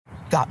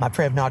Got my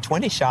Prevnar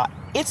 20 shot.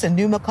 It's a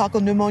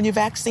pneumococcal pneumonia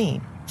vaccine.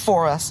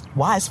 For us,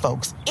 wise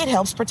folks, it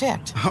helps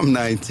protect. I'm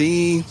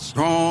 19,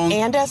 strong.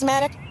 And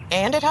asthmatic,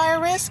 and at higher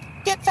risk.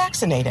 Get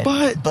vaccinated.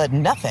 But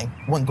nothing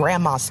when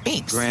grandma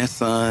speaks.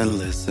 Grandson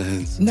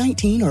listens.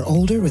 19 or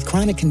older with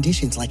chronic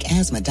conditions like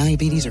asthma,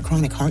 diabetes, or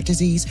chronic heart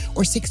disease,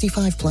 or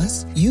 65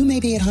 plus, you may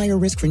be at higher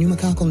risk for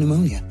pneumococcal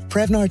pneumonia.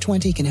 Prevnar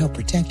 20 can help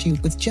protect you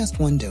with just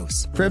one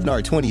dose.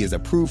 Prevnar 20 is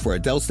approved for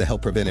adults to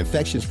help prevent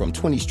infections from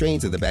 20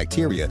 strains of the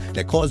bacteria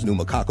that cause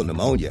pneumococcal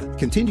pneumonia.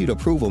 Continued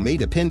approval may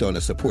depend on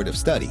a supportive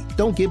study.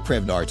 Don't get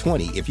Prevnar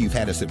 20 if you've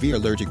had a severe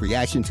allergic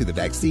reaction to the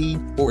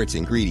vaccine or its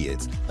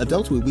ingredients.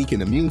 Adults with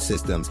weakened immune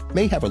systems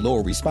may have a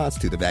lower response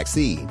to the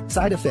vaccine.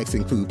 Side effects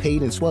include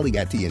pain and swelling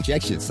at the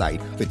injection site,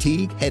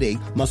 fatigue, headache,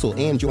 muscle,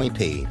 and joint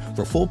pain.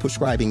 For full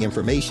prescribing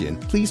information,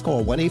 please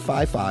call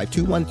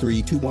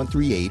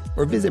 1-855-213-2138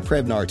 or visit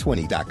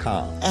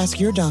Prevnar20.com. Ask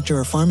your doctor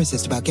or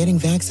pharmacist about getting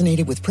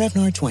vaccinated with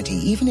Prevnar 20,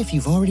 even if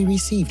you've already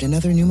received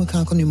another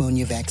pneumococcal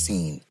pneumonia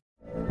vaccine.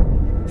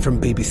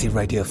 From BBC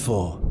Radio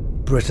 4,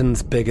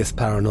 Britain's biggest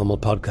paranormal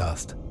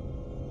podcast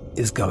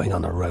is going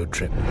on a road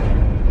trip.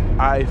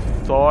 I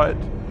thought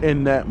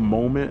in that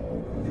moment,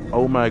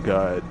 oh my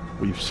God,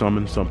 we've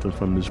summoned something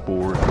from this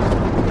board.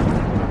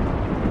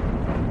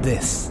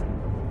 This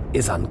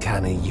is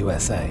Uncanny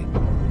USA.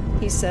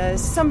 He says,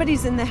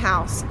 somebody's in the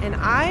house, and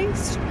I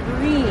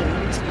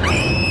screamed.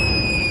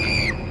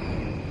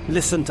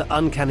 Listen to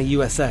Uncanny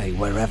USA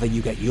wherever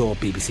you get your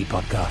BBC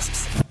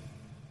podcasts,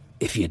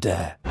 if you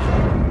dare.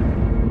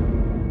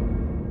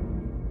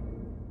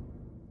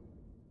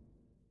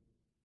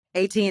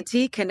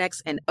 AT&T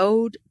connects an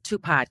ode to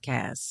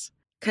podcasts.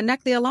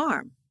 Connect the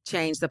alarm.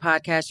 Change the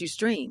podcast you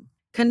stream.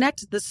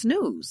 Connect the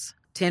snooze.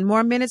 10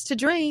 more minutes to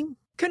dream.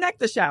 Connect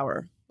the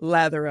shower.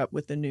 Lather up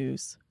with the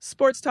news.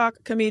 Sports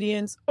talk,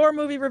 comedians, or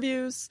movie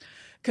reviews.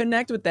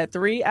 Connect with that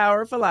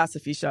 3-hour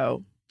philosophy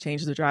show.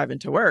 Change the drive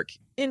into work.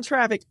 In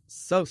traffic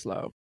so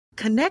slow.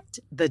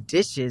 Connect the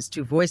dishes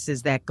to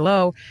voices that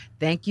glow.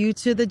 Thank you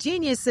to the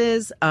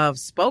geniuses of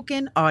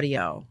spoken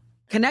audio.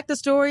 Connect the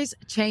stories.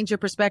 Change your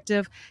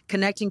perspective.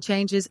 Connecting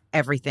changes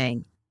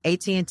everything.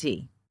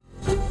 AT&T.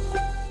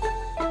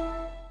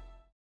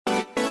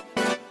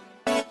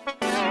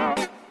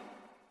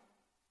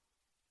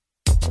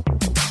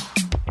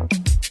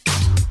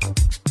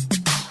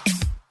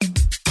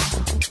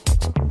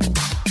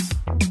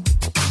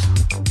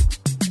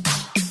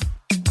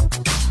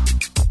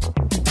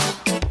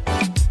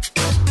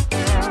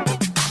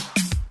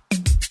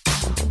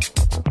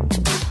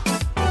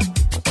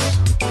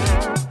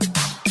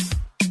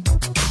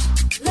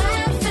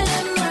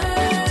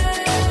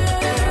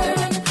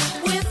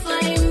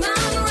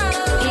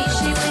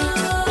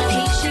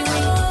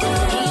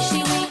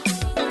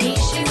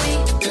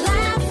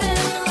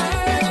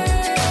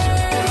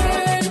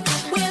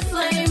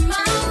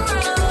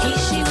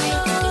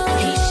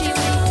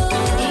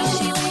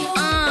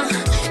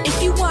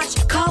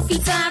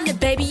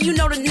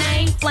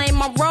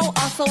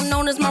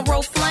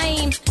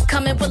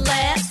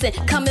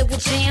 Coming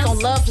with jams on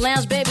Love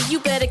Lounge, baby. You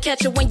better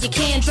catch it when you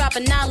can.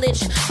 Dropping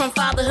knowledge from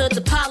fatherhood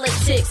to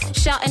politics,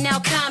 shouting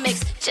out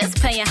comics,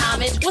 just paying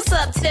homage. What's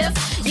up, Tiff?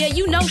 Yeah,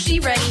 you know she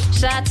ready.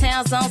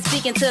 Chi-Town's on,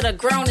 speaking to the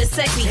grown and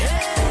sexy.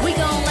 We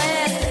gon'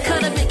 laugh,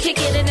 cut up and kick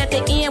it, and at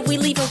the end we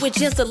leaving with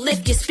just to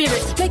lift your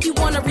spirits, make you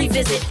wanna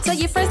revisit. Tell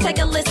your friends, take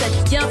a listen.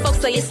 Young folks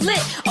say it's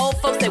lit, old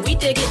folks say we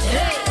dig it.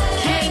 Hey,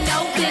 can't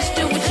no bitch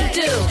do what you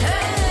do.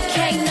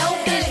 Can't no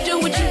bitch do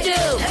what you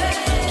do.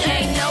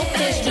 Can't no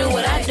bitch do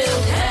what I do.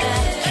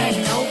 Can't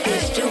no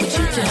bitch do what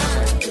you do.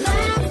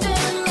 Laugh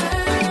and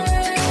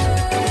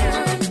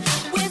learn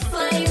with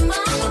Flame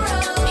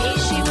Monroe.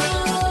 Ishiwi,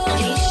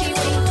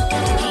 Ishiwi,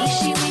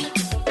 Ishiwi,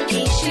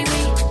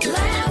 Ishiwi.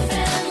 Laugh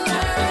and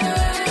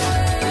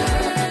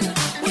learn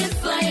with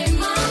Flame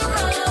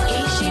Monroe.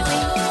 Ishiwi,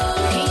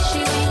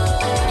 Ishiwi,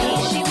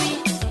 Ishiwi,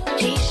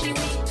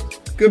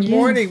 Ishiwi. Good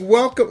morning.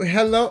 Welcome.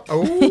 Hello.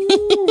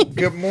 Oh,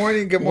 good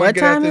morning. Good morning. What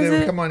good time afternoon.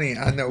 is it? Come on in.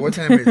 I know. What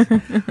time is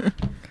it?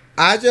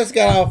 I just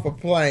got off a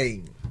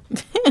plane.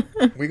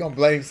 We're going to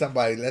blame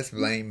somebody. Let's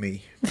blame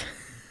me.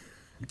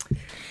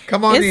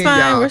 Come on in, It's fine.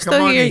 y'all. We're Come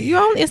still on here.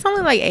 in. It's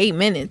only like 8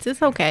 minutes.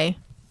 It's okay.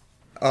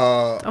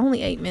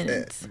 Only 8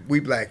 minutes. We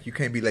black. You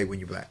can't be late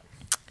when you black.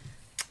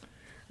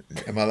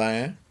 Am I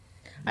lying?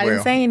 I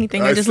didn't say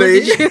anything. I I just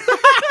see. looked at you.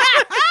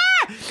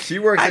 She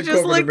works I in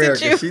just corporate looked at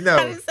America. you. She knows.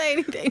 I didn't say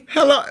anything.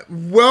 Hello.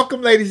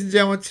 Welcome, ladies and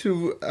gentlemen,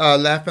 to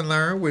Laugh and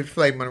Learn with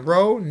Flame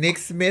Monroe, Nick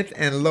Smith,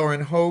 and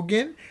Lauren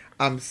Hogan.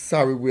 I'm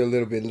sorry we're a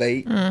little bit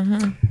late.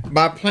 Mm-hmm.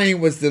 My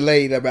plane was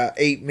delayed about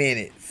 8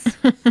 minutes.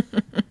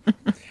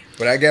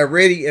 But I got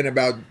ready in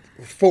about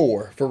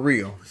 4, for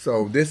real.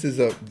 So this is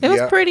a... It was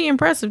pretty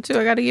impressive, too.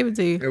 I got to give it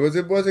to you. Was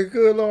it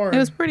good, Lauren? It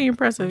was pretty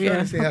impressive, I'm trying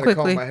yeah. to see how to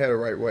Quickly. comb my hair the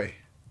right way.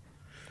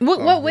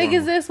 What wig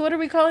is this? What are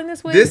we calling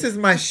this wig? This is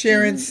my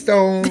Sharon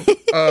Stone,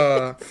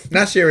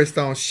 not Sharon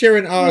Stone,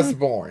 Sharon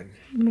Osbourne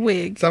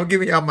wig. So I'm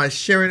giving y'all my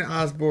Sharon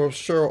Osbourne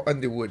Cheryl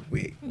Underwood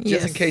wig.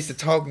 Just in case the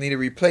talk need a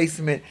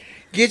replacement.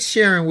 Get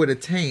Sharon with a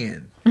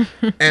tan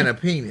and a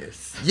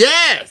penis.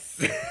 Yes!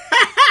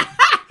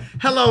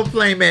 Hello,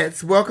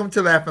 Playmates. Welcome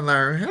to Laugh and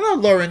Learn. Hello,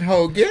 Lauren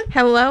Hogan.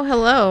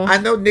 Hello. I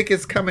know Nick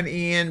is coming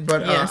in,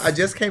 but Yes. I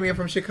just came in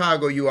from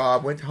Chicago, you all.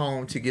 I went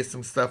home to get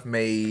some stuff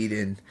made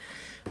and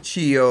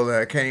chill.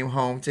 I came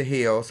home to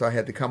hell, so I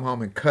had to come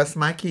home and cuss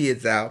my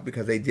kids out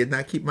because they did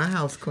not keep my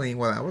house clean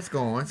while I was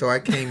gone. So I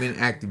came in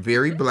acting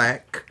very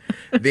black.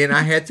 Then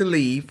I had to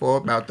leave for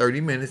about 30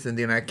 minutes, and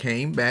then I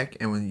came back.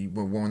 And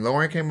when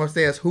Lauren came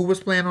upstairs, who was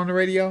playing on the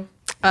radio?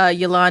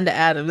 Yolanda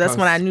Adams. That's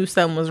when I knew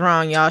something was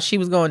wrong, y'all. She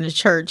was going to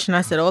church, and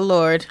I said, "Oh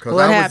Lord, because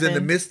what I happened?" was in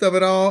the midst of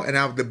it all,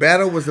 and the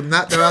battle was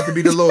not about to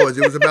be the Lord's.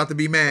 It was about to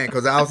be mine,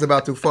 because I was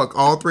about to fuck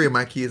all three of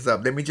my kids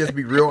up. Let me just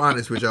be real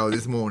honest with y'all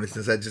this morning,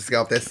 since I just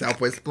got off that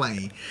Southwest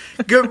plane.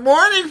 Good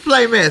morning,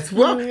 Playmates.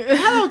 Well,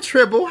 hello,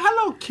 Tribble.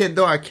 Hello,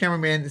 Kendall. Our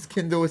cameraman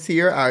Kendall is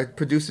here. Our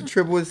producer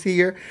Tribble is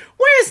here.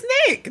 Where's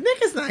Nick?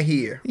 Nick is not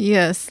here.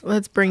 Yes,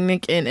 let's bring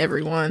Nick in,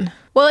 everyone.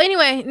 Well,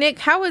 anyway, Nick,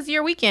 how was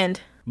your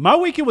weekend? My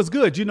weekend was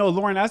good. You know,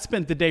 Lauren, I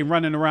spent the day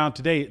running around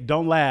today.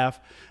 Don't laugh.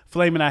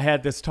 Flame and I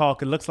had this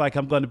talk. It looks like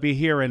I'm going to be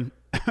here in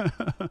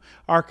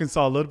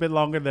Arkansas a little bit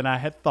longer than I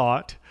had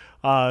thought.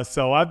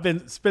 So I've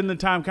been spending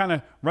time kind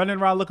of running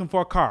around looking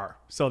for a car.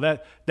 So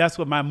that's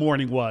what my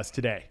morning was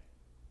today.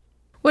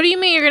 What do you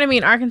mean you're going to be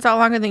in Arkansas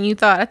longer than you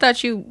thought? I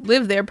thought you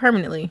lived there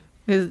permanently.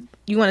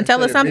 You want to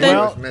tell us something?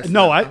 Well,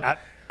 no, I've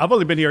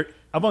only been here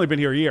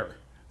a year.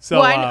 So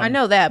well, I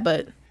know that,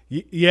 but...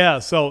 Yeah,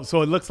 so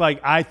it looks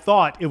like I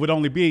thought it would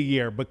only be a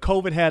year, but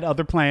COVID had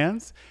other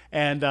plans,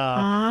 and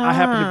I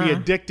happen to be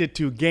addicted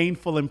to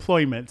gainful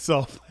employment.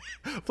 So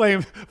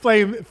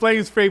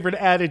Flame's favorite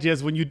adage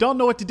is, when you don't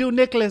know what to do,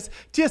 Nicholas,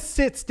 just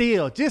sit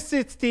still.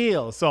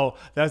 So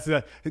that's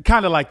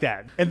kind of like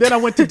that. And then I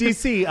went to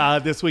D.C.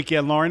 This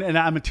weekend, Lauren, and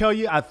I'm going to tell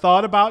you, I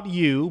thought about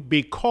you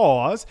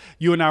because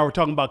you and I were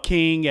talking about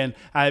King, and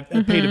I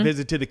paid a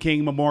visit to the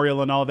King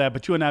Memorial and all that,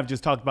 but you and I have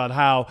just talked about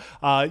how,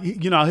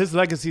 his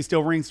legacy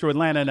still rings through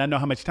Atlanta, and I know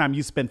how much time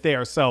you spent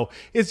there. So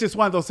it's just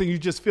one of those things, you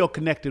just feel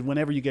connected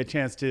whenever you get a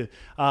chance to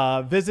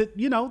visit,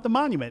 the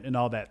monument and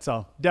all that.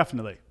 So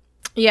definitely.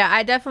 Yeah,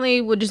 I definitely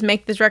would just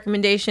make this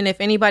recommendation.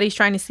 If anybody's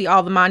trying to see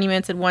all the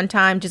monuments at one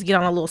time, just get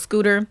on a little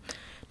scooter.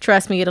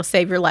 Trust me, it'll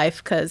save your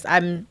life, because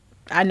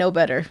I know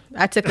better.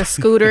 I took a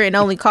scooter. It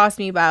only cost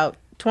me about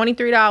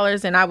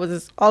 $23, and I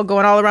was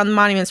going all around the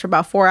monuments for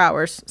about 4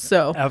 hours.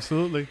 So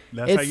absolutely,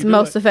 that's it's the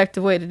most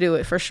effective way to do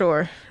it for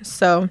sure.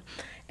 So,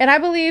 and I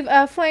believe,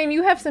 Flame,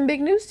 you have some big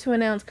news to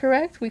announce,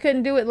 correct? We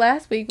couldn't do it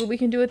last week, but we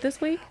can do it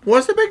this week.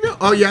 What's the big news?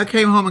 Oh, yeah, I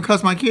came home and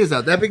cussed my kids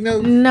out. That big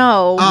news?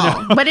 No.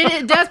 Oh. But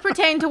it does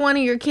pertain to one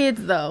of your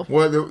kids, though.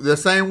 Well, the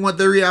same one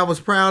theory I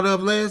was proud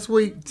of last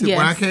week. Yes.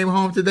 When I came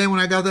home today, when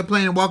I got that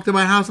plane and walked to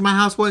my house and my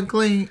house wasn't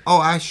clean. Oh,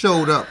 I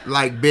showed up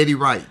like Betty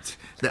Wright.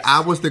 That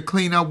I was the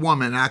clean-up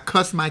woman, and I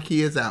cussed my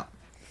kids out.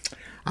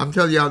 I'm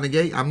telling y'all in the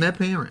gate, I'm that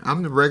parent.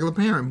 I'm the regular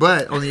parent.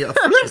 But on the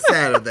flip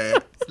side of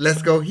that,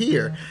 let's go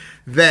here.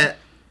 That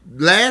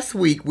last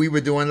week we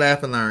were doing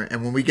Laugh and Learn,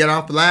 and when we got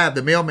off live,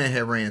 the mailman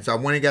had ran. So I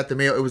went and got the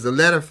mail. It was a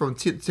letter from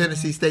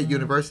Tennessee State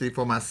University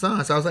for my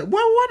son. So I was like,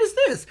 well, what is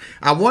this?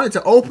 I wanted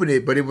to open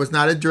it, but it was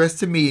not addressed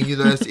to me. And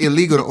it's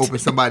illegal to open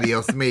somebody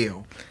else's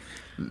mail.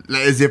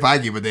 As if I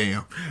give a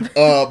damn.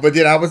 But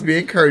then I was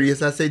being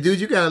courteous. I said, dude,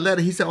 you got a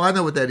letter? He said, oh, I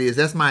know what that is.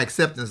 That's my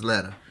acceptance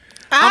letter.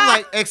 I'm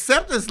like,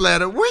 acceptance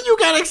letter? When you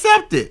got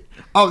accepted?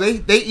 Oh, they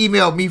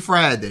emailed me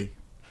Friday.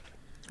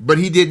 But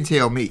he didn't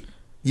tell me.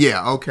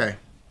 Yeah, okay.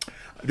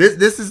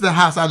 This is the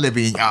house I live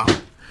in, y'all.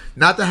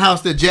 Not the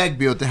house that Jack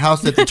built, the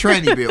house that the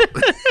tranny built.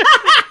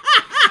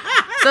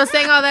 So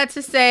saying all that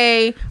to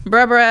say,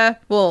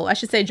 I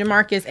should say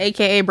Jamarcus,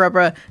 a.k.a.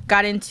 Brubra,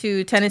 got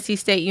into Tennessee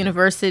State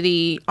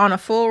University on a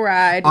full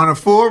ride. Going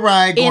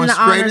straight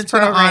into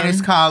the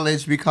honors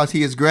college because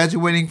he is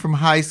graduating from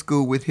high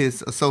school with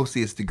his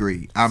associate's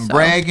degree. I'm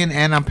bragging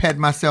and I'm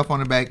patting myself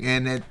on the back,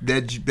 and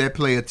that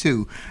player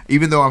too,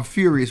 even though I'm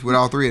furious with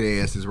all three of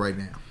their asses right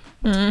now.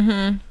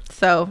 Mm-hmm.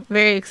 So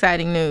very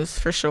exciting news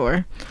for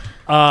sure.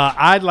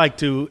 I'd like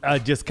to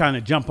just kind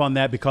of jump on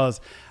that because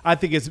I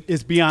think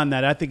it's beyond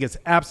that. I think it's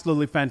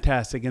absolutely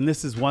fantastic. And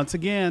this is, once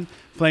again,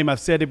 Flame,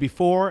 I've said it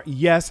before.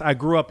 Yes, I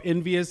grew up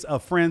envious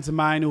of friends of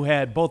mine who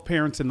had both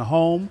parents in the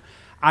home.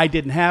 I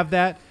didn't have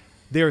that.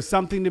 There is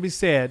something to be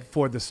said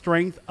for the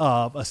strength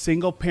of a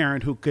single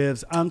parent who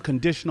gives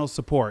unconditional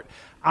support.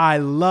 I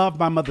love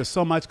my mother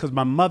so much because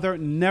my mother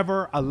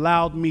never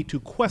allowed me to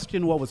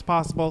question what was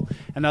possible.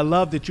 And I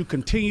love that you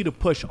continue to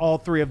push all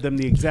three of them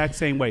the exact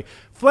same way.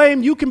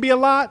 Flame, you can be a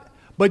lot,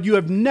 but you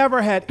have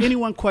never had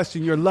anyone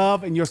question your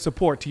love and your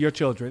support to your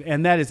children.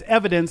 And that is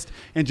evidenced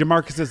in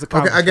Jamarcus's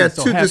accomplishments.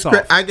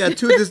 Okay, I got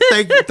two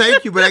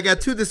thank you, but I got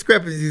two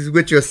discrepancies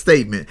with your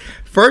statement.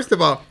 First of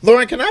all,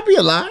 Lauren, can I be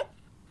a lot?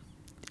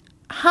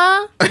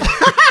 Huh?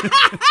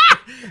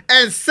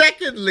 And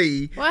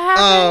secondly, what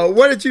happened?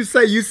 What did you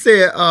say? You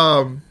said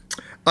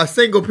a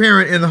single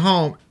parent in the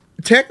home.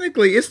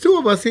 Technically, it's two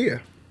of us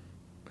here.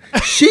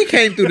 She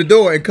came through the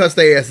door and cussed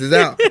their asses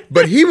out.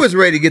 But he was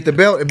ready to get the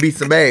belt and beat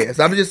some ass.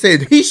 I'm just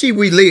saying,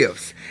 we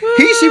lives.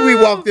 We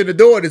walked in the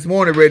door this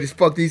morning ready to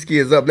fuck these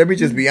kids up. Let me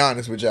just be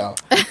honest with y'all.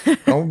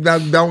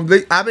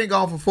 I've been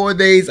gone for 4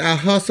 days. I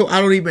hustle. I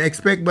don't even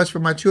expect much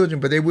from my children,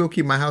 but they will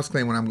keep my house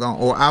clean when I'm gone.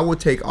 Or I will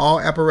take all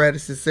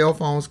apparatuses, cell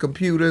phones,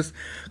 computers,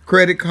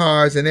 credit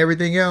cards, and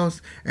everything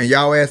else, and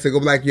y'all ass to go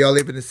like y'all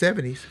live in the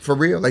 70s. For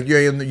real. Like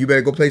you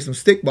better go play some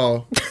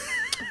stickball.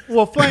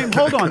 Well, Flame,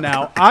 hold on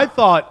now. I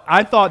thought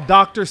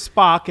Dr.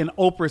 Spock and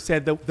Oprah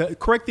said that the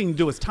correct thing to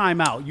do is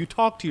time out. You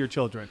talk to your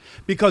children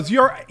because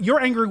you're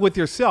angry with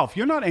yourself.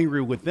 You're not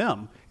angry with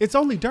them. It's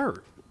only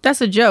dirt.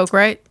 That's a joke,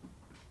 right?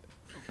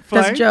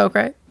 Flame? That's a joke,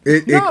 right?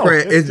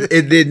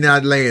 It did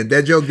not land.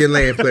 That joke didn't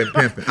land,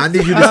 Pimpin'. I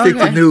need you to stick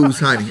to news,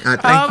 honey.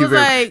 Thank you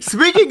very much.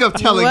 Speaking of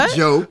telling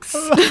jokes,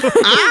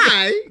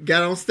 I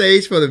got on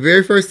stage for the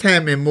very first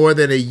time in more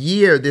than a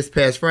year this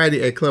past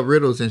Friday at Club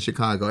Riddles in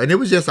Chicago. And it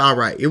was just all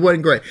right. It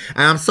wasn't great.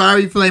 And I'm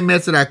sorry, Flame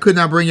Mets, that I could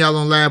not bring y'all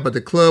on live, but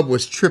the club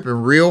was tripping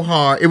real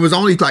hard. It was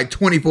only like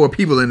 24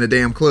 people in the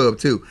damn club,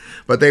 too.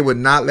 But they would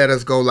not let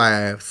us go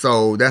live.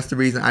 So that's the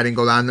reason I didn't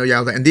go live. I know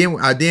y'all was like,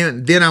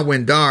 and then I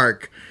went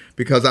dark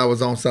because I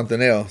was on something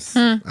else.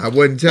 I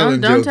wasn't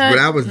telling jokes, but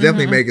I was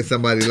definitely making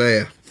somebody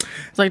laugh.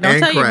 It's like, don't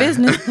tell your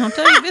business. Don't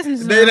tell your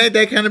business. It ain't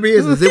that kind of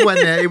business. It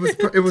wasn't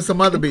that. It was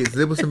some other business.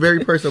 It was some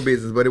very personal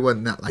business, but it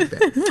wasn't not like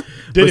that.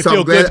 Did it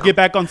feel good to get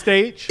back on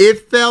stage?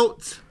 It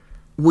felt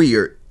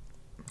weird.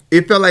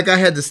 It felt like I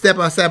had to step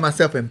outside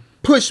myself and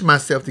push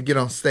myself to get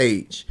on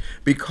stage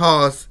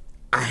because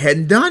I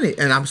hadn't done it.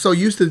 And I'm so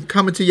used to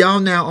coming to y'all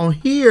now on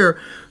here.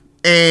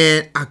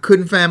 And I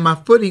couldn't find my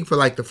footing for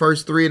like the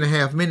first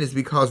 3.5 minutes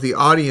because the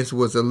audience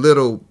was a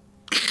little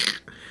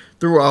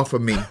threw off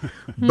of me.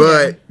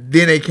 But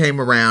then they came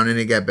around and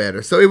it got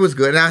better. So it was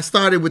good. And I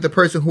started with the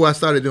person who I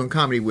started doing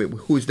comedy with,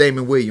 who's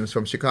Damon Williams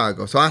from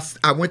Chicago. So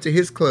I went to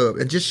his club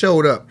and just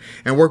showed up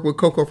and worked with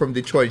Coco from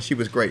Detroit. And she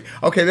was great.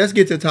 Okay, let's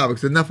get to the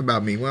topics. Enough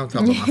about me. Well, I'm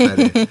talking about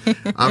my fat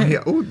ass. I'm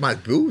here. Oh, my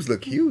boobs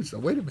look huge. So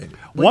wait a minute.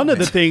 One of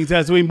the things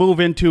as we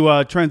move into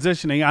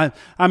transitioning,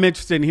 I'm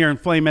interested in hearing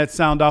Flamette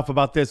sound off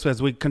about this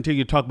as we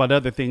continue to talk about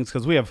other things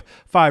because we have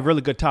 5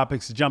 really good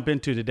topics to jump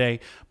into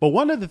today. But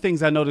one of the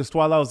things I noticed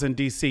while I was in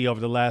D.C. over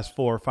the last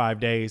 4 or 5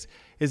 days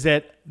is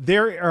that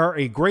there are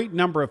a great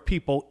number of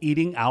people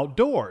eating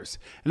outdoors.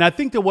 And I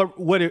think that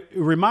what it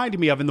reminded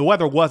me of, and the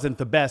weather wasn't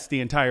the best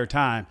the entire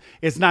time,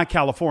 it's not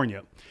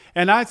California.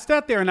 And I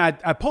sat there and I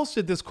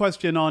posted this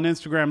question on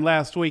Instagram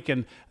last week,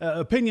 and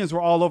opinions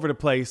were all over the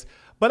place.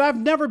 But I've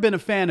never been a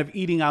fan of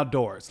eating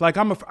outdoors. Like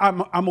I'm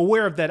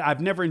aware of that.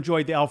 I've never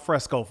enjoyed the al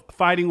fresco,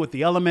 fighting with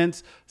the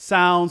elements,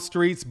 sound,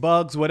 streets,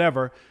 bugs,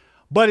 whatever.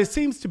 But it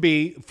seems to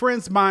be,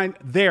 friends of mine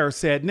there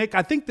said, Nick,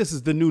 I think this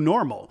is the new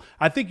normal.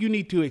 I think you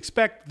need to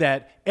expect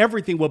that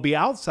everything will be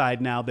outside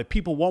now, that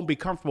people won't be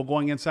comfortable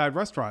going inside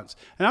restaurants.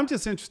 And I'm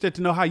just interested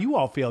to know how you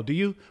all feel. Do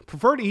you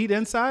prefer to eat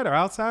inside or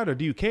outside, or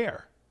do you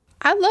care?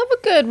 I love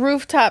a good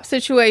rooftop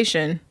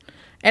situation.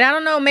 And I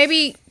don't know,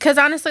 maybe, because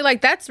honestly,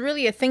 like, that's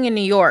really a thing in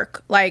New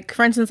York. Like,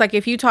 for instance, like,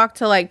 if you talk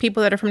to, like,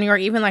 people that are from New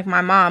York, even, like,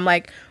 my mom,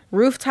 like,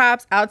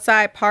 rooftops,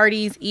 outside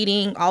parties,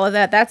 eating, all of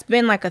that, that's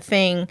been, like, a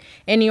thing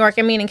in New York.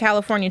 I mean, in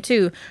California,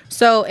 too.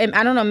 So,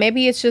 I don't know,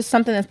 maybe it's just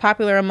something that's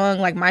popular among,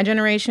 like, my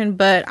generation,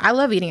 but I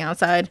love eating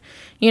outside.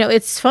 You know,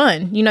 it's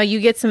fun. You know, you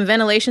get some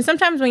ventilation.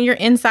 Sometimes when you're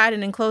inside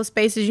in enclosed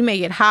spaces, you may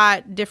get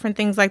hot, different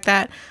things like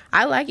that.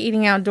 I like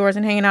eating outdoors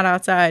and hanging out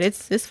outside.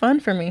 It's fun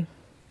for me.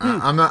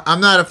 I'm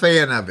not a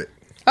fan of it.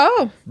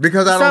 Oh,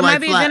 because I don't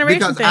like flies.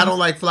 Because I don't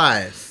like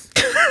flies.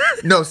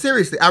 No,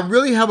 seriously, I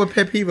really have a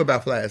pet peeve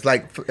about flies.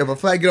 Like, if a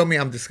fly get on me,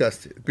 I'm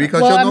disgusted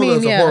because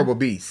there's a horrible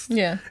beast.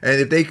 Yeah,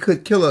 and if they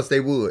could kill us, they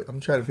would. I'm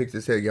trying to fix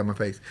this hair to get on my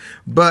face,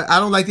 but I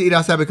don't like to eat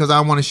outside because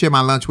I want to share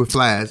my lunch with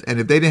flies.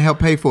 And if they didn't help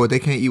pay for it, they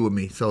can't eat with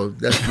me. So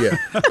that's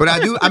But I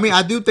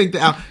do think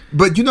that.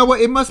 But you know what?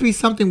 It must be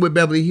something with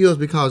Beverly Hills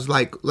because,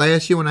 like,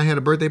 last year when I had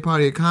a birthday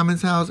party at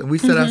Common's house and we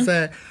sat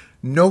outside.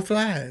 No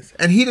flies.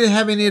 And he didn't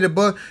have any of the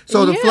bugs.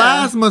 So the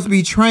flies must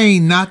be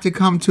trained not to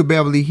come to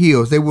Beverly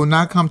Hills. They will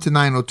not come to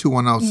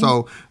 90210.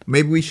 So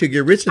maybe we should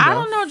get rich enough. I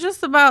don't know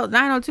just about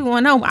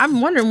 90210.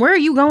 I'm wondering, where are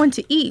you going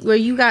to eat where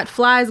you got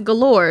flies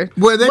galore?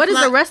 What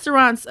is the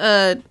restaurant's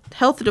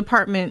health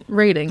department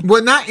rating?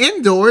 Well, not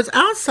indoors,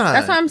 outside.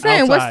 That's what I'm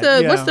saying.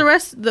 Outside, what's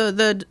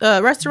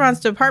the restaurant's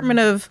Department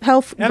of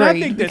Health and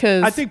grade?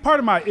 I think part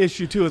of my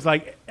issue too is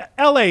like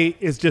LA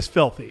is just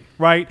filthy,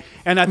 right?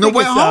 And I think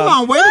hold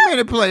on, wait a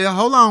minute, player.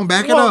 Hold on,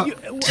 back it up.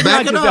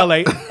 Back it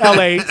up.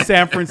 LA,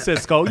 San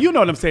Francisco. You know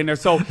what I'm saying there.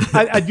 So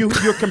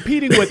you're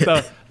competing with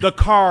the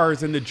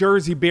cars and the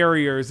Jersey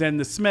barriers and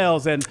the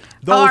smells and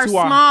those who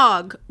are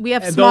smog. We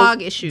have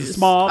smog issues.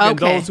 Smog and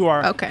those who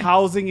are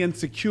housing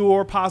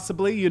insecure,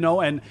 possibly, you know,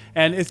 and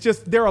it's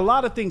just there are a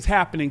lot of things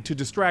happening to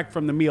distract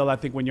from the meal, I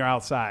think, when you're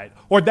outside.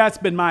 Or that's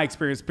been my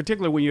experience,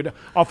 particularly when you're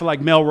off of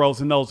like Melrose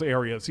and those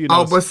areas. You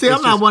know, but see,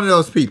 I'm not one of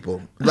those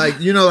people. Like,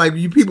 you know, like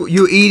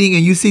you're eating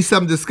and you see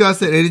something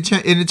disgusting and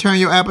it turn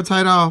your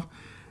appetite off.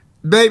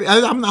 Baby,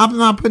 I'm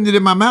not putting it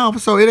in my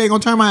mouth, so it ain't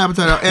gonna turn my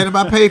appetite off. And if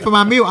I pay for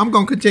my meal, I'm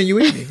gonna continue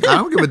eating. I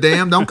don't give a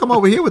damn. Don't come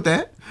over here with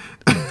that.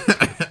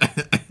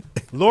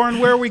 Lauren,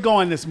 where are we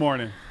going this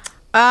morning?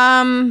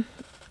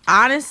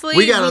 Honestly,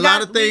 we got a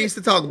lot of things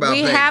to talk about.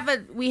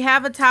 We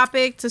have a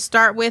topic to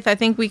start with. I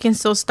think we can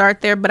still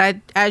start there, but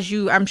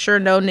I'm sure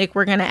know, Nick,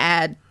 we're gonna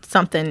add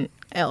something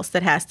else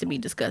that has to be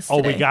discussed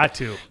today. We got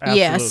to. Absolutely.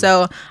 Yeah,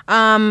 so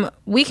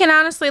we can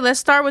honestly, let's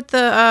start with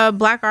the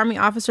Black Army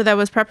officer that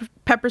was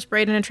pepper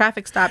sprayed in a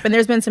traffic stop. And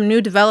there's been some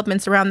new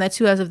developments around that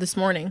too as of this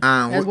morning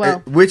as well.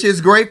 Which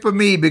is great for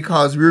me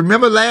because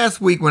remember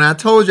last week when I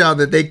told y'all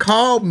that they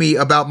called me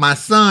about my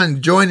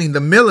son joining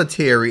the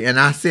military and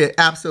I said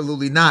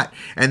absolutely not.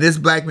 And this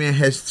black man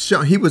has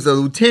shown, he was a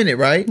lieutenant,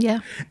 right?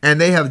 Yeah.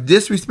 And they have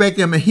disrespected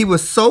him and he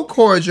was so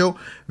cordial,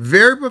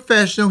 very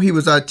professional. He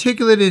was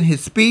articulate in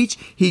his speech.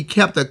 He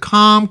kept a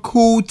calm,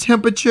 cool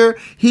temperature.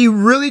 He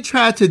really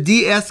tried to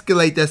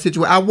de-escalate that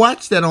situation. I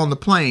watched that on the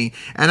plane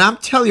and I'm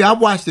telling you, I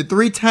watched it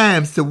 3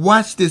 times to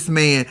watch this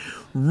man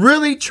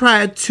really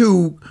try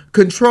to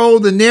control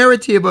the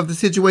narrative of the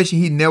situation.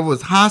 He never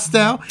was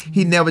hostile.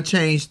 He never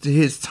changed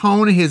his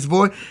tone and his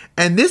voice.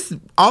 And this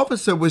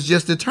officer was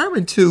just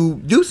determined to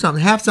do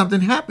something, have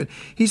something happen.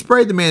 He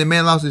sprayed the man. The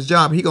man lost his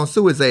job. He gonna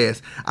sue his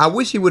ass. I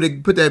wish he would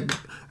have put that.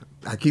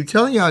 I keep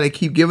telling y'all, they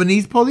keep giving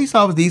these police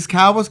officers, these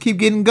cowards keep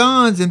getting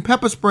guns and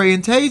pepper spray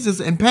and tasers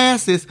and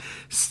passes.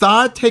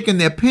 Start taking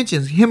their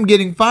pensions. Him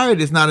getting fired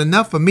is not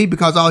enough for me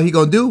because all he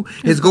gonna do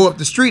is go up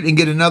the street and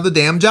get another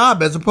damn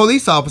job as a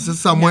police officer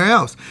somewhere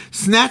else.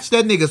 Snatch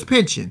that nigga's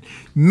pension.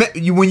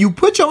 When you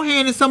put your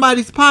hand in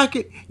somebody's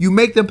pocket, you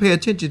make them pay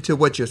attention to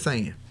what you're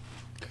saying.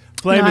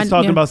 Flame is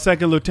talking about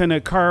Second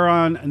Lieutenant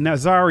Caron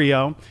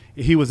Nazario.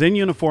 He was in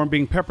uniform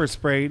being pepper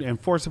sprayed and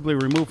forcibly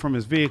removed from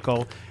his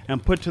vehicle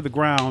and put to the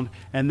ground.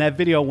 And that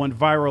video went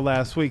viral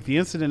last week. The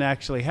incident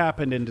actually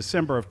happened in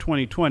December of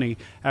 2020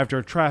 after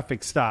a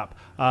traffic stop.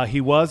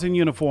 He was in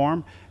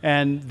uniform,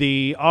 and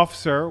the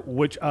officer,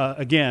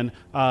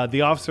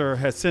 the officer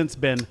has since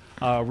been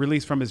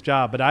released from his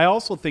job. But I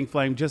also think,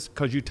 Flame, just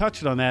because you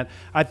touched on that,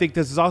 I think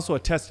this is also a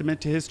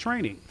testament to his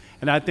training.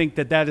 And I think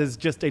that is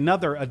just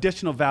another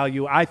additional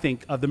value, I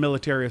think, of the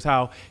military is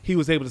how he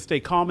was able to stay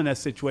calm in that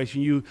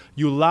situation. You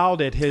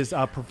lauded his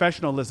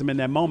professionalism in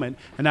that moment.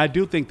 And I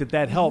do think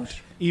that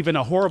helped even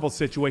a horrible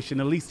situation.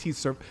 At least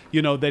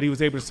that he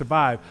was able to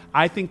survive.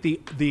 I think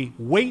the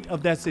weight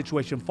of that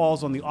situation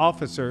falls on the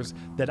officers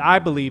that I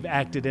believe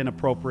acted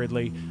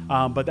inappropriately.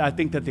 But I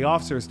think that the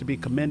officer is to be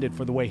commended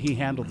for the way he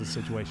handled the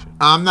situation.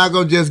 I'm not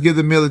going to just give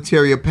the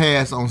military a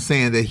pass on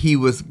saying that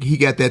he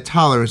got that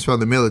tolerance from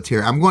the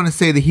military. I'm going to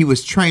say that he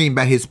was trained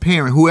by his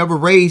parent. Whoever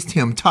raised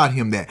him taught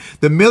him that.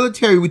 The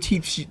military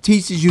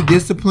teaches you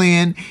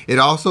discipline. It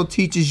also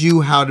teaches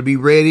you how to be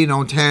ready and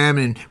on time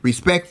and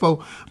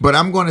respectful. But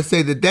I'm going to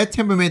say that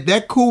temperament,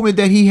 that coolment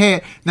that he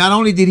had, not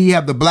only did he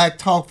have the black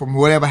talk from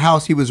whatever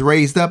house he was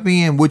raised up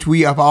in, which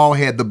we have all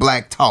had the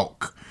black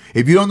talk.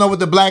 If you don't know what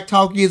the black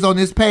talk is on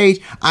this page,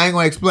 I ain't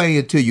going to explain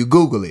it to you.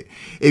 Google it.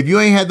 If you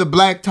ain't had the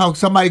black talk,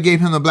 somebody gave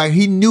him the black.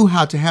 He knew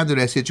how to handle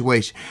that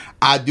situation.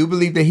 I do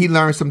believe that he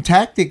learned some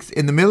tactics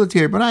in the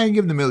military, but I ain't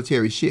giving the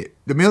military shit.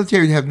 The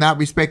military have not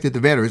respected the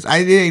veterans. It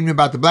ain't even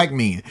about the black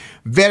men.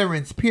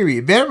 Veterans,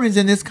 period. Veterans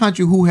in this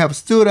country who have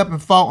stood up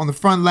and fought on the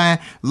front line,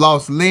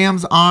 lost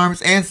limbs,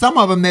 arms, and some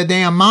of them their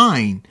damn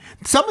mind.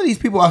 Some of these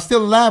people are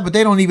still alive, but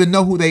they don't even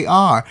know who they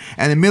are.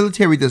 And the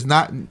military does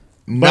not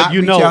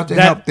reach out to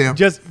help them.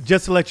 Just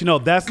to let you know,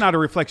 that's not a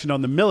reflection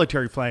on the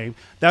military, Flame.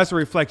 That's a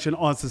reflection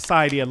on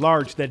society at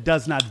large that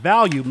does not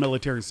value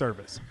military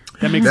service.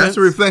 That makes sense? That's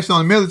a reflection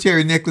on the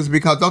military, Nicholas,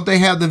 because don't they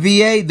have the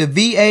VA? The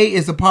VA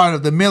is a part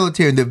of the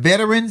military. The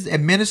Veterans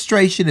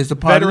Administration is a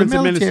part of the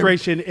military. Veterans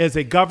Administration is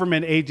a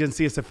government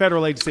agency. It's a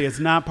federal agency. It's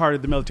not part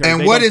of the military.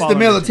 And what is the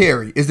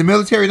military? Is the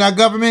military not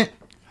government?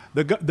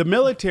 The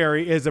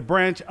military is a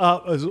branch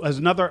of as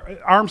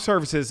another armed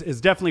services is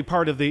definitely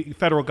part of the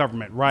federal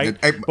government, right?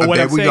 But what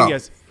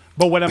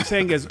I'm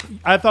saying is,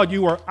 I thought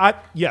you were.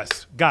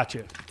 Yes,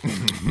 gotcha.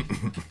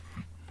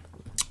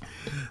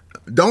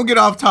 Don't get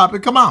off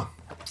topic. Come on.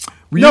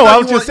 I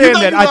was just saying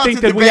that I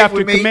think that we have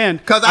to commend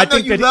because I know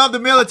you love the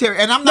military,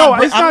 and I'm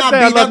not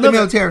beating up the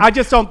military. I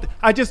just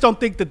don't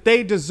think that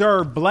they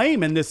deserve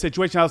blame in this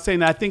situation. I was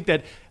saying that I think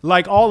that,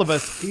 like all of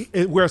us,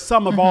 we're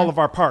some of all of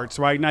our parts,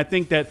 right? And I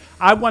think that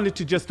I wanted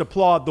to just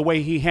applaud the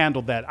way he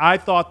handled that. I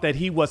thought that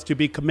he was to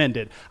be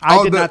commended.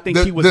 I did not think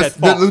he was at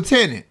fault. The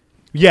lieutenant.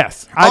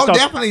 Yes.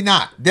 Definitely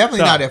not.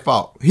 Definitely not at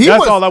fault.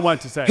 That's all I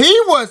wanted to say.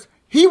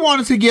 He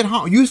wanted to get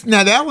home.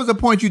 Now that was a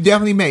point you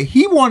definitely made.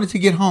 He wanted to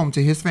get home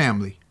to his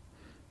family.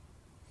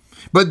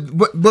 But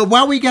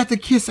why we got to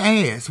kiss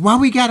ass? Why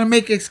we got to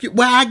make excuse?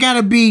 Why I got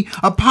to be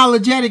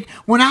apologetic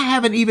when I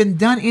haven't even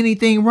done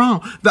anything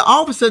wrong? The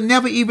officer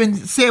never even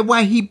said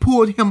why he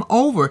pulled him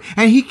over.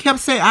 And he kept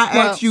saying, I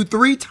asked you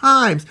 3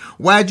 times,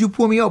 why'd you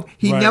pull me over?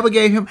 He never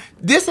gave him.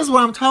 This is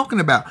what I'm talking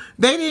about.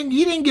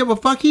 He didn't give a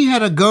fuck. He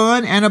had a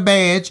gun and a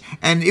badge,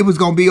 and it was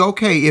going to be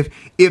okay.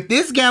 If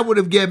this guy would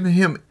have given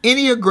him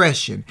any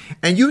aggression,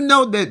 and you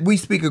know that we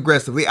speak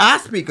aggressively, I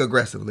speak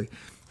aggressively.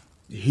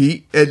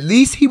 At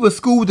least he was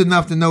schooled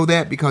enough to know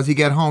that because he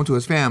got home to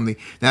his family.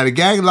 Now the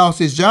guy lost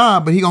his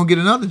job, but he gonna get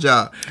another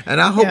job. And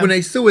I hope when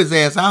they sue his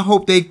ass, I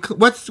hope they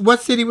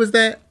what city was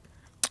that?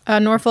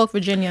 Norfolk,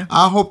 Virginia.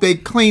 I hope they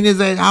clean his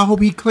ass. I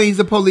hope he cleans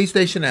the police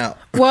station out.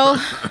 Well,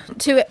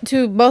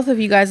 to both of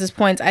you guys'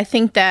 points, I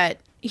think that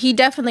he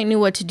definitely knew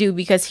what to do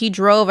because he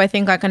drove, I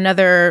think, like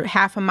another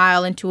half a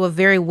mile into a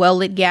very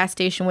well-lit gas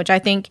station, which I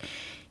think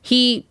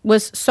he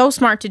was so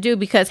smart to do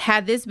because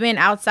had this been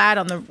outside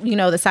on the,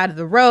 the side of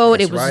the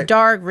road, it was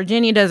dark.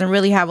 Virginia doesn't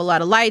really have a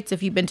lot of lights.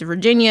 If you've been to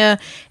Virginia,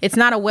 it's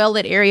not a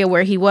well-lit area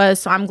where he was.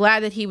 So I'm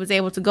glad that he was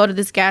able to go to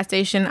this gas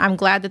station. I'm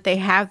glad that they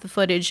have the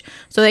footage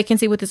so they can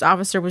see what this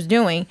officer was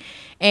doing.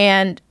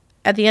 And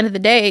at the end of the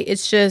day,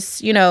 it's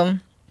just,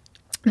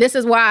 this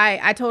is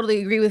why I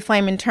totally agree with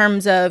Flame in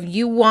terms of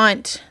you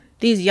want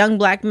these young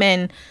black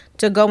men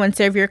to go and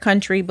serve your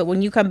country, but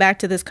when you come back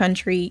to this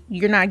country,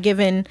 you're not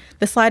given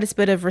the slightest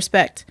bit of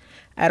respect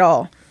at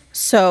all.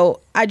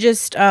 So I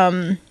just,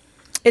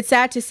 it's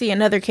sad to see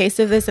another case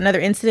of this, another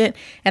incident.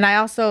 And I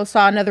also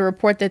saw another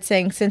report that's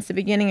saying since the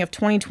beginning of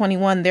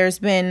 2021, there's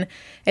been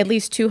at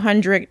least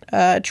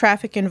 200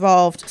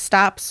 traffic-involved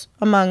stops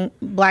among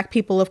black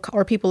people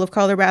people of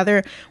color,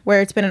 rather,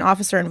 where it's been an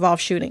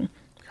officer-involved shooting.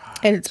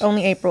 And it's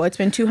only April. It's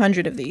been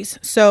 200 of these.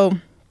 So...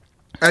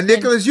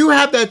 Nicholas, you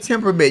have that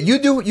temperament. You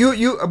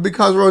do,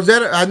 because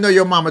Rosetta, I know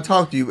your mama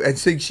talked to you and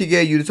she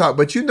gave you the talk,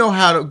 but you know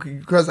how to,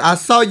 because I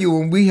saw you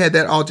when we had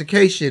that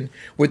altercation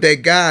with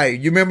that guy.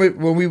 You remember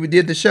when we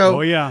did the show?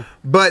 Oh, yeah.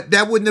 But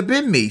that wouldn't have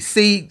been me.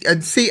 See,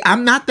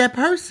 I'm not that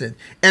person.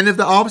 And if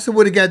the officer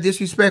would have got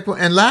disrespectful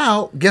and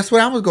loud, guess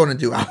what I was going to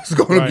do? I was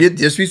going to get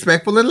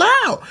disrespectful and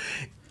loud.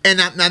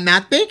 And I'm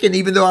not thinking,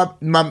 even though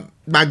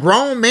my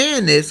grown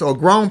manness or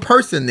grown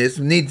personness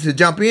needs to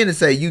jump in and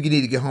say, you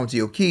need to get home to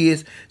your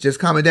kids, just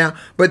calm it down.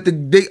 But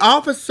the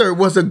officer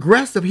was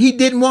aggressive. He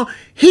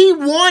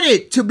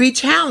wanted to be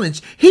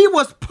challenged. He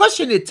was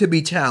pushing it to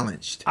be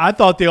challenged. I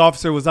thought the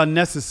officer was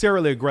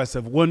unnecessarily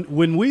aggressive.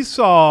 When we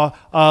saw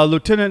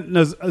Lieutenant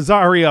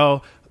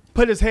Nazario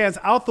put his hands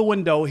out the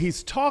window,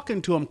 he's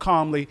talking to him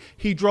calmly.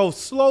 He drove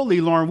slowly,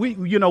 Lauren.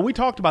 We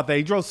talked about that.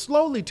 He drove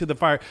slowly to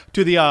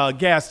the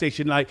gas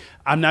station. Like,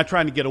 I'm not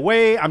trying to get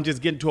away. I'm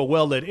just getting to a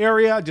well-lit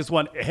area. I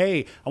want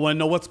to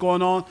know what's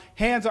going on.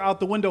 Hands are out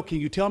the window. Can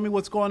you tell me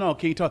what's going on?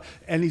 Can you talk?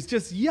 And he's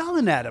just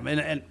yelling at him.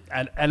 And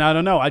I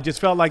don't know. I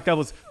just felt like that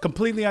was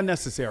completely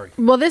unnecessary.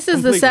 Well, this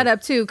is the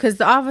setup too, because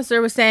the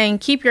officer was saying,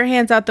 keep your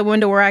hands out the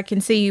window where I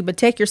can see you, but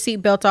take your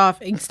seatbelt off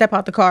and step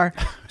out the car.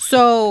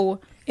 So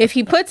if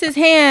he puts his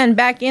hand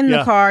back in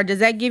the car, does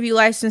that give you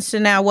license to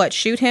now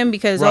shoot him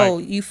because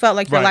you felt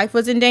like your life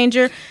was in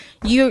danger?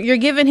 You're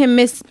giving him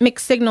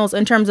mixed signals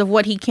in terms of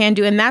what he can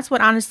do, and that's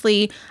what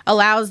honestly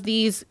allows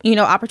these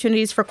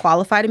opportunities for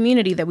qualified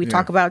immunity that we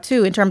talk about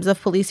too, in terms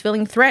of police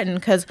feeling threatened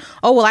because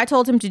I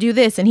told him to do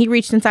this and he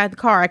reached inside the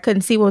car. I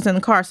couldn't see what was in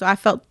the car, so I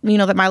felt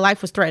that my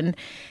life was threatened.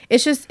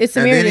 It's a myriad of things.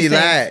 And then he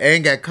lied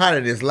and got caught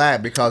in his lie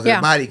because of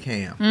the body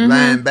cam,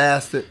 lying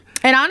bastard.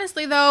 And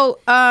honestly though,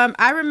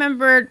 I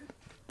remembered.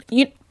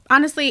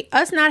 Honestly,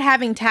 us not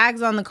having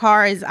tags on the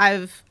car is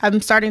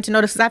I'm starting to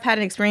notice because I've had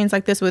an experience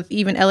like this with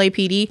even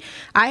LAPD.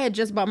 I had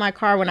just bought my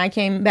car when I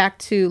came back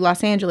to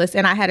Los Angeles,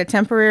 and I had a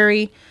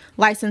temporary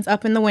license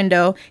up in the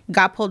window,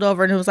 got pulled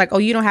over, and it was like, oh,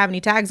 you don't have any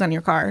tags on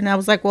your car. And I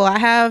was like, well, I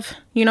have,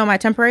 my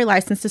temporary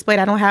license displayed.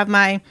 I don't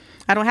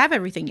have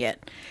everything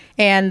yet.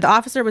 And the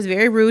officer was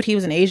very rude. He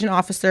was an Asian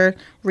officer,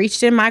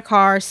 reached in my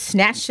car,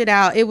 snatched it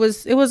out. It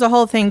was a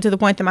whole thing to the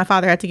point that my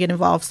father had to get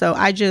involved. So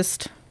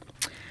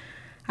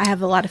I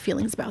have a lot of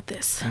feelings about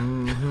this.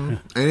 Mm-hmm.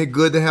 Ain't it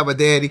good to have a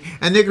daddy?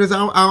 And Nicholas,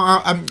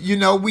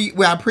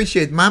 I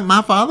appreciate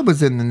my father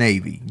was in the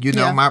Navy.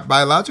 My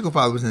biological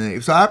father was in the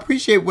Navy, so I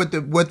appreciate what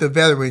the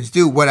veterans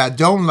do. What I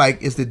don't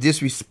like is the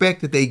disrespect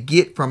that they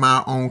get from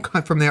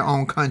their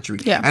own country.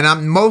 Yeah. And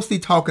I'm mostly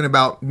talking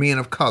about men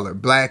of color,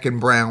 black and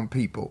brown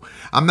people.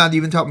 I'm not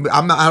even talking.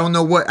 I don't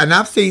know what. And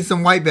I've seen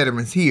some white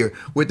veterans here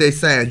with their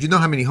signs. You know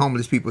how many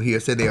homeless people here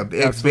said they're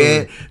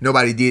ex-vet.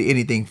 Nobody did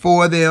anything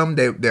for them.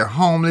 They're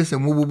homeless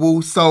and woo.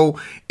 So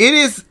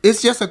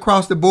it's just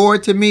across the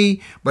board to me.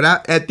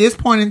 But at this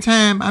point in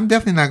time, I'm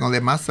definitely not gonna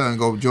let my son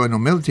go join no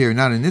military.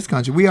 Not in this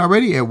country. We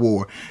already at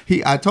war.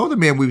 I told the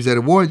man we was at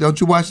a war.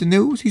 Don't you watch the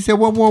news? He said,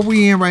 "What war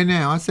we in right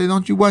now?" I said,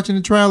 "Don't you watching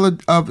the trial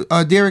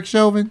of Derek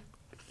Chauvin?"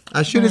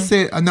 I should have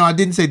said no. I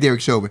didn't say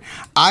Derek Chauvin.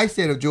 I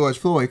said of George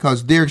Floyd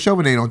because Derek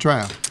Chauvin ain't on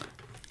trial.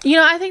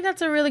 I think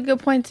that's a really good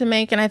point to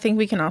make, and I think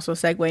we can also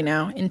segue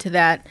now into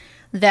that.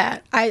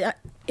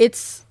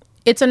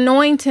 it's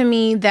annoying to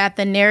me that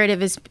the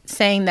narrative is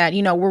saying that,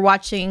 you know, we're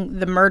watching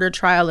the murder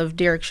trial of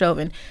Derek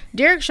Chauvin.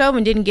 Derek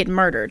Chauvin didn't get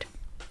murdered.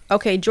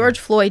 Okay, George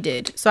Floyd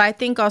did. So I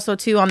think also,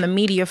 too, on the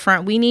media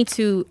front, we need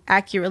to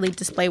accurately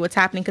display what's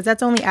happening, because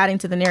that's only adding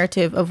to the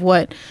narrative of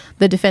what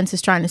the defense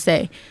is trying to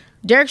say.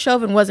 Derek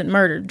Chauvin wasn't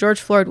murdered. George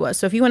Floyd was.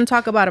 So if you want to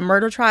talk about a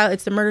murder trial,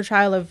 it's the murder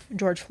trial of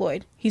George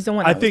Floyd. He's the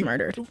one that was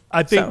murdered.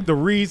 I think the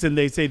reason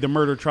they say the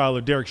murder trial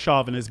of Derek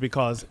Chauvin is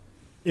because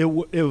it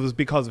was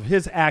because of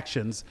his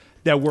actions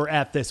that we're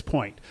at this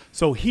point.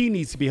 So he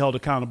needs to be held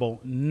accountable,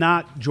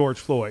 not George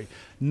Floyd.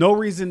 No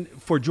reason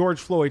for George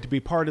Floyd to be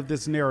part of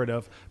this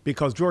narrative,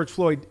 because George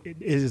Floyd, it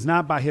is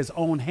not by his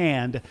own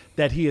hand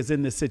that he is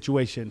in this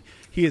situation.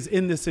 He is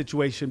in this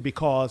situation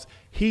because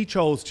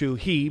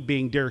he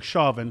being Derek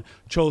Chauvin,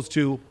 chose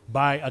to,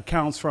 by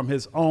accounts from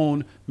his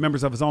own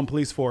members of his own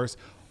police force,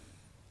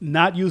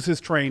 not use his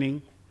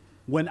training,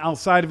 went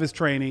outside of his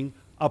training,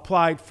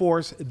 applied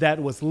force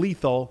that was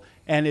lethal,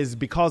 and is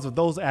because of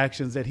those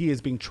actions that he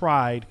is being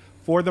tried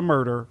for the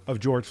murder of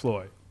George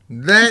Floyd.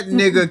 That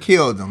nigga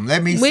killed him.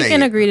 Let me say we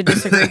can agree to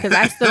disagree, because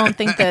I still don't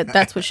think that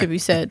that's what should be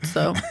said.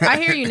 So I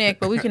hear you, Nick,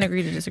 but we can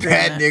agree to disagree.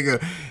 That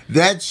nigga,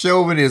 that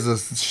Chauvin is a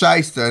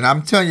shyster. And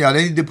I'm telling y'all,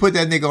 they need to put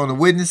that nigga on the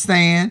witness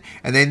stand,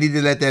 and they need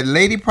to let that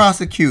lady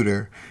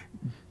prosecutor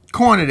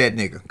corner that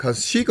nigga,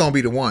 because she gonna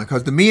be the one,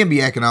 because the men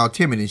be acting all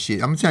timid and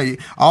shit. I'm telling you,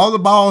 all the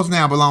balls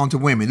now belong to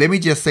women. Let me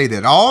just say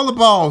that. All the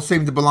balls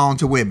seem to belong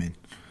to women.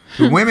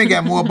 The women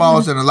got more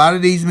balls than a lot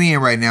of these men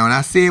right now. And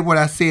I said what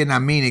I said, and I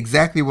mean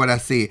exactly what I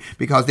said,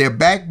 because their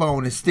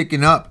backbone is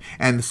sticking up,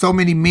 and so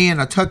many men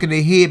are tucking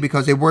their head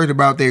because they're worried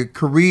about their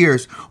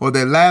careers or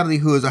their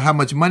livelihoods or how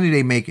much money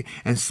they make,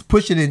 and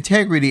pushing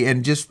integrity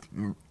and just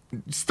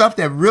stuff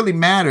that really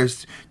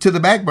matters to the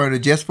back burner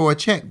just for a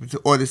check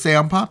or to say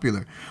I'm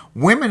popular.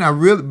 Women are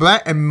really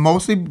black, and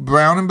mostly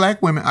brown and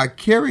black women are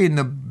carrying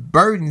the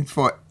burden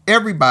for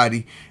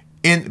everybody.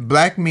 In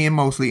black men,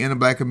 mostly in the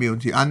black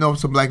community. I know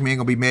some black men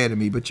gonna be mad at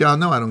me, but y'all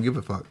know I don't give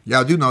a fuck.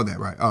 Y'all do know that,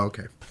 right? Oh,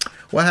 okay.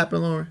 What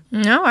happened, Lauren?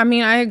 No, I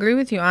mean, I agree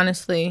with you,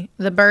 honestly.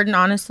 The burden,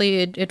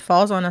 honestly, it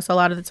falls on us a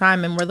lot of the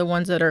time, and we're the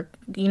ones that are,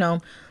 you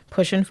know,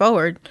 pushing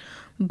forward.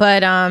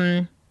 But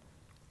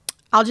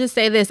I'll just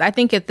say this. I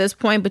think at this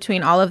point,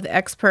 between all of the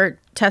expert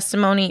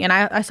testimony, and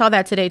I saw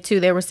that today too,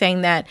 they were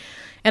saying that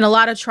in a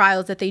lot of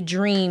trials that they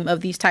dream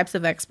of these types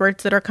of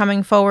experts that are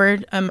coming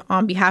forward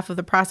on behalf of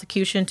the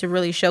prosecution to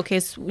really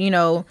showcase, you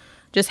know,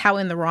 just how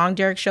in the wrong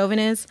Derek Chauvin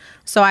is.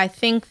 So I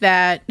think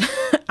that,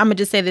 I'm going to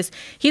just say this,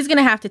 he's going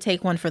to have to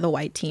take one for the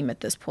white team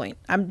at this point.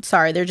 I'm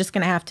sorry, they're just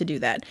going to have to do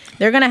that.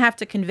 They're going to have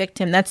to convict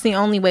him. That's the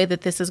only way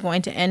that this is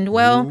going to end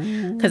well.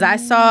 Because I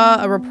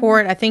saw a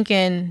report, I think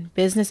in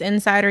Business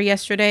Insider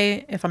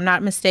yesterday, if I'm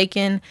not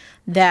mistaken,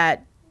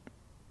 that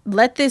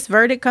let this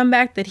verdict come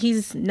back that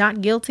he's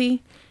not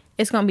guilty,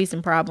 it's going to be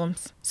some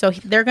problems. So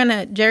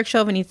Derek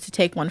Chauvin needs to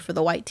take one for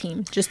the white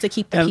team just to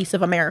keep the peace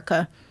of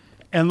America.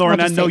 And Lauren,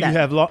 I know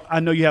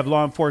you have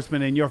law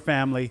enforcement in your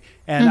family,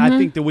 and I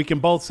think that we can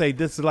both say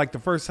this is like the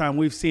first time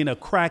we've seen a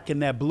crack in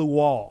that blue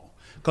wall,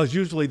 because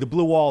usually the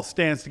blue wall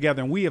stands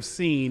together, and we have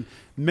seen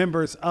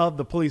members of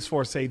the police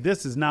force say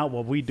this is not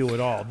what we do at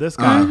all. This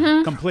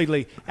guy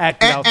completely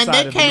acted outside of the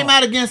norm. And they came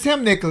out against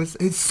him, Nicholas.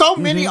 So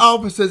many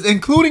officers,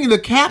 including the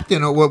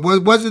captain, or what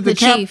was it? The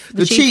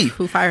chief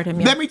who fired him.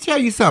 Yeah. Let me tell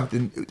you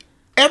something.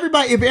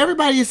 If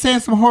everybody is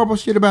saying some horrible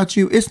shit about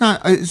you, it's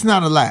not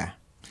a lie.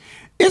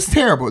 It's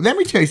terrible. Let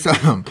me tell you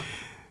something.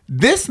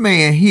 This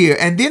man here,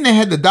 and then they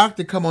had the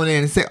doctor come on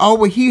in and say, "Oh,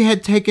 well, he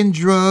had taken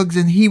drugs,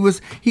 and he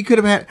could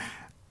have had."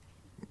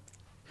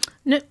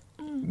 No.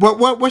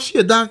 What was she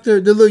a doctor?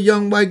 The little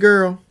young white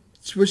girl.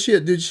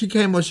 She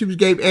came on. She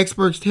gave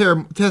experts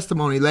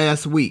testimony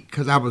last week,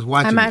 because I was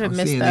watching. I might have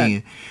missed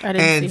CNN, that. I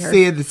didn't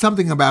see her. Said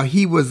something about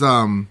he was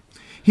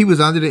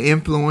under the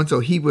influence,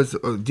 or he was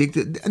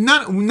addicted.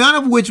 None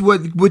of which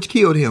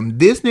killed him.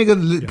 This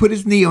nigga put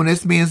his knee on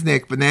this man's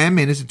neck for 9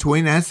 minutes and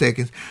 29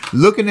 seconds,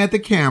 looking at the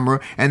camera,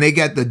 and they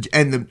got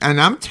and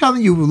I'm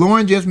telling you,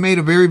 Lauren just made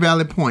a very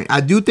valid point. I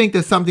do think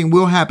that something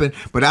will happen,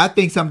 but I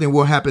think something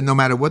will happen no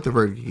matter what the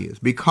verdict is,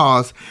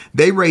 because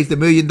they raised $1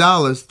 million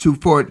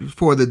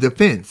for the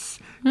defense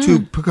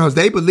because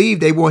they believe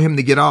they want him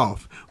to get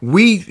off.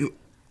 We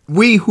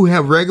who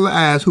have regular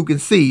eyes, who can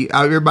see,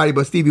 everybody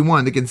but Stevie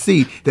Wonder can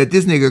see that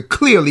this nigga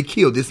clearly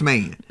killed this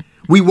man.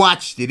 We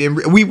watched it,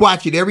 and we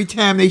watch it every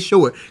time they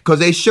show it, because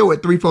they show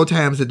it 3-4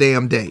 times a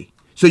damn day.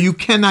 So you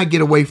cannot get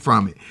away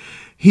from it.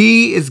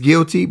 He is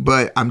guilty,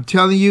 but I'm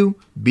telling you,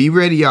 be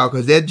ready, y'all,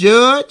 because that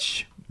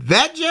judge.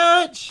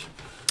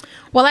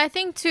 Well, I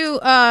think too,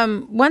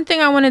 one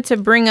thing I wanted to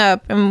bring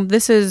up, and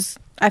this is,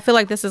 I feel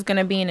like this is going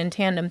to be an in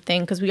tandem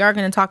thing because we are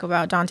going to talk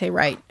about Daunte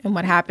Wright and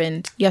what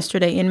happened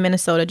yesterday in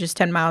Minnesota, just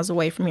 10 miles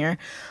away from here.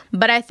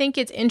 But I think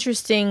it's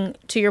interesting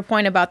to your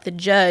point about the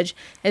judge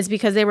is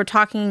because they were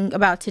talking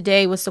about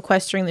today was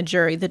sequestering the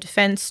jury. The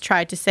defense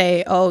tried to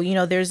say, oh, you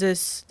know, there's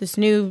this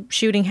new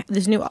shooting,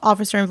 this new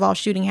officer-involved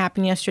shooting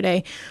happened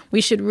yesterday.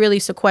 We should really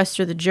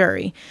sequester the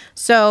jury.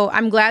 So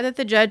I'm glad that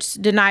the judge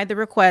denied the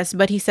request,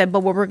 but he said, but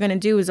what we're going to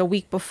do is a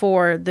week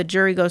before the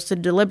jury goes to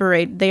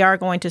deliberate, they are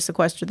going to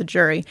sequester the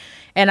jury.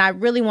 And I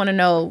really want to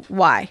know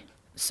why.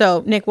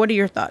 So, Nick, what are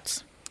your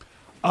thoughts?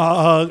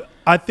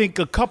 I think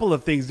a couple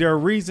of things. There are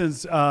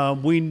reasons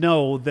we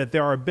know that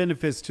there are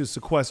benefits to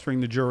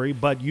sequestering the jury,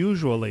 but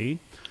usually,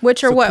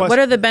 which are what? What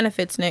are the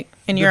benefits, Nick,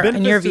 in your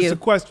view?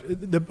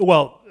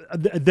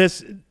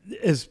 This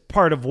is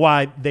part of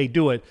why they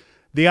do it.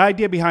 The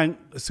idea behind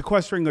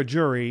sequestering a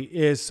jury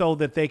is so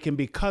that they can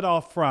be cut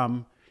off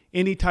from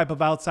any type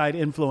of outside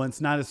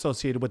influence not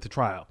associated with the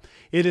trial.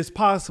 It is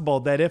possible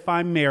that if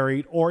I'm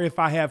married or if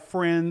I have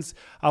friends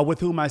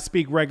with whom I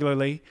speak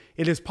regularly,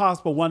 it is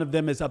possible one of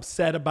them is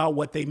upset about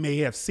what they may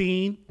have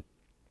seen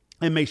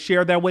and may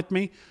share that with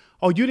me.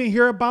 Oh, you didn't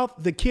hear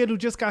about the kid who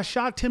just got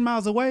shot 10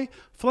 miles away?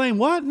 Flame,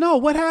 what? No,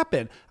 what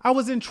happened? I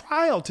was in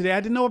trial today. I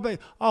didn't know about.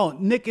 Oh,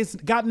 Nick has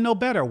gotten no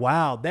better.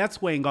 Wow,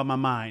 that's weighing on my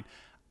mind.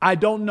 I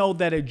don't know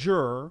that a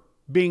juror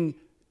being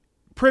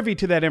privy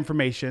to that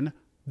information,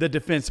 the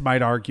defense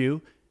might argue,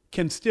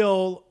 can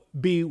still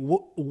be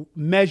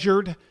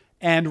measured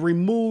and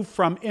removed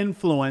from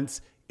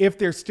influence if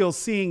they're still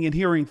seeing and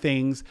hearing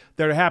things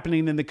that are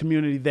happening in the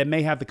community that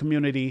may have the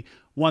community,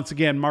 once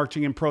again,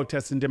 marching in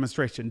protest and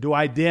demonstration. Do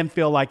I then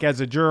feel like as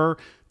a juror,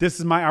 this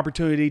is my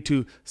opportunity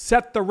to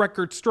set the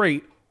record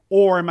straight,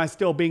 or am I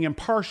still being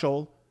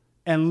impartial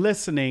and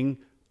listening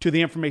to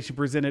the information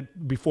presented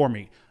before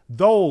me?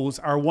 Those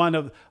are one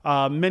of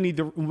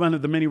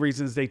the many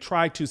reasons they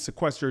try to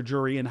sequester a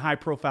jury in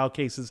high-profile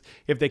cases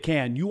if they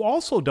can. You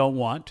also don't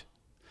want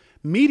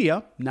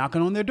media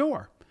knocking on their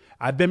door.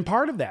 I've been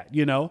part of that.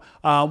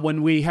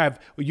 When we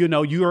have,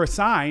 you're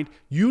assigned,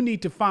 you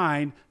need to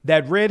find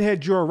that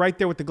redhead juror right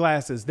there with the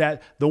glasses,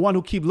 that the one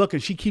who keep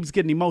looking, she keeps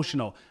getting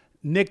emotional.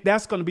 Nick,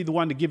 that's going to be the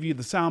one to give you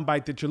the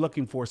soundbite that you're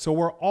looking for. So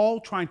we're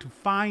all trying to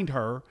find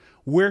her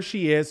where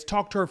she is,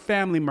 talk to her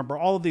family member,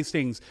 all of these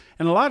things.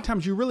 And a lot of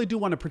times you really do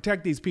want to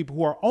protect these people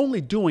who are only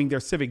doing their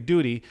civic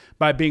duty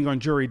by being on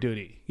jury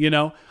duty,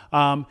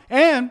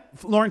 And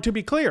Lauren, to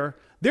be clear,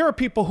 there are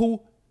people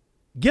who,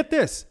 get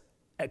this,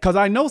 because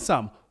I know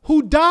some,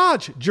 who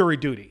dodge jury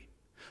duty.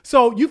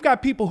 So you've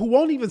got people who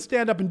won't even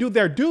stand up and do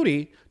their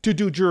duty to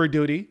do jury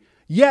duty,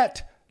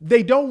 yet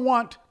they don't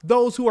want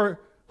those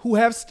who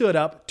have stood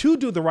up to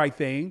do the right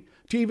thing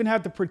to even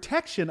have the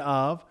protection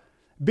of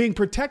being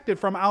protected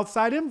from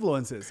outside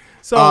influences.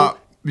 So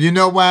you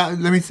know why?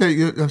 Let me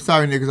say, I'm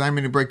sorry, Nick, because I didn't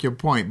mean to break your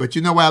point. But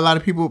you know why a lot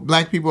of people,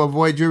 black people,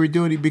 avoid jury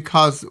duty?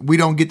 Because we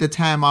don't get the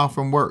time off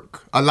from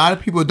work. A lot of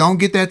people don't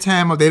get that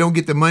time off. They don't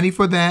get the money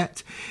for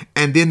that.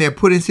 And then they're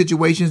put in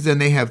situations and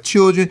they have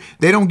children.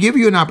 They don't give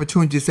you an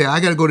opportunity to say,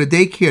 I got to go to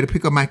daycare to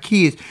pick up my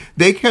kids.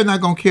 Daycare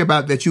not going to care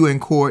about that you in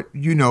court,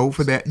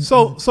 for that.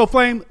 So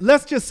Flame,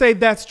 let's just say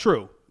that's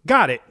true.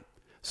 Got it.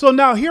 So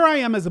now here I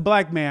am as a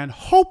black man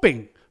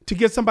hoping to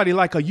get somebody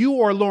like you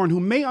or Lauren who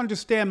may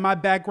understand my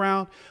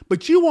background,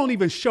 but you won't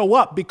even show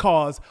up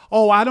because,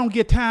 I don't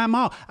get time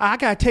off. I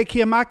got to take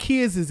care of my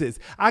kids.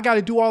 I got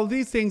to do all of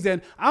these things.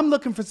 And I'm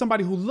looking for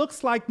somebody who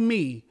looks like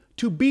me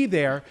to be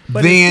there.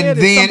 But then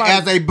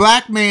as a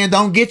black man,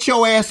 don't get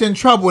your ass in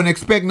trouble and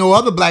expect no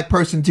other black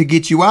person to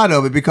get you out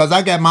of it, because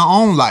I got my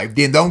own life.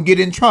 Then don't get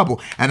in trouble.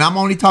 And I'm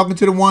only talking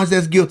to the ones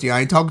that's guilty.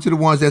 I ain't talking to the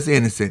ones that's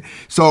innocent.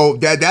 So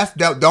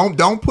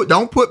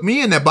don't put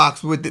me in that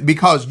box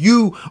because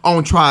you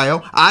on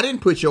trial. I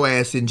didn't put your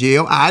ass in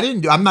jail.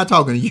 I'm not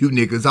talking to you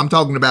niggas. I'm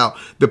talking about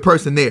the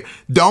person there.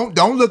 Don't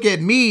look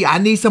at me. I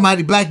need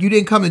somebody black. You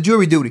didn't come to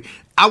jury duty.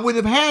 I would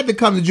have had to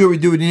come to jury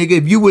duty, nigga,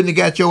 if you wouldn't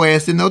have got your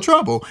ass in no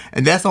trouble.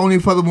 And that's only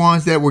for the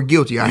ones that were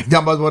guilty. I ain't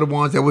talking about the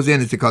ones that was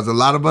innocent, because a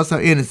lot of us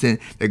are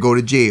innocent that go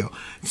to jail.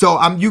 So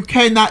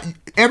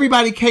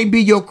everybody can't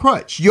be your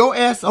crutch. Your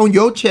ass on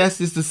your chest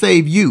is to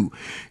save you.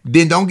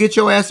 Then don't get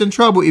your ass in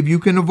trouble if you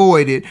can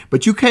avoid it.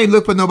 But you can't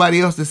look for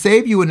nobody else to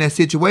save you in that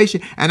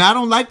situation. And I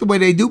don't like the way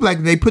they do.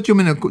 Like they put you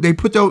in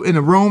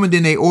a room and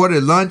then they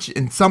order lunch.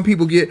 And some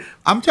people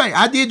I'm telling you,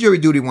 I did jury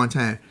duty one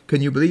time.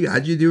 Can you believe it? I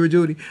did jury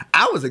duty.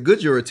 I was a good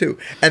juror too.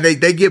 And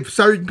they give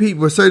certain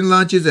people certain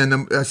lunches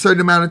and a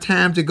certain amount of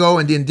time to go,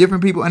 and then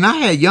different people. And I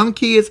had young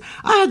kids.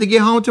 I had to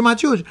get home to my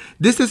children.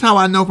 This is how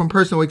I know from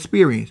personal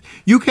experience.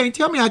 You can't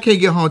tell me I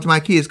can't get home to my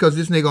kids because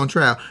this nigga on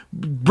trial.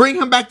 Bring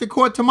him back to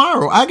court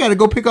tomorrow. I got to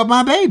go pick up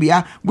my baby.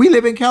 We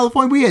live in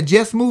California. We had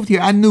just moved here.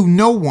 I knew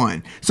no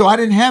one. So I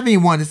didn't have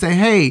anyone to say,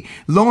 hey,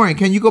 Lauren,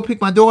 can you go pick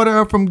my daughter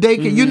up from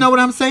daycare? Mm-hmm. You know what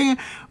I'm saying?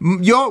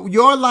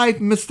 Your life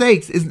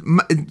mistakes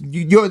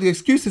the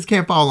excuses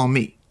can't fall on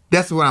me.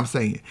 That's what I'm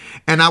saying.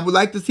 And I would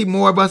like to see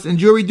more of us in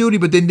jury duty,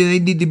 but then they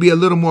need to be a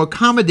little more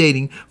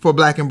accommodating for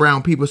black and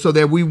brown people so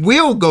that we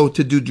will go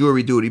to do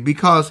jury duty.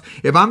 Because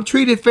if I'm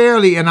treated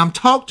fairly and I'm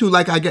talked to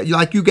like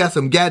you got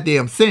some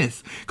goddamn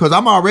sense, because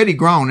I'm already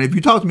grown. If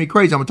you talk to me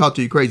crazy, I'm going to talk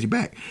to you crazy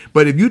back.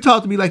 But if you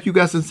talk to me like you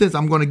got some sense,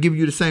 I'm going to give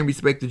you the same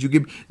respect that you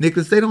give.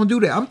 Nicholas, they don't do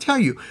that. I'm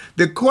telling you,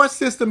 the court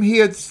system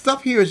here,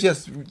 stuff here is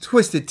just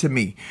twisted to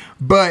me.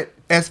 But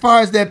as far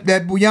as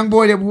that young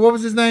boy, what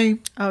was his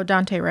name? Oh,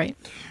 Dante Wright.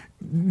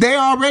 They're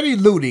already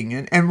looting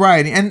and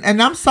rioting.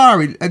 And I'm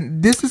sorry,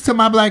 and this is to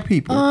my black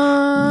people.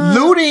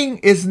 Looting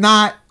is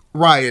not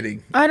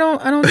rioting. I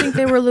don't think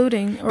they were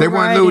looting. Or they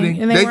weren't rioting,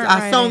 looting.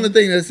 I saw on the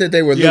thing that said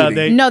they were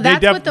looting.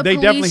 That's what the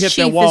police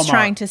chief is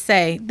trying to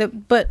say.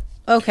 But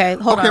okay,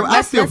 hold on.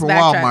 I steal from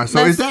Walmart.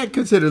 So is that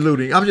considered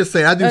looting? I'm just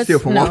saying I do steal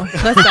from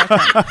Walmart. Let's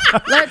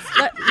backtrack. Let's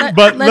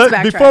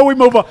backtrack. Before we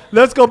move on,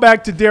 let's go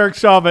back to Derek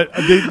Chauvin.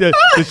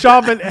 The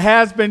Chauvin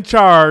has been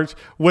charged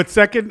with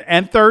second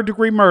and third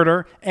degree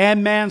murder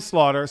and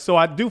manslaughter. So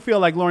I do feel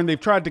like, Lauren, they've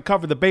tried to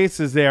cover the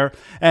bases there.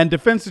 And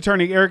defense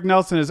attorney Eric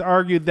Nelson has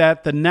argued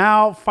that the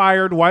now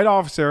fired white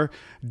officer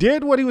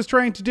did what he was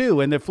trained to do,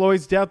 and that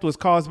Floyd's death was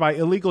caused by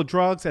illegal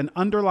drugs and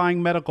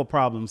underlying medical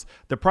problems.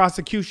 The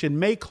prosecution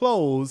may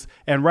close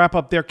and wrap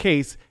up their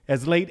case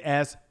as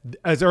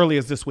early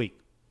as this week.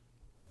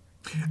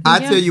 I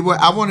tell you what,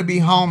 I want to be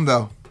home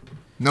though.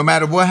 No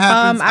matter what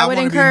happens, I would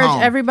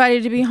encourage everybody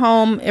to be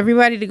home.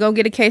 Everybody to go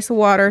get a case of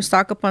water,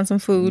 stock up on some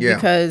food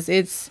because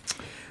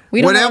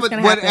we don't know what's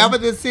gonna happen. Whatever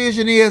the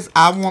decision is,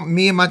 I want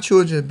me and my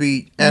children to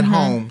be at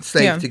home,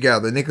 safe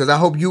together. Because I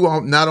hope you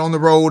are not on the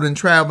road and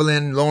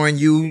traveling. Lauren,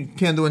 you,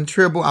 Kendall, and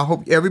Tribble. I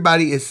hope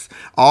everybody is,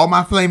 all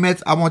my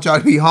Flamettes, I want y'all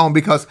to be home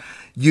because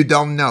you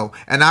don't know.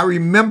 And I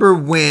remember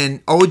when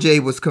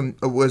OJ was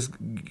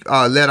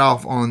let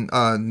off on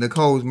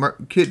Nicole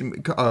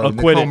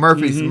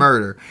Murphy's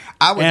murder.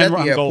 I was at the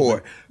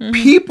airport.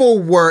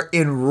 People were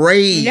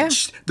enraged. Yeah.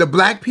 The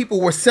black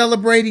people were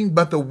celebrating,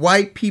 but the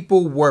white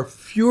people were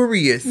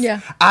furious. Yeah.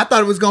 I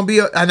thought it was going to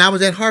be and I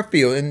was at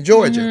Hartfield in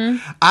Georgia.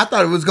 I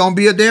thought it was going to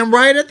be a damn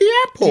riot at the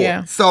airport.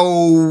 Yeah.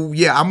 So,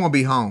 yeah, I'm going to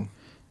be home.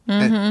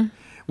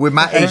 With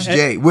my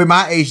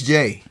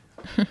HJ.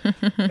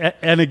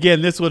 And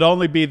again, this would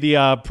only be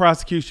the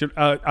prosecution.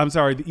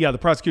 The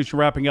prosecution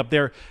wrapping up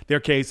their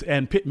case,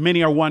 and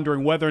many are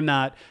wondering whether or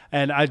not.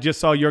 And I just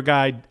saw your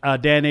guy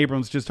Dan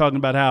Abrams just talking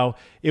about how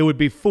it would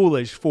be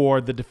foolish for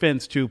the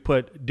defense to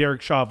put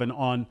Derek Chauvin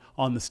on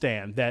the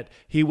stand. That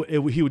he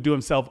would do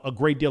himself a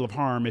great deal of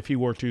harm if he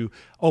were to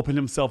open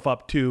himself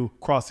up to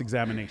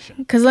cross-examination.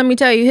 Because let me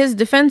tell you,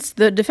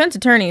 the defense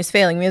attorney is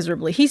failing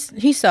miserably. He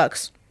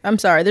sucks. I'm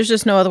sorry. There's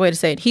just no other way to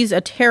say it. He's a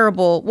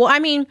terrible... Well, I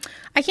mean,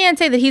 I can't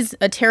say that he's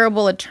a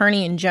terrible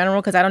attorney in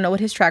general because I don't know what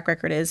his track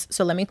record is.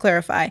 So let me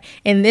clarify.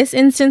 In this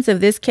instance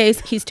of this case,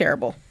 he's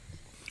terrible.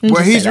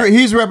 Well,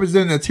 he's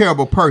representing a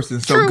terrible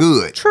person. So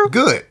True.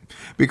 Good.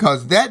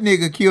 Because that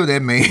nigga killed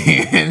that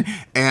man.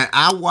 And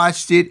I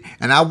watched it.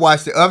 And I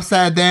watched it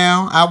upside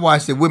down. I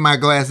watched it with my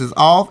glasses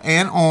off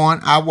and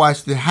on. I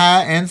watched it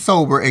high and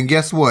sober. And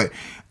guess what?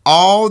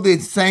 All the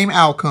same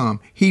outcome.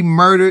 He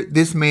murdered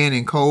this man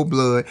in cold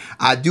blood.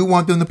 I do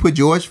want them to put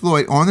George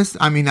Floyd on this.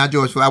 I mean, not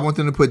George Floyd. I want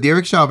them to put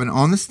Derek Chauvin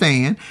on the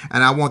stand.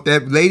 And I want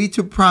that lady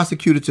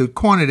prosecutor to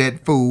corner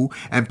that fool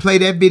and play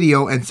that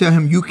video and tell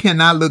him you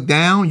cannot look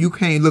down. You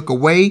can't look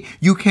away.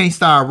 You can't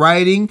start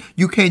writing.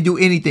 You can't do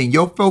anything.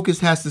 Your focus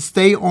has to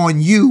stay on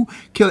you.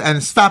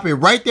 And stop it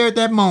right there at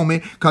that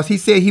moment. Because he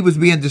said he was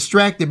being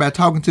distracted by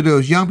talking to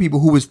those young people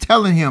who was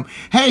telling him,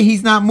 hey,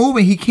 he's not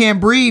moving. He can't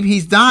breathe.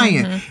 He's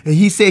dying. And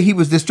he said he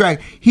was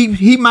distracted.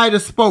 He might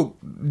have spoke,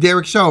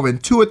 Derek Chauvin,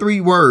 2 or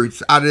 3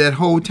 words out of that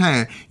whole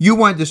time. You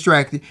weren't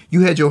distracted.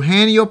 You had your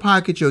hand in your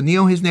pocket, your knee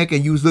on his neck,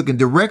 and you was looking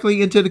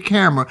directly into the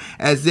camera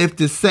as if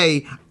to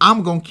say,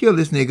 I'm going to kill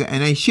this nigga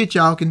and ain't shit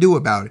y'all can do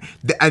about it.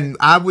 And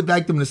I would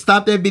like them to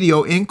stop that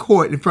video in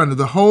court in front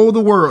of all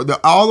the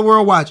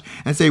world watch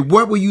and say,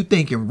 what were you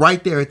thinking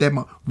right there at that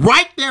moment?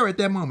 Right there at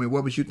that moment,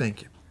 what was you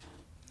thinking?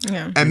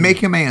 Yeah. And make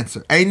him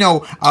answer. Ain't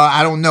no,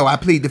 I don't know. I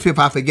plead the fifth.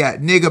 I forgot.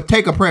 Nigga,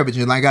 take a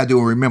Prevagen like I do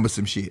and remember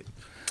some shit.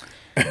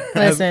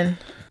 Listen.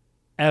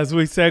 As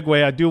we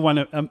segue, I do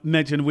want to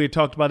mention, we had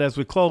talked about as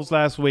we closed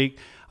last week,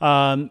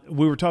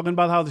 we were talking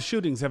about how the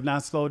shootings have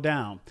not slowed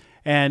down.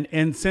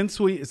 And since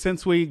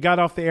we got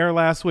off the air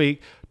last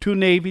week, 2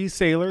 Navy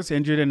sailors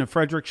injured in a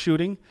Frederick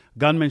shooting,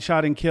 gunmen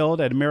shot and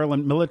killed at a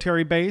Maryland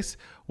military base.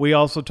 We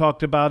also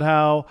talked about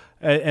how,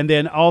 and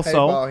then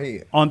also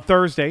on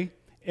Thursday,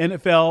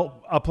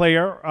 NFL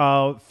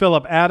player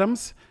Phillip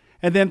Adams,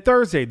 and then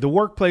Thursday, the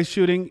workplace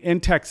shooting in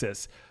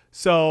Texas.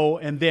 So,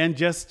 and then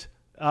just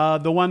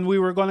the one we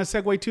were going to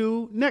segue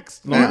to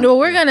next. Lauren. Well,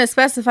 we're going to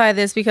specify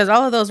this because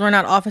all of those were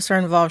not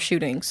officer-involved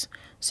shootings.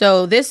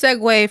 So this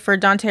segue for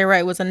Dante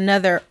Wright was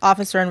another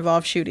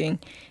officer-involved shooting.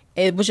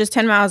 It was just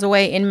 10 miles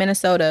away in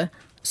Minnesota.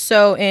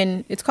 So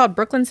it's called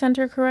Brooklyn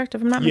Center, correct?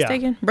 If I'm not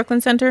mistaken,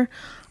 Brooklyn Center.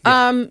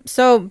 Yeah.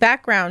 So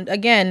background,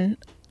 again,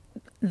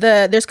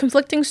 there's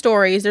conflicting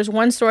stories. There's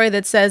one story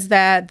that says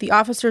that the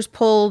officers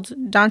pulled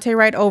Daunte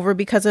Wright over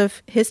because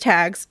of his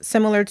tags,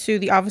 similar to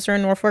the officer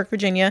in Norfolk,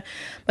 Virginia.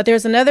 But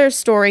there's another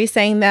story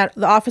saying that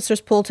the officers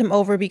pulled him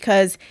over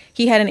because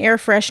he had an air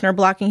freshener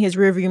blocking his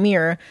rearview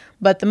mirror.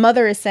 But the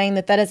mother is saying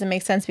that doesn't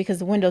make sense because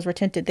the windows were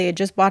tinted. They had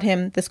just bought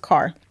him this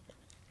car.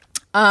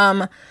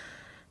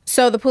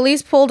 So the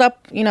police pulled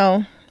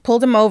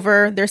him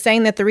over. They're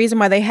saying that the reason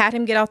why they had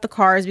him get out the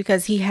car is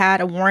because he had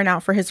a warrant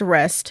out for his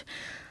arrest.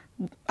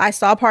 I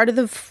saw part of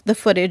the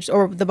footage,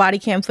 or the body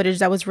cam footage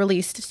that was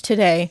released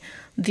today.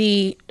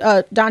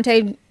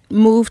 Daunte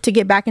moved to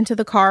get back into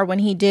the car when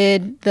he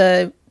did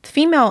the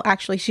female,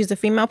 actually, she's a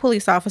female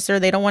police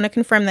officer. They don't want to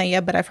confirm that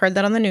yet, but I've heard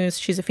that on the news.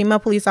 She's a female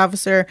police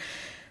officer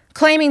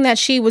claiming that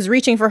she was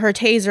reaching for her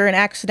taser and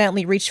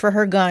accidentally reached for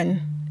her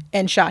gun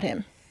and shot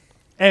him.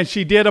 And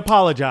she did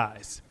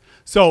apologize.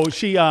 So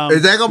she...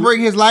 is that going to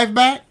bring his life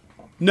back?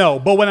 No,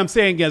 but what I'm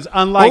saying is,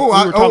 unlike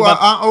I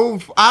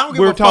don't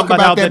give a fuck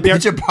about that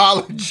bitch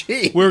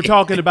apology. We were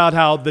talking about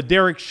how the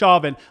Derek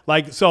Chauvin,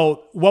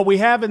 so what we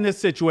have in this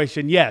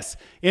situation, yes,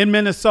 in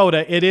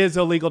Minnesota, it is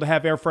illegal to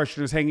have air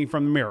fresheners hanging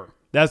from the mirror.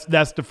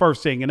 That's the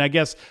first thing. And I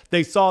guess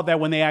they saw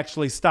that when they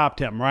actually stopped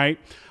him, right?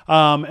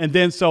 And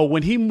then so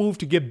when he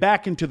moved to get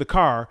back into the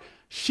car,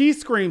 she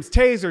screams,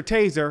 "Taser,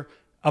 taser."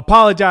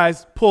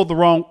 Apologized, pulled the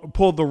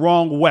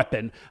wrong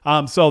weapon.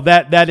 So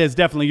that is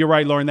definitely, you're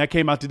right, Lauren. That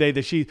came out today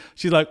that she's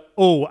like,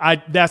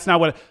 that's not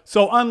what.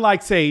 So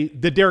unlike, say,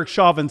 the Derek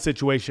Chauvin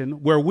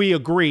situation where we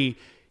agree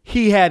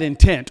he had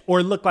intent, or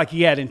it looked like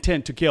he had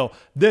intent to kill,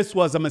 this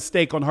was a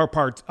mistake on her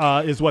part,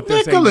 is what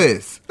they're saying.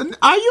 Nicholas,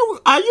 are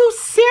you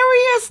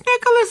serious,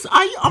 Nicholas?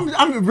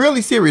 I'm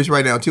really serious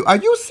right now too. Are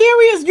you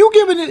serious? You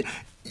giving it?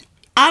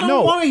 I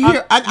don't want to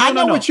hear. I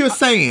know what you're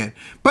saying,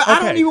 but okay. I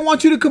don't even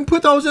want you to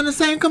put those in the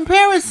same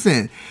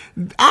comparison.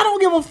 I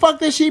don't give a fuck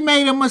that she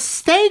made a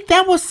mistake.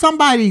 That was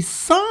somebody's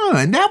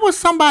son. That was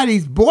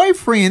somebody's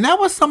boyfriend. That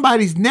was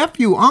somebody's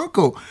nephew,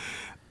 uncle.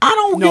 I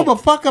don't give a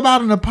fuck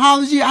about an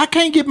apology. I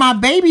can't get my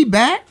baby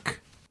back.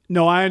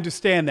 No, I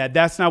understand that.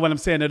 That's not what I'm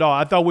saying at all.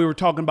 I thought we were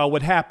talking about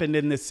what happened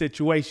in this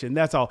situation.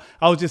 That's all.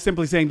 I was just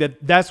simply saying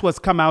that that's what's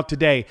come out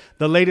today.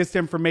 The latest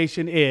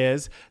information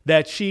is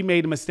that she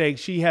made a mistake.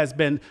 She has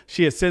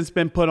since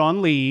been put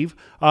on leave.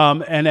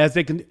 And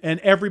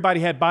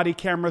everybody had body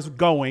cameras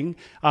going.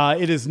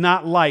 It is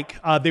not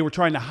like they were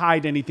trying to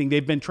hide anything.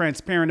 They've been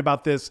transparent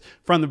about this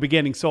from the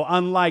beginning. So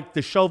unlike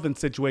the Chauvin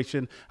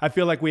situation, I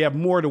feel like we have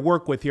more to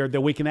work with here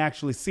that we can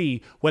actually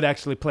see what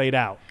actually played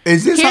out.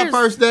 Is this her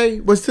first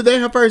day? Was today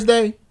her first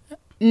day?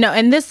 No,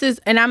 and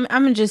I'm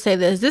gonna just say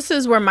this. This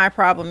is where my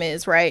problem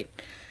is, right?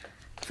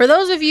 For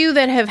those of you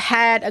that have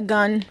had a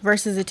gun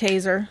versus a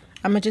taser,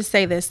 I'm gonna just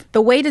say this. The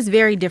weight is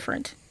very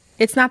different.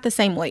 It's not the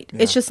same weight.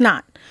 Yeah. It's just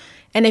not.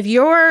 And if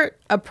you're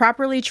a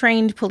properly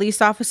trained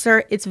police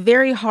officer, it's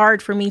very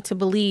hard for me to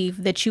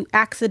believe that you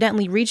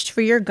accidentally reached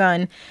for your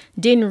gun,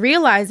 didn't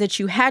realize that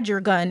you had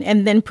your gun,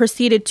 and then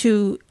proceeded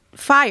to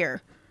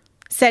fire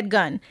said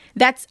gun.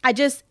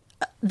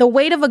 The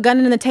weight of a gun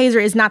and the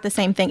taser is not the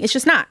same thing. It's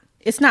just not.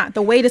 It's not.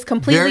 The weight is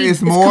completely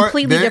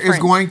different. There is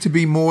going to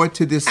be more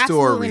to this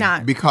story.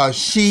 Not. Because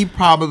she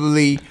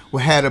probably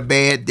had a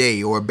bad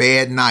day or a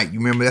bad night. You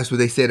remember that's what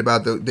they said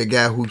about the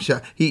guy who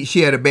shot.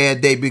 She had a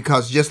bad day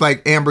because just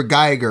like Amber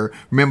Geiger,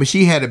 remember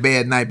she had a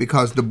bad night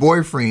because the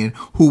boyfriend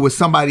who was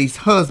somebody's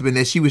husband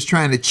that she was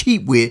trying to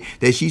cheat with,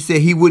 that she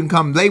said he wouldn't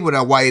come lay with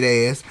her white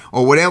ass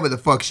or whatever the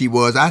fuck she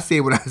was. I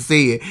said what I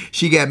said.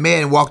 She got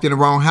mad and walked in the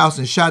wrong house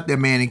and shot that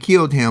man and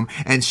killed him,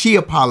 and she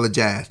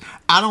apologized.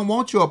 I don't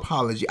want your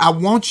apology. I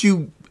want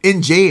you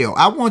in jail.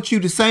 I want you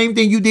the same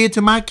thing you did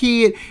to my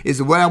kid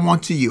is what I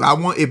want to you. I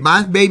want, if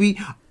my baby,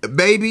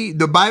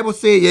 the Bible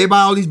said,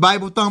 everybody, all these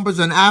Bible thumpers,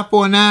 an eye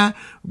for an eye,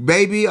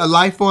 baby, a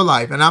life for a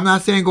life. And I'm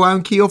not saying go out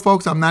and kill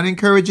folks. I'm not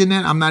encouraging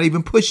that. I'm not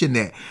even pushing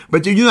that.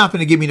 But you're not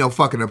going to give me no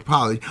fucking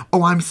apology.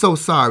 Oh, I'm so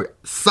sorry.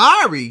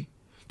 Sorry?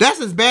 That's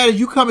as bad as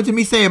you coming to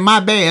me saying my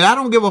bad. I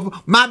don't give a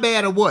my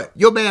bad or what?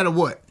 Your bad or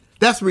what?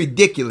 That's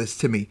ridiculous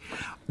to me.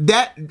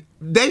 That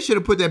they should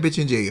have put that bitch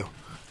in jail.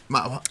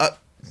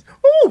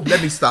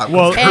 Let me stop.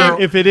 Well,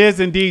 if it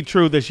is indeed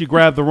true that she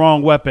grabbed the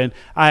wrong weapon,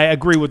 I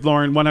agree with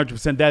Lauren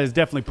 100%. That is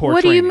definitely poor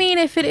training. What do you mean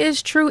if it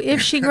is true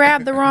if she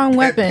grabbed the wrong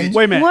weapon?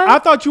 Wait a minute. What? I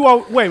thought you all...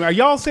 Wait a minute. Are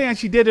y'all saying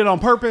she did it on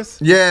purpose?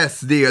 Yes,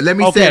 dear. Let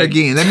me say it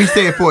again. Let me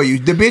say it for you.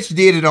 The bitch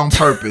did it on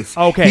purpose.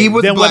 Okay. He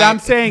was then black, what I'm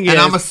saying is... And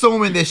I'm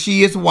assuming that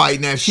she is white.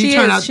 Now, if she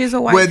turned out... She's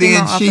a white well,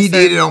 then officer. She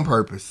did it on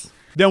purpose.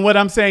 Then what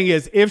I'm saying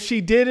is if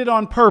she did it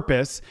on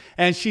purpose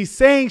and she's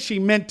saying she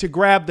meant to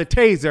grab the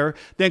taser,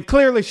 then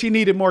clearly she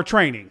needed more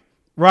training,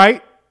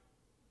 right?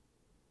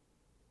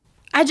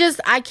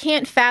 I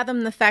can't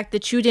fathom the fact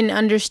that you didn't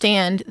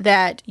understand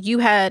that you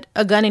had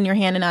a gun in your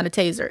hand and not a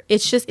taser.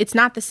 It's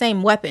not the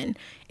same weapon.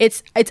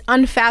 It's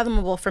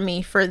unfathomable for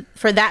me for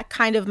that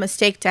kind of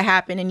mistake to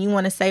happen and you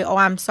want to say, oh,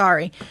 I'm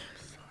sorry.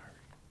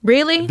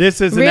 Really? This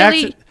is an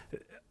accident.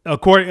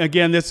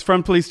 This is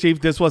from Police Chief.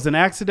 This was an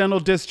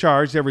accidental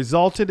discharge that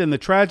resulted in the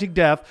tragic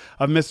death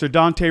of Mr.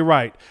 Daunte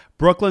Wright.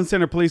 Brooklyn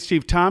Center Police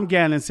Chief Tom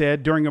Gannon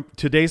said during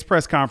today's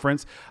press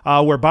conference,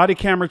 where body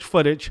camera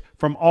footage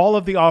from all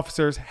of the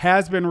officers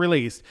has been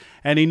released.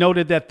 And he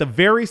noted that the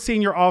very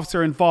senior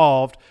officer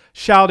involved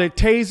shouted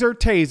 "Taser,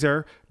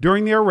 taser"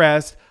 during the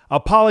arrest,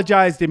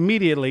 apologized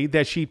immediately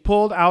that she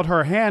pulled out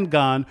her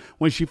handgun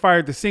when she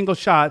fired the single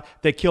shot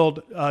that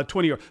killed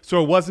 20-year-old.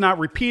 So it was not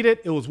repeated.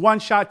 It was one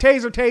shot.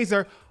 Taser,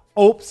 taser.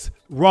 Oops,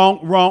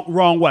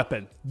 wrong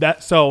weapon.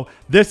 So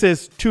this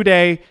is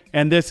today,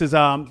 and this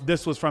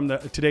was from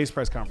today's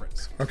press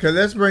conference. Okay,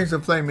 let's bring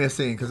some Flame Miss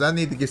in because I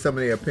need to get some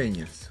of their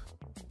opinions.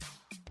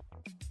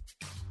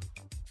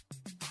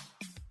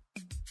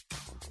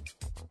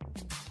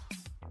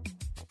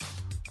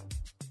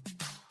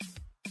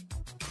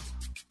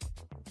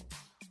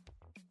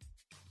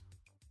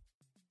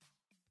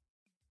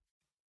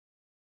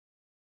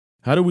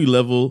 How do we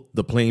level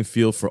the playing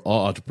field for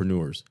all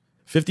entrepreneurs?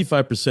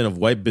 55% of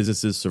white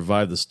businesses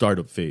survive the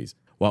startup phase,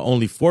 while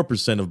only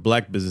 4% of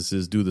black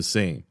businesses do the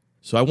same.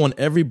 So I want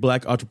every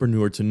black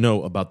entrepreneur to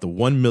know about the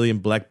 1 Million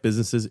Black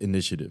Businesses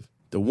Initiative.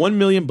 The 1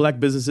 Million Black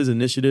Businesses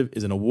Initiative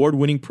is an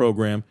award-winning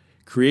program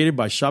created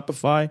by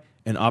Shopify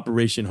and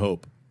Operation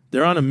Hope.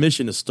 They're on a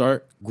mission to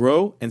start,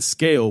 grow, and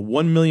scale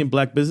 1 million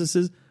black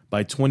businesses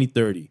by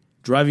 2030,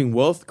 driving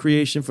wealth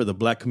creation for the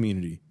black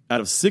community.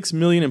 Out of 6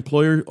 million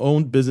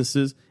employer-owned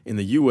businesses in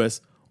the U.S.,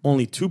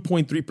 only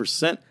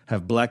 2.3%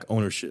 have black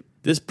ownership.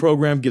 This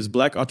program gives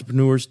black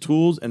entrepreneurs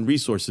tools and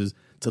resources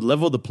to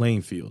level the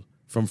playing field,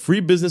 from free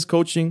business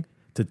coaching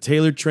to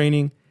tailored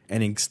training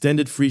and an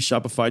extended free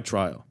Shopify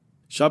trial.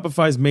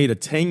 Shopify's made a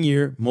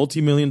 10-year,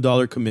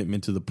 multi-million-dollar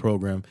commitment to the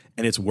program,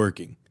 and it's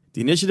working.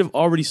 The initiative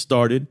already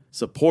started,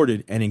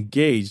 supported, and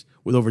engaged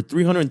with over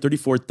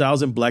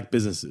 334,000 black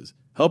businesses,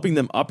 helping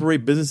them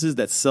operate businesses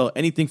that sell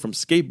anything from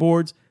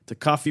skateboards to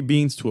coffee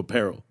beans to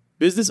apparel.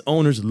 Business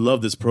owners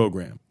love this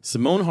program.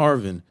 Simone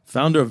Harvin,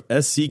 founder of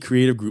SC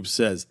Creative Group,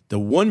 says, "The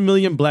 1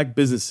 Million Black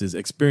Businesses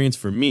experience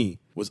for me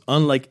was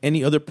unlike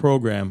any other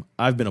program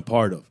I've been a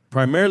part of,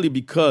 primarily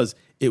because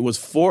it was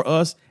for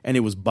us and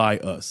it was by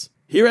us."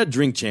 Here at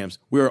Drink Champs,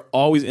 we are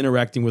always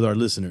interacting with our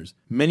listeners,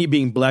 many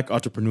being black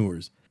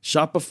entrepreneurs.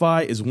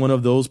 Shopify is one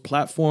of those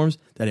platforms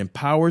that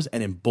empowers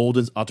and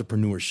emboldens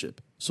entrepreneurship.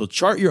 So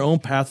chart your own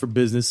path for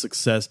business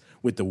success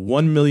with the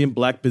 1 Million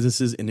Black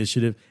Businesses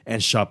Initiative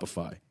and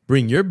Shopify.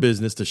 Bring your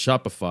business to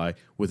Shopify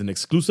with an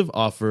exclusive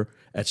offer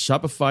at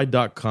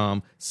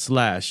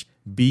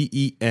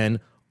shopify.com/BEN,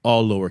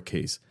 all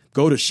lowercase.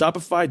 Go to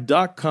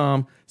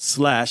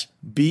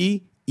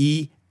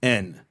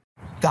shopify.com/BEN.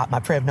 Got my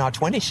Prevnar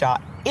 20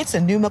 shot. It's a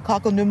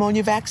pneumococcal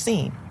pneumonia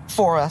vaccine.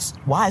 For us,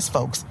 wise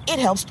folks, it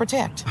helps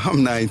protect.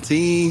 I'm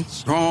 19,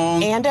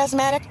 strong. And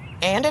asthmatic,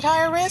 and at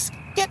higher risk.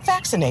 Get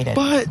vaccinated.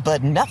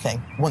 But nothing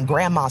when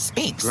grandma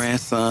speaks.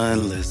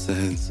 Grandson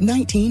listens.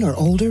 19 or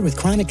older with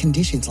chronic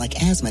conditions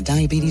like asthma,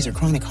 diabetes, or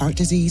chronic heart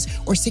disease,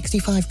 or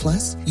 65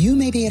 plus, you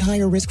may be at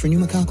higher risk for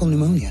pneumococcal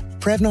pneumonia.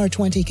 Prevnar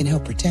 20 can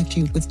help protect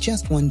you with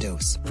just one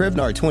dose.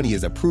 Prevnar 20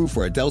 is approved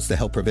for adults to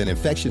help prevent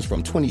infections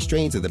from 20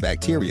 strains of the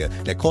bacteria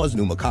that cause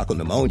pneumococcal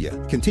pneumonia.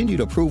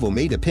 Continued approval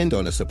may depend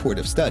on a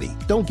supportive study.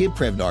 Don't give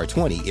Prevnar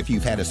 20 if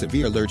you've had a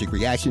severe allergic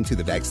reaction to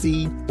the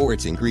vaccine or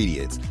its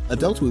ingredients.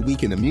 Adults with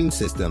weakened immune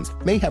systems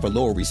may have a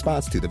lower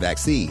response to the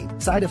vaccine.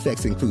 Side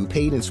effects include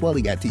pain and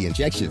swelling at the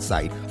injection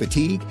site,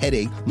 fatigue,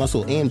 headache,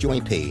 muscle, and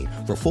joint pain.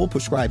 For full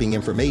prescribing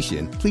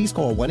information, please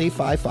call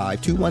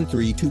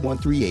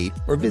 1-855-213-2138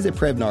 or visit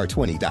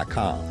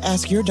Prevnar20.com.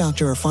 Ask your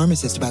doctor or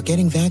pharmacist about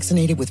getting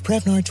vaccinated with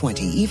Prevnar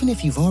 20, even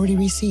if you've already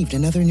received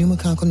another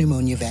pneumococcal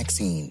pneumonia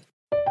vaccine.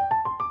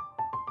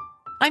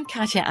 I'm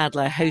Katya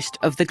Adler, host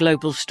of The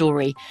Global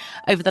Story.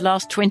 Over the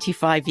last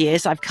 25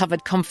 years, I've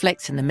covered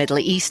conflicts in the Middle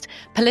East,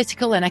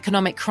 political and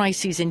economic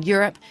crises in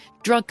Europe,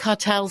 drug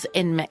cartels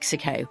in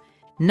Mexico.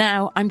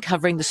 Now I'm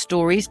covering the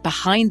stories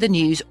behind the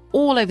news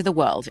all over the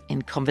world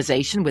in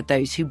conversation with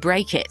those who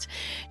break it.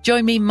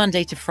 Join me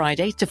Monday to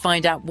Friday to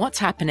find out what's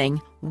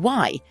happening,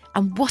 why,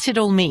 and what it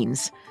all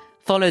means.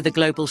 Follow The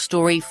Global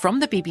Story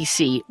from the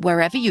BBC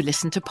wherever you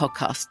listen to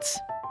podcasts.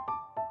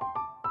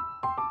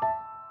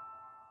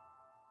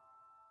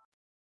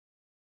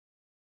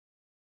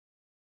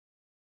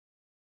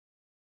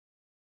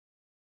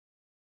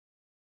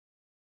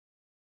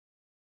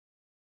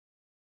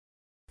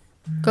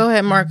 Go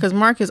ahead, Mark, because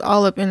Mark is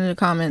all up in the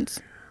comments.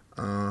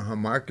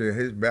 Mark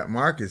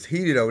is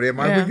heated over there.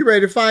 Mark, yeah. You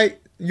ready to fight?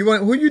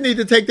 Who you need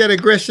to take that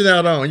aggression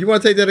out on? You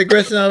want to take that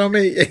aggression out on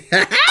me?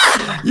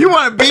 You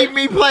want to beat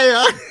me,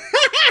 player?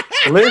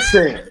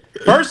 Listen,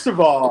 first of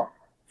all,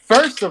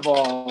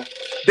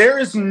 there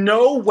is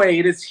no way,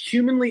 it is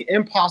humanly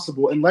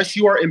impossible unless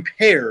you are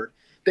impaired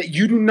that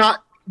you do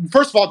not.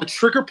 First of all, the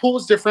trigger pull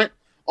is different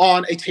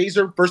on a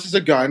taser versus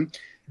a gun.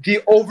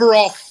 The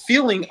overall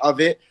feeling of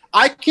it.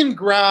 I can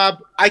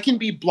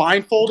be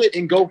blindfolded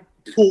and go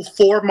pull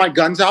 4 of my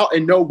guns out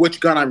and know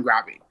which gun I'm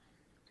grabbing.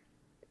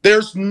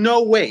 There's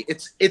no way.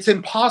 It's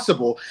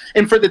impossible.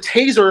 And for the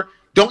taser,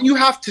 don't you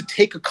have to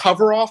take a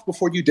cover off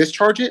before you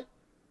discharge it?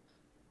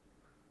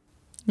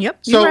 Yep,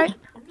 you're right.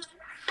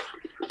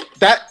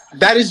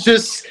 that is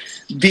just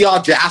the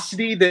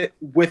audacity that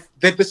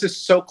this is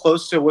so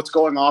close to what's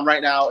going on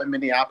right now in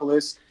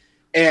Minneapolis,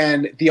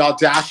 and the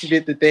audacity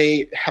that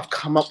they have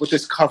come up with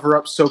this cover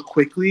up so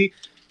quickly.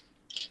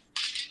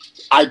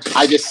 I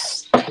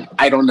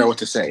don't know what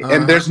to say,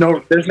 and there's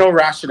no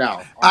rationale.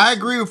 Honestly. I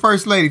agree with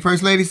First Lady.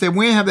 First Lady said,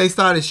 when have they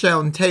started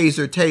shouting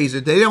taser,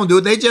 taser? They don't do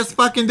it. They just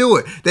fucking do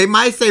it. They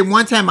might say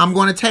one time, I'm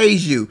going to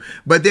tase you,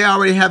 but they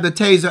already have the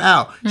taser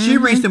out. Mm-hmm. She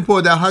reached and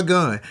pulled out her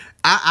gun.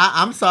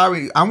 I'm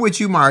sorry. I'm with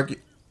you, Mark.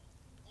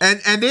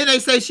 And then they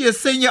say she's a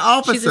senior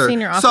officer. She's a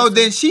senior officer. So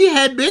then she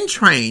had been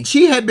trained.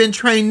 She had been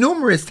trained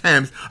numerous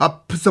times,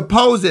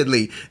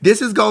 supposedly.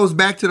 This goes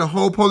back to the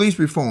whole police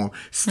reform.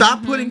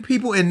 Stop putting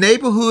people in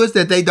neighborhoods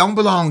that they don't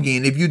belong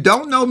in. If you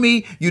don't know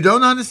me, you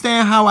don't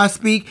understand how I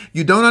speak,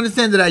 you don't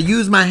understand that I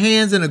use my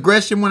hands in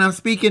aggression when I'm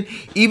speaking,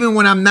 even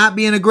when I'm not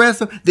being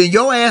aggressive, then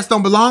your ass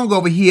don't belong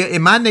over here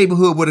in my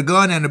neighborhood with a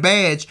gun and a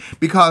badge.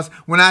 Because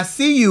when I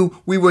see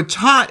you, we were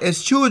taught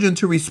as children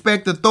to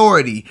respect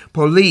authority,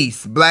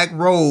 police, black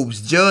robes,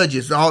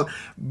 judges, all,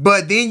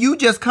 but then you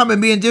just come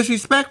and being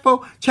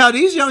disrespectful. Child,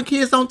 these young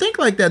kids don't think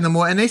like that no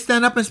more, and they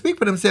stand up and speak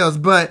for themselves.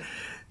 But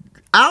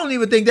I don't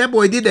even think that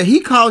boy did that. He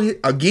called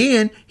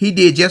again. He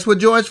did just what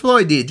George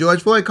Floyd did.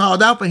 George Floyd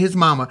called out for his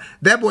mama.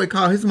 That boy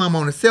called his mama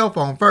on the cell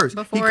phone first.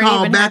 Before he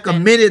called back a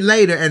minute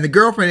later, and the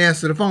girlfriend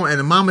answered the phone, and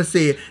the mama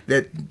said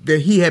that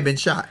he had been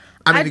shot.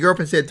 The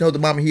girlfriend told the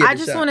mama he had been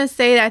shot. I just want to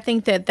say that I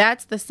think that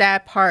that's the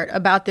sad part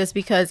about this,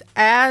 because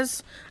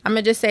as I'm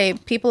going to just say,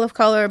 people of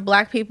color,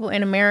 black people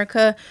in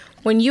America,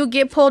 when you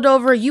get pulled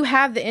over, you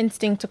have the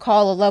instinct to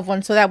call a loved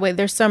one, so that way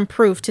there's some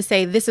proof to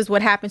say this is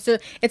what happened. So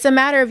it's a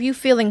matter of you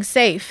feeling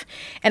safe.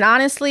 And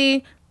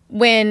honestly,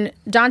 when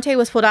Dante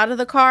was pulled out of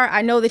the car,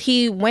 I know that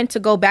he went to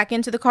go back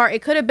into the car.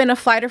 It could have been a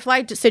fight or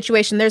flight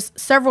situation. There's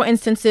several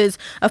instances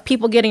of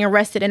people getting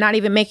arrested and not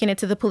even making it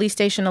to the police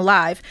station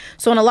alive.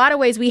 So in a lot of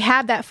ways, we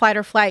have that fight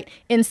or flight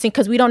instinct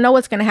because we don't know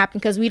what's going to happen,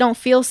 because we don't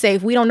feel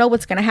safe. We don't know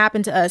what's going to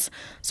happen to us.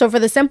 So for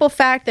the simple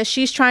fact that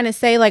she's trying to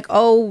say like,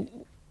 oh,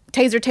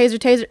 taser, taser,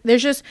 taser,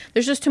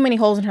 there's just too many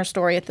holes in her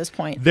story at this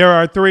point. There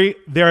are three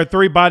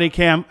body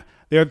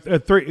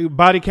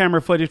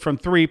camera footage from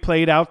 3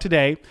 played out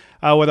today,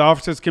 where the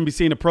officers can be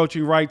seen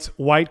approaching Wright's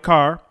white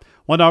car.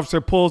 One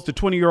officer pulls the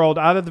 20-year-old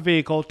out of the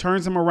vehicle,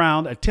 turns him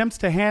around, attempts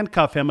to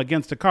handcuff him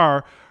against the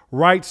car.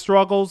 Wright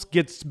struggles,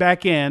 gets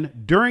back in.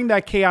 During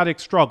that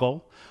chaotic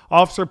struggle,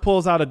 officer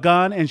pulls out a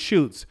gun and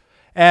shoots.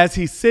 As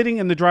he's sitting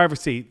in the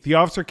driver's seat, the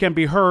officer can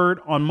be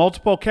heard on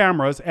multiple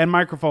cameras and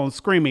microphones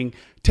screaming,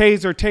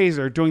 "Taser,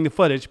 taser," during the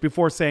footage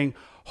before saying,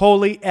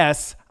 "Holy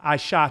S, I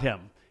shot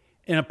him,"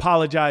 and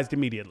apologized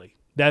immediately.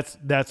 That's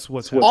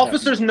what's happening.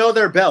 Officers know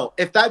their belt.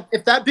 If that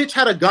bitch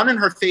had a gun in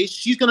her face,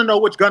 she's gonna know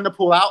which gun to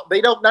pull out.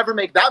 They don't never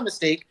make that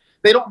mistake.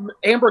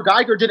 Amber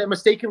Geiger didn't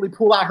mistakenly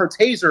pull out her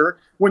taser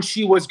when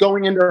she was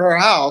going into her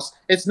house.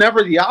 It's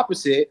never the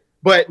opposite.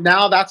 But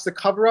now that's the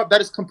cover up. That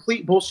is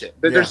complete bullshit.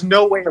 There's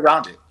no way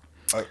around it.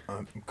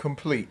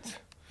 Complete.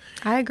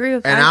 I agree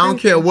with that. And I don't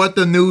care what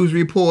the news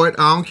report,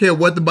 I don't care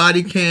what the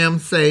body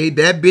cams say,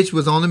 that bitch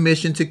was on a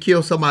mission to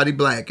kill somebody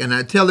black. And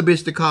I tell the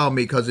bitch to call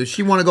me, because if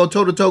she want to go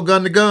toe-to-toe,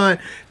 gun to gun,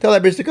 tell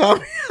that bitch to call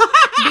me.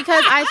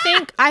 Because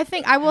I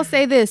think I will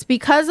say this,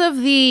 because of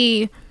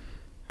the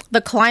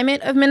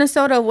climate of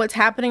Minnesota, of what's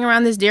happening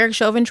around this Derek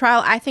Chauvin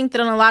trial, I think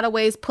that in a lot of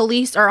ways,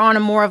 police are on a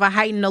more of a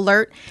heightened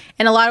alert.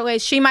 In a lot of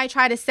ways, she might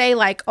try to say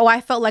like, oh,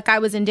 I felt like I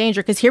was in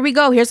danger. Because here we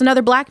go. Here's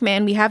another black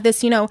man. We have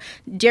this,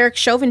 Derek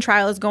Chauvin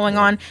trial is going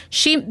on.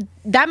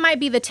 That might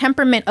be the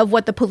temperament of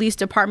what the police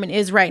department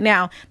is right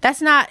now.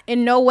 That's not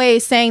in no way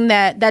saying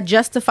that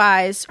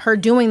justifies her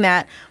doing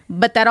that.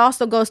 But that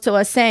also goes to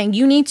us saying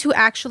you need to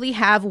actually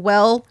have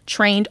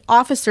well-trained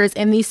officers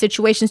in these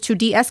situations to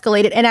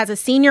de-escalate it. And as a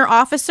senior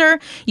officer,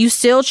 you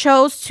still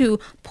chose to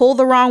pull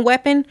the wrong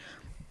weapon.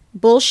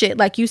 Bullshit,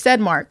 like you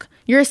said, Mark.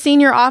 You're a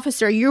senior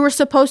officer. You were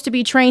supposed to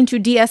be trained to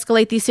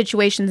de-escalate these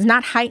situations,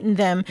 not heighten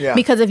them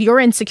because of your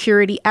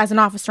insecurity as an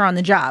officer on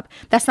the job.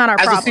 That's not our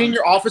problem. As a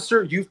senior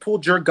officer, you've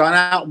pulled your gun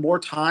out more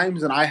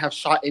times than I have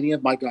shot any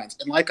of my guns.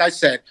 And like I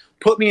said,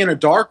 put me in a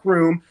dark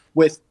room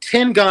with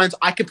 10 guns,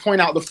 I could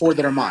point out the 4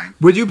 that are mine.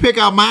 Would you pick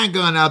out my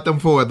gun out them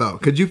 4 though?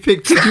 Could you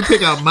pick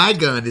out my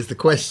gun is the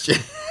question.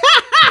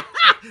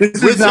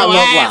 This is not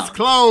Love Lounge.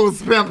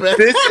 Closed, pimpin'.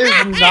 This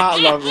is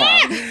not Love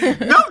Lounge.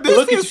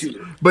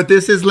 No,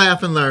 this is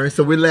Laugh and Learn.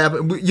 So we're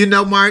laughing.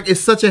 Mark, it's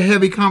such a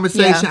heavy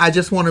conversation. Yeah. I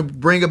just want to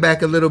bring it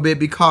back a little bit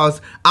because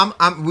I'm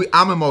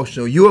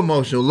emotional. You're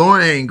emotional.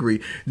 Lauren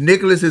angry.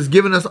 Nicholas is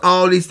giving us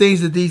all these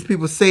things that these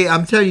people say.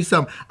 I'm telling you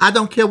something. I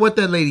don't care what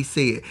that lady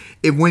said.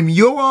 When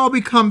you all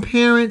become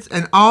parents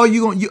and all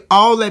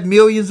that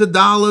millions of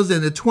dollars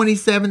and the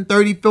 27,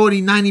 30,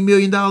 40, $90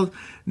 million,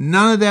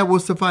 none of that will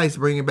suffice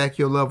bringing back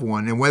your loved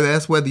one. And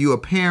whether you're a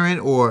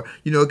parent or,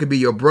 it could be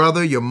your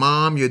brother, your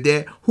mom, your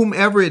dad,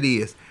 whomever it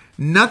is,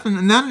 none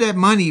of that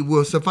money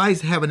will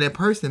suffice having that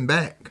person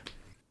back.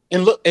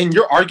 And look, and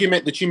your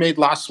argument that you made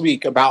last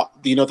week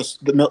about,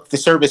 the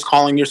service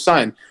calling your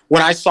son,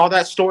 when I saw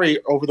that story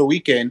over the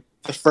weekend,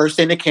 the first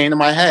thing that came to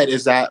my head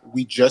is that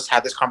we just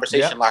had this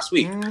conversation last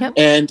week.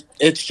 And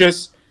it's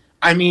just,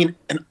 I mean,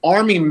 an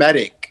Army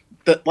medic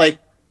that, like,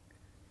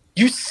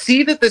 you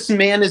see that this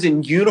man is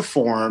in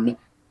uniform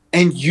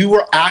and you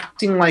are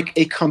acting like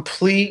a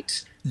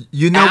complete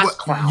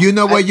clown. You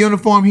know what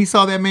uniform he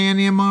saw that man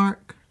in, Mark?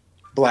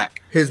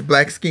 Black. His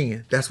black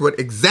skin. That's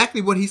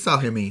exactly what he saw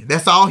him in.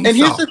 That's all he saw. And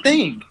here's the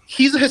thing.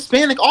 He's a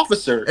Hispanic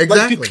officer. Exactly.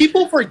 Like, do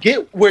people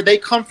forget where they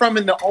come from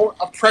and the own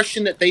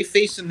oppression that they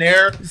face in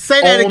their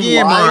Say that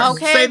again, Mark.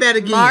 Okay, say that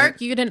again. Mark,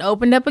 you didn't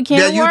open up a can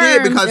of worms. Yeah, you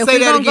did, because if say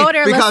that again. Go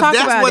there, because let's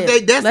that's talk what about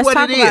it. that's Let's what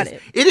talk it about is.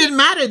 it. It didn't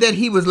matter that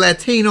he was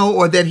Latino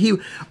or that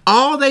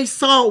all they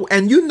saw,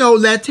 and you know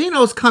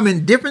Latinos come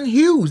in different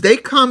hues. They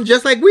come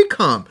just like we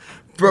come.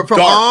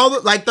 From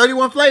all, like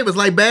 31 flavors,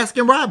 like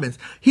Baskin Robbins.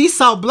 He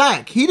saw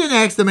black. He didn't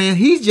ask the man.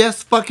 He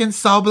just fucking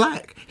saw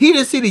black. He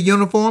didn't see the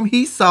uniform.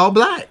 He saw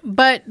black.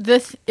 But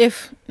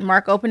if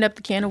Mark opened up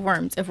the can of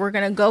worms, if we're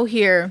going to go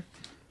here,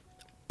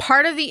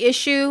 part of the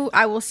issue,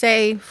 I will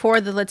say, for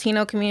the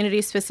Latino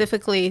community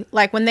specifically,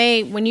 like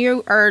when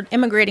you are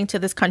immigrating to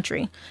this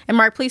country, and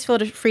Mark, please feel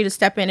free to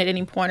step in at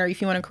any point, or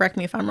if you want to correct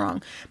me if I'm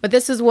wrong. But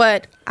this is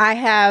what I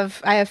have.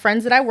 I have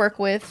friends that I work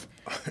with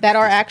that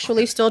are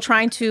actually still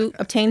trying to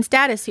obtain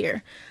status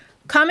here.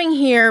 Coming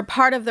here,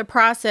 part of the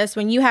process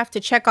when you have to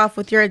check off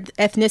what your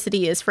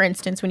ethnicity is, for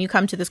instance, when you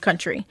come to this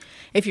country,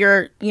 if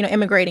you're,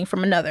 immigrating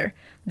from another,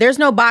 there's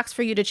no box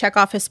for you to check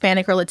off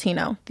Hispanic or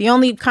Latino. The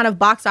only kind of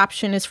box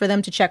option is for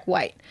them to check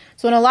white.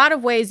 So in a lot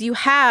of ways, you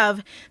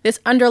have this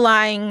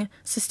underlying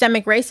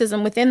systemic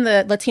racism within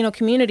the Latino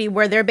community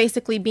where they're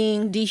basically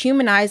being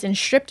dehumanized and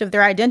stripped of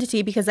their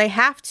identity because they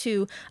have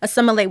to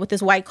assimilate with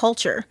this white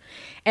culture.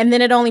 And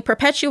then it only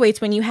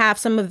perpetuates when you have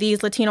some of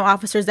these Latino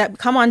officers that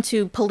come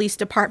onto police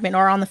department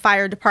or on the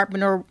fire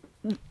department or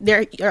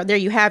there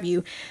you have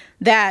you,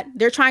 that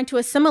they're trying to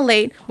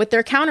assimilate with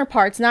their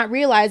counterparts, not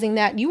realizing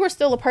that you are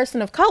still a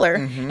person of color.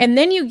 Mm-hmm. And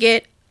then you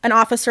get an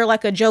officer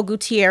like a Joe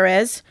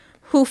Gutierrez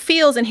who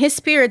feels in his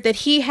spirit that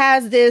he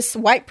has this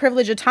white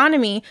privilege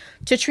autonomy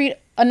to treat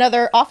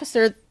another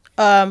officer,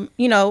 in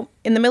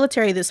the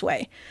military this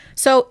way.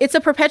 So it's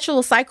a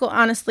perpetual cycle,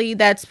 honestly,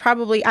 that's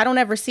probably, I don't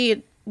ever see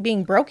it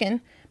being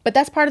broken, but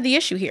that's part of the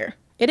issue here.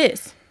 It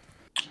is.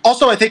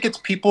 Also, I think it's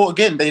people,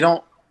 again,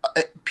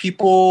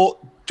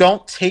 people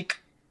don't take,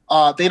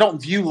 they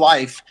don't view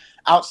life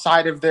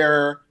outside of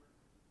their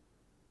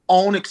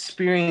own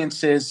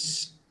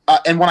experiences.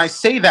 And when I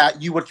say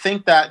that, you would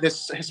think that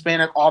this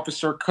Hispanic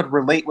officer could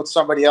relate with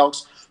somebody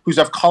else who's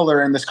of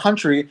color in this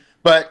country,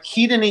 but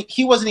he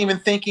wasn't even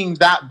thinking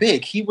that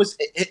big.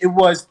 It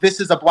was, this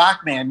is a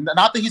black man.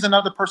 Not that he's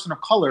another person of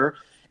color.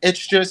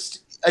 It's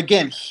just,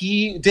 again,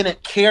 he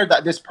didn't care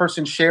that this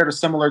person shared a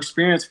similar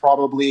experience,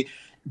 probably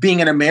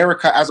being in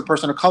America as a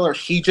person of color.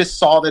 He just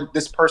saw that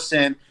this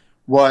person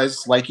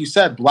was, like you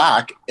said,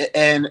 black.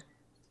 And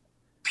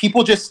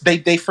people just,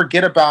 they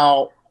forget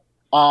about,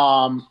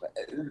 I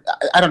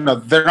don't know,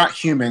 they're not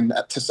human,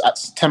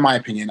 to my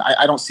opinion.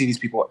 I don't see these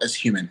people as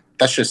human.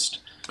 That's just...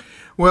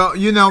 Well,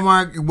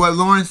 Mark, what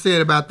Lauren said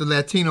about the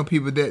Latino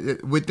people,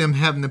 that with them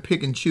having to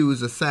pick and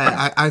choose a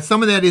side,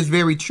 some of that is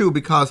very true,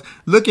 because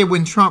look at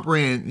when Trump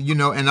ran,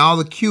 and all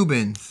the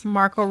Cubans.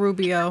 Marco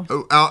Rubio.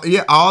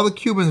 All the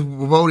Cubans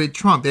voted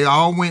Trump. They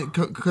all went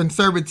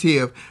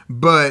conservative,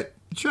 but...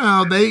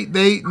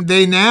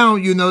 they now,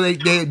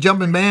 they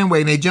jumping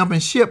bandwagon, they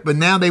jumping ship, but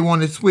now they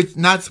want to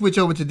not switch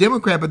over to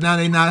Democrat, but now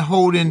they're not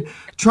holding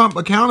Trump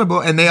accountable,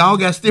 and they all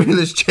got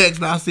stimulus checks.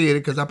 And I see it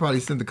because I probably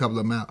sent a couple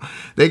of them out.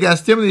 They got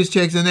stimulus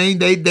checks, and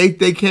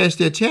they cashed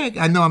their check.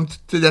 I know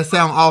that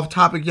sound off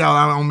topic, y'all.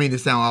 I don't mean to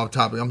sound off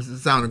topic. I'm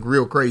sounding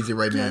real crazy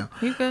right now.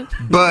 You good?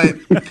 But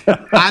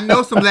I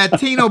know some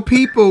Latino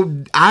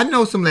people. I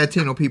know some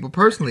Latino people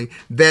personally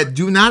that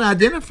do not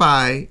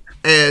identify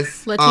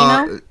as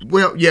Latino.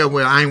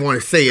 I ain't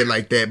want to say it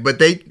like that, but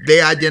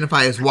they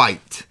identify as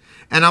white,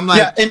 and I'm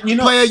like, and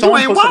player, you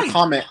ain't white.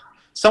 Comment.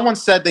 Someone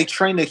said they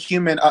trained the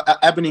human.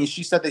 Ebony,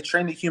 she said they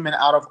trained the human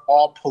out of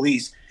all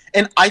police,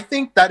 and I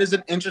think that is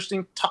an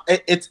interesting.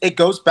 It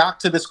goes back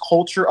to this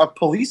culture of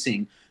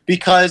policing,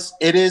 because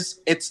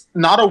it's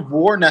not a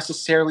war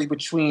necessarily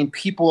between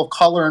people of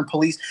color and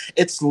police.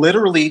 It's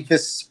literally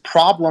this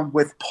problem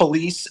with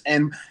police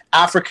and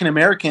African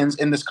Americans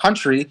in this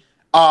country.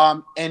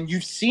 And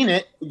you've seen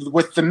it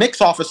with the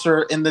mix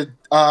officer in the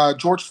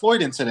George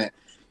Floyd incident.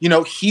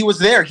 He was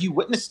there. He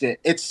witnessed it.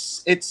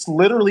 It's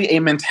literally a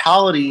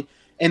mentality,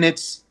 and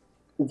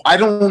I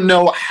don't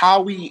know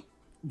how we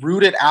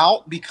root it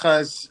out,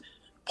 because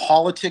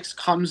politics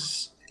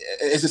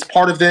is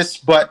part of this,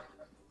 but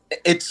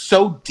it's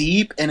so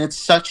deep and it's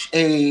such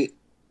a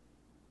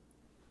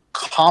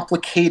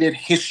complicated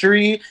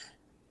history.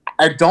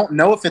 I don't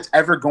know if it's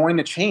ever going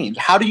to change.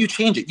 How do you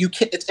change it?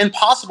 It's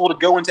impossible to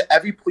go into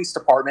every police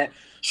department.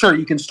 Sure,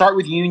 you can start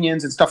with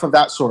unions and stuff of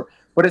that sort,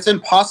 but it's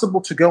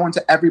impossible to go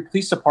into every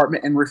police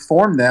department and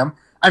reform them.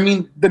 I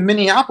mean, the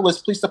Minneapolis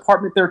Police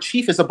Department, their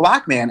chief is a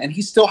black man, and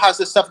he still has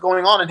this stuff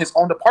going on in his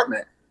own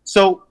department.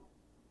 So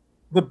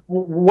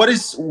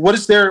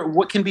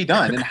what can be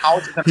done, and how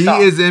is it going to He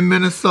stop? is in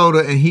Minnesota,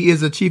 and he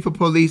is a chief of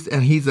police,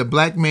 and he's a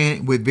black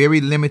man with very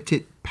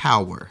limited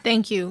power.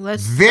 Thank you.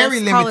 Let's Very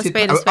call a limited.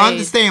 spade a spade.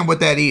 Understand what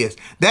that is.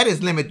 That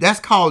is limit. That's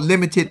called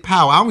limited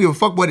power. I don't give a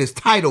fuck what his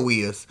title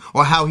is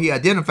or how he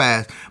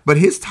identifies. But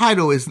his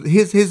title is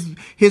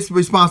his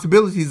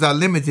responsibilities are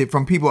limited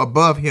from people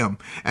above him.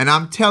 And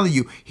I'm telling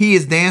you, he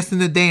is dancing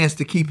the dance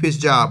to keep his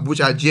job, which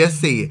I just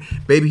said,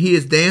 baby. He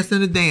is dancing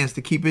the dance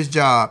to keep his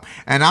job.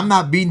 And I'm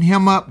not beating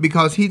him up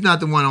because he's not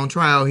the one on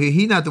trial here.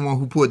 He's not the one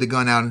who pulled the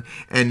gun out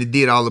and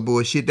did all the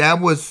bullshit.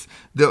 That was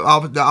the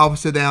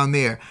officer down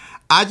there.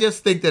 I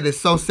just think that it's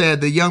so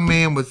sad. The young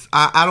man was,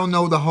 I don't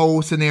know the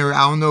whole scenario.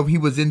 I don't know if he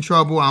was in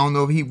trouble. I don't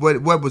know if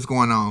what was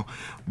going on.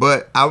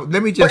 But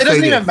let me just say it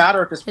doesn't this. even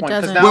matter at this point.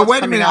 Well,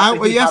 wait a minute.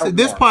 Yes,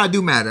 this part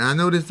do matter. I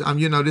know this.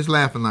 This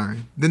laugh and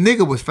learn. The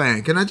nigga was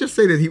fine. Can I just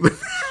say that he was?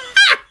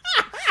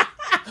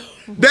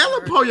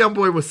 That little young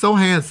boy was so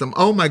handsome.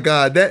 Oh my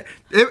God.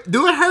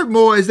 Do it hurt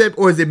more?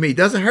 Or is it me?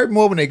 Does it hurt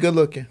more when they're good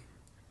looking?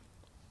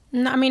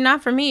 No, I mean,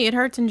 not for me. It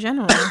hurts in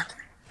general.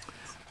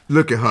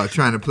 Look at her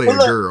trying to play a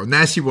girl.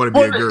 Now she want to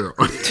be a girl.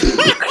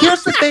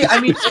 Here's the thing. I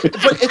mean,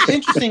 but it's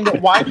interesting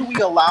that why do we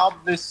allow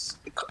this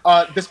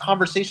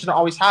conversation to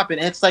always happen?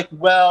 And it's like,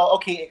 well,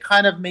 okay, it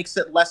kind of makes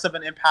it less of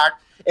an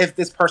impact if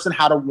this person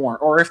had a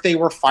warrant or if they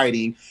were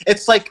fighting.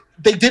 It's like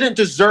they didn't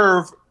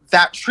deserve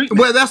that treatment.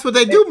 Well, that's what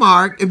they do,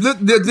 Mark.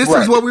 This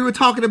is what we were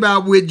talking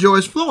about with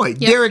George Floyd.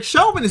 Yep. Derek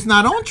Chauvin is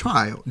not on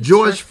trial.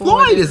 George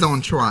Floyd is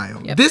on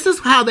trial. Yep. This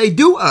is how they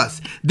do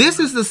us. This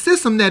is the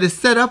system that is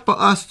set up for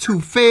us to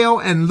fail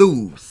and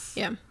lose.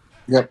 Yeah.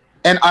 Yep.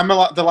 And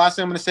the last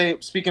thing I'm going to say,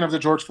 speaking of the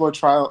George Floyd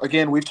trial,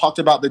 again, we've talked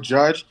about the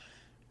judge.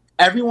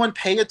 Everyone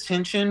pay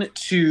attention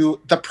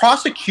to the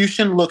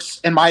prosecution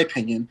looks, in my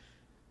opinion,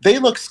 they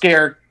look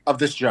scared of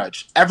this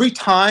judge. Every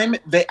time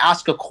they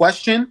ask a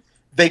question,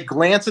 they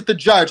glance at the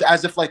judge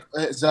as if like,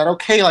 is that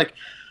okay? Like,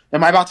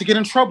 am I about to get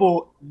in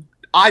trouble?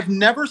 I've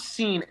never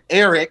seen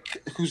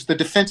Eric, who's the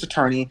defense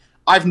attorney,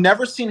 I've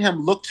never seen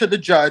him look to the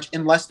judge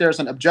unless there's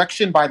an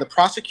objection by the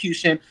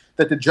prosecution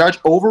that the judge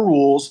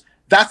overrules.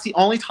 That's the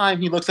only time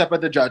he looks up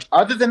at the judge.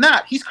 Other than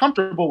that, he's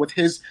comfortable with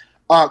his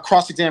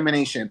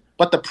cross-examination.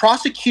 But the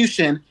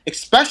prosecution,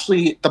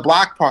 especially the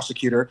black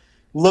prosecutor,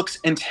 looks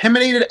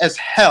intimidated as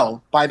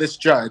hell by this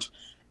judge.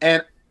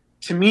 And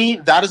to me,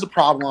 that is a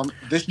problem.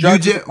 This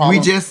judge is a problem. We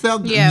just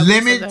said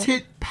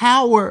limited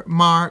power,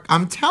 Mark.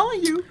 I'm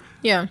telling you.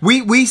 Yeah.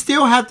 We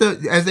still have to,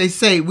 as they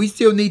say, we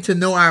still need to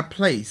know our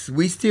place.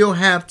 We still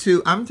have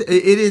to.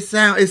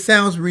 It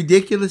sounds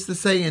ridiculous to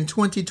say in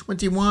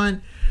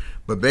 2021,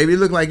 but baby, it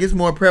look like it's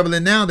more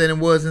prevalent now than it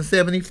was in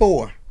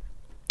 74.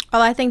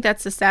 Well, I think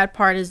that's the sad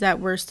part is that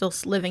we're still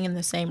living in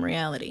the same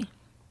reality.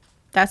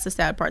 That's the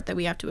sad part that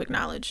we have to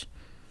acknowledge.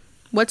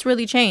 What's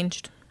really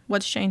changed?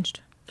 What's changed?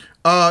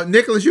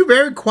 Nicholas, you're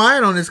very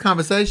quiet on this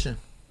conversation.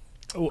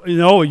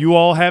 No, you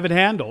all have it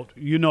handled.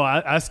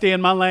 I stay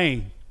in my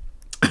lane.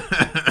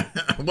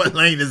 What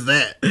lane is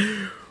that?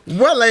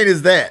 What lane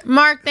is that?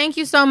 Mark, thank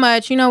you so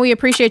much. We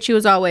appreciate you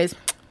as always.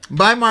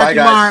 Bye, Mark.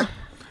 Bye, Mark.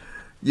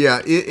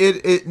 Yeah,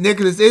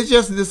 Nicholas, it's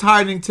just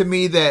disheartening to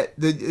me that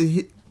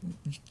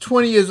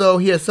 20 years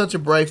old, he has such a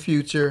bright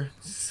future.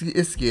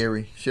 It's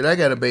scary. Shit, I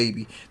got a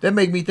baby. That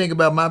make me think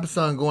about my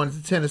son going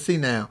to Tennessee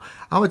now.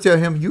 I'm going to tell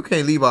him, you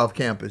can't leave off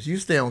campus. You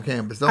stay on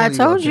campus. Don't leave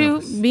told off you,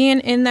 campus.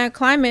 Being in that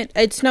climate,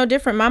 it's no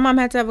different. My mom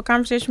had to have a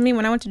conversation with me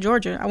when I went to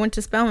Georgia. I went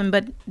to Spelman,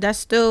 but that's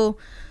still...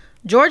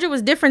 Georgia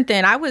was different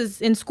then. I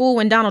was in school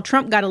when Donald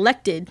Trump got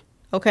elected.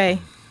 Okay?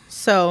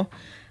 So,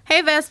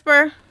 hey,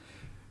 Vesper.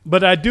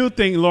 But I do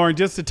think, Lauren,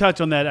 just to touch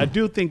on that, I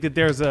do think that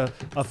there's a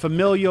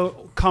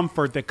familial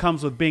comfort that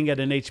comes with being at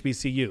an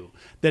HBCU,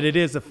 that it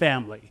is a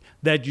family,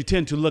 that you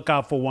tend to look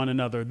out for one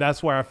another.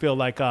 That's where I feel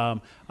like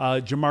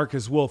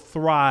Jamarcus will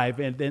thrive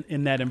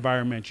in that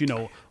environment,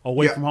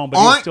 away from home, but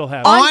he'll still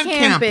have on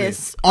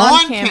campus.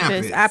 On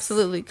campus,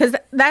 absolutely. Because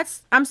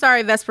I'm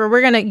sorry, Vesper,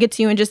 we're going to get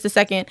to you in just a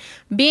second.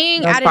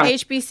 Being at an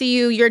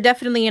HBCU, you're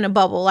definitely in a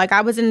bubble. Like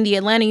I was in the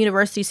Atlanta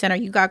University Center.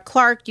 You got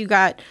Clark, you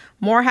got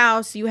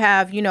Morehouse, you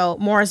have,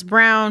 Morris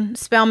Brown,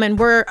 Spelman.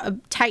 We're a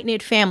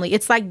tight-knit family.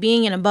 It's like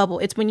being in a bubble.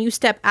 It's when you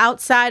step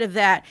outside of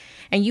that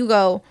and you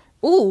go,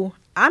 ooh,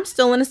 I'm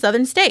still in a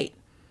southern state.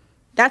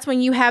 That's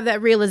when you have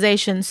that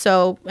realization.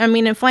 So,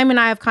 and Flame and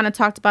I have kind of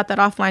talked about that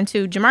offline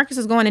too. Jamarcus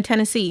is going to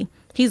Tennessee.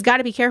 He's got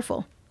to be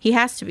careful. He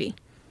has to be.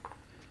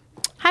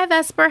 Hi,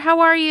 Vesper. How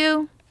are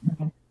you?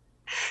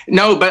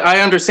 No, but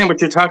I understand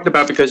what you're talking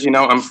about because,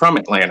 I'm from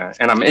Atlanta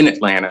and I'm in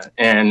Atlanta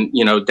and,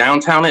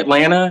 downtown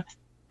Atlanta.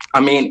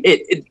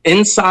 It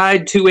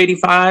inside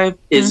 285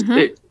 is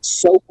it's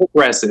so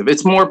progressive.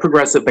 It's more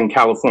progressive than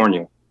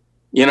California.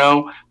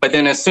 But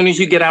then as soon as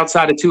you get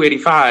outside of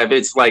 285,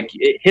 it's like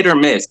hit or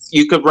miss.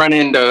 You could run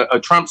into a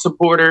Trump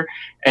supporter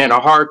and a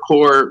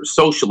hardcore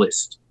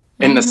socialist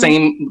in the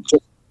same,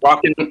 just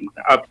walking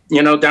up,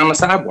 down the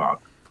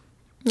sidewalk.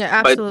 Yeah,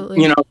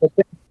 absolutely.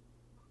 But,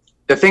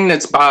 the thing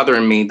that's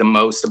bothering me the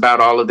most about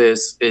all of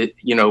this,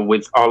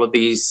 with all of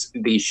these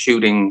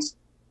shootings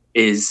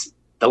is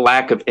the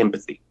lack of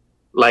empathy.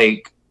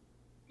 Like,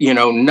 you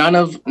know, none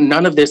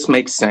of this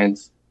makes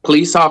sense.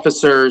 Police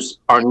officers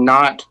are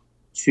not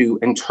to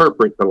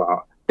interpret the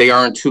law. They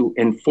are to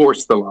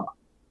enforce the law.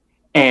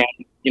 And,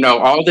 you know,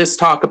 all this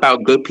talk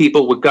about good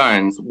people with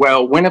guns.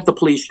 Well, when have the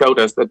police showed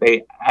us that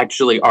they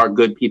actually are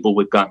good people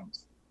with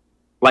guns?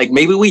 Like,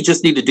 maybe we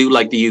just need to do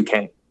like the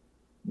UK.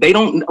 They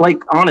don't,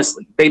 like,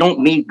 honestly, they don't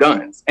need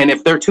guns. And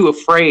if they're too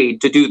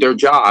afraid to do their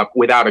job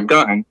without a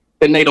gun,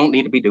 then they don't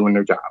need to be doing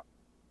their job.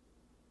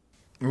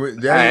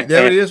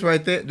 There it is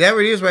right there. There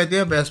it is right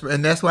there, Vesper.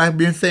 And that's why I've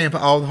been saying for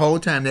all the whole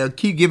time. They'll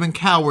keep giving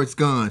cowards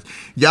guns.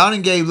 Y'all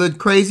done gave little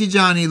crazy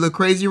Johnny, little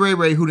crazy Ray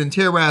Ray, who done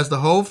terrorized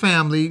the whole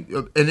family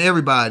and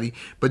everybody.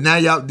 But now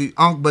y'all, the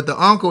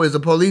uncle is a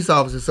police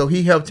officer, so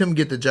he helped him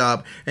get the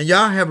job. And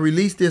y'all have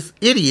released this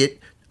idiot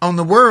on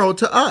the world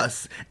to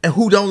us, and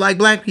who don't like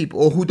black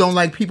people, or who don't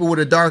like people with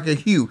a darker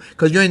hue,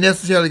 because you ain't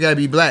necessarily got to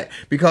be black,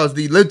 because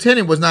the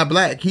lieutenant was not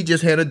black. He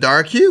just had a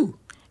dark hue.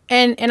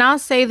 And I'll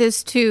say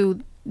this too.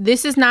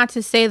 This is not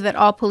to say that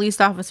all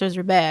police officers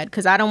are bad,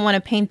 because I don't want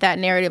to paint that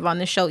narrative on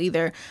the show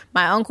either.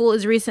 My uncle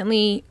is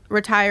recently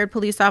retired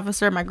police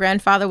officer. My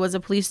grandfather was a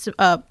police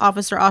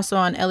officer also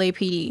on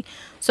LAPD.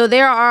 So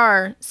there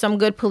are some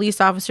good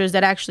police officers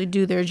that actually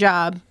do their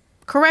job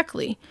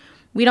correctly.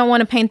 We don't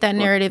want to paint that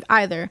narrative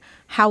either.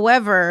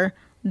 However,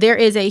 there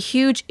is a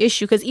huge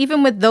issue, because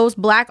even with those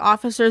black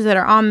officers that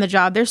are on the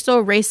job, there's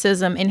still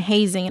racism and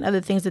hazing and other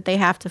things that they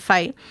have to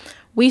fight.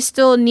 We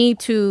still need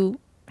to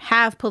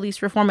have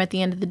police reform at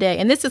the end of the day.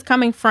 And this is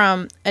coming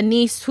from a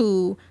niece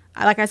who,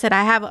 like I said,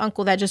 I have an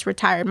uncle that just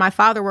retired. My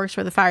father works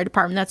for the fire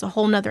department. That's a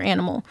whole nother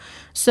animal.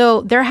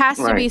 So there has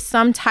to be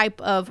some type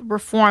of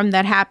reform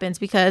that happens,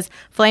 because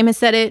Flame has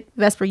said it,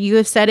 Vesper, you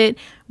have said it.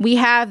 We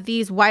have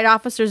these white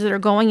officers that are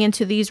going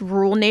into these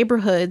rural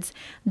neighborhoods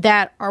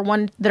that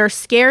are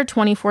scared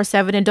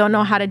 24/7 and don't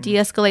know how to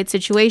de-escalate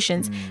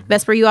situations.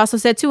 Vesper, you also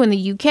said too, in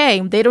the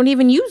UK, they don't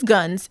even use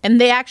guns,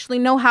 and they actually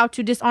know how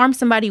to disarm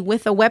somebody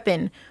with a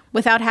weapon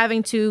without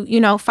having to,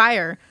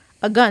 fire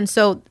a gun.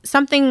 So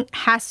something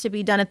has to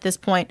be done at this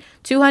point.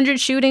 200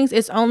 shootings,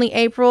 it's only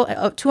April.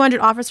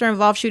 200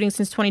 officer-involved shootings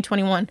since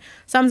 2021.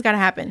 Something's got to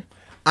happen.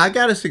 I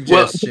got a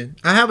suggestion.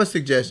 I have a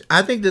suggestion.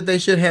 I think that they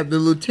should have the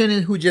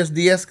lieutenant who just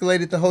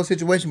de-escalated the whole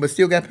situation but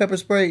still got pepper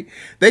sprayed.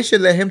 They should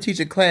let him teach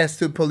a class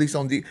to police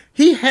on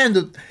He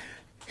handled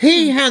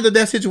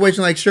that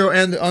situation like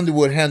Cheryl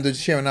Underwood handled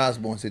Sharon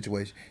Osbourne's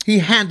situation. He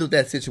handled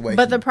that situation.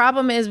 But the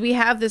problem is we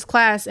have this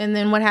class, and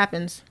then what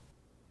happens?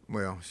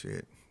 Well,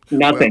 shit.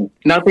 Nothing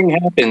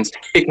happens,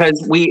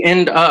 because we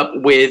end up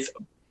with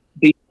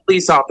the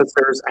police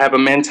officers have a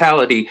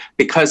mentality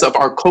because of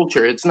our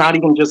culture. It's not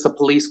even just a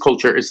police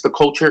culture. It's the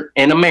culture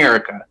in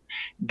America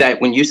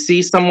that when you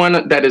see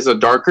someone that is a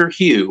darker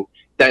hue,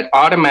 that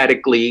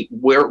automatically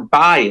we're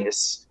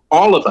biased,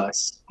 all of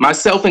us,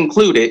 myself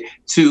included,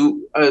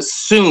 to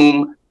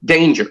assume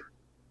danger.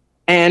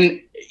 And,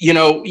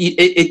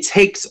 it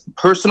takes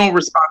personal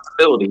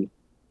responsibility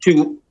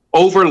to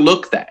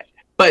overlook that.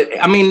 But,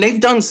 I mean,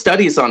 they've done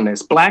studies on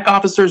this. Black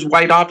officers,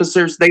 white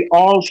officers, they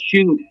all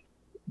shoot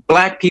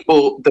black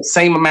people the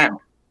same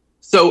amount.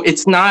 So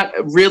it's not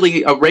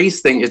really a race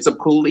thing. It's a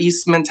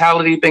police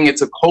mentality thing.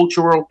 It's a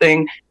cultural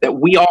thing that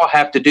we all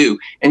have to do.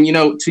 And,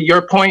 to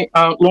your point,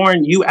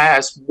 Lauren, you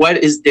asked what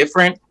is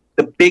different.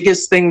 The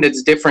biggest thing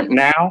that's different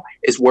now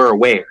is we're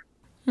aware.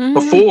 Mm-hmm.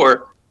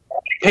 Before,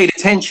 nobody paid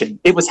attention.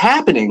 It was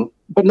happening,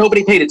 but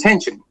nobody paid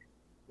attention.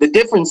 The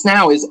difference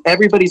now is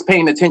everybody's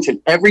paying attention.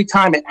 Every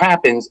time it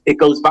happens, it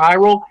goes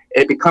viral,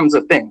 it becomes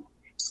a thing.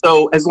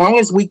 So as long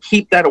as we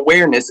keep that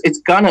awareness, it's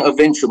going to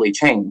eventually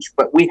change.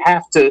 But we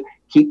have to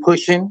keep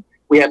pushing.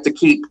 We have to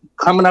keep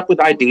coming up with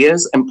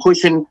ideas and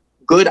pushing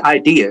good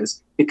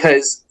ideas,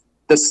 because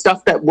the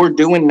stuff that we're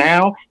doing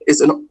now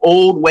is an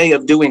old way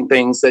of doing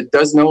things that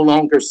does no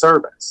longer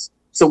serve us.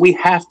 So we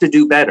have to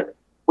do better.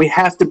 We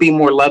have to be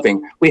more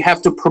loving. We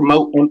have to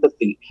promote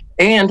empathy.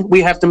 And we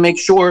have to make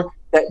sure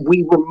that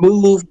we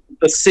remove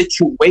the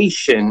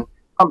situation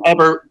from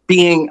ever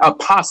being a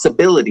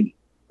possibility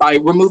by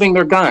removing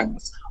their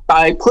guns,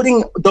 by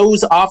putting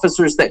those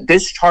officers that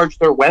discharge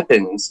their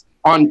weapons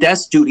on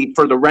desk duty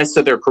for the rest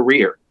of their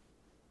career.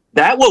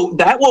 That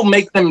will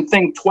make them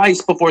think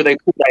twice before they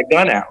pull that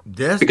gun out.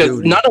 Desk because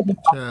duty. None of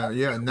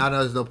them. Not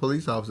as the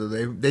police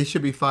officers. They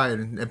should be fired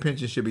and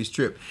pensions should be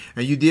stripped.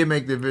 And you did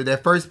make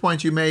that first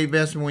point you made,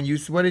 Vesper.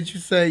 What did you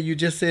say? You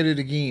just said it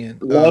again.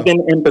 Love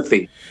and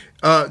empathy.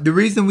 The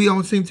reason we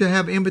don't seem to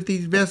have empathy,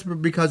 Vesper,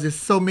 because there's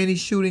so many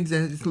shootings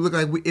and it looks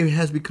like it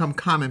has become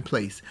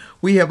commonplace.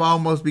 We have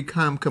almost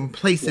become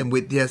complacent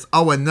with this.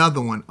 Oh,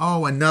 another one.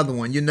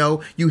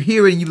 You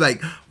hear it and you're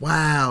like,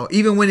 wow.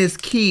 Even when it's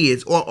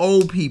kids or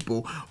old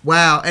people,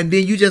 wow. And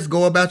then you just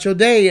go about your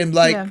day and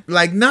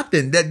like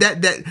nothing.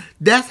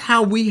 That's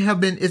how we have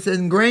been. It's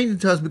ingrained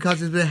into us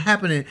because it's been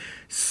happening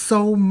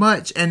so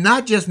much, and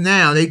not just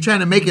now. They trying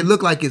to make it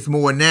look like it's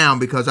more now,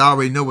 because I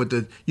already know what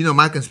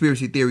my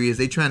conspiracy theory is.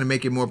 They trying to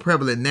make it more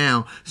prevalent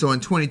now. So in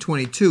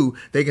 2022,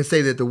 they can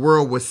say that the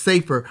world was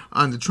safer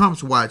under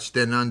Trump's watch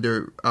than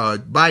under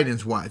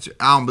Biden's watch.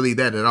 I don't believe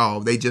that at all.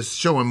 They just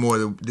showing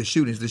more of the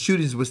shootings. The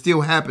shootings were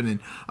still happening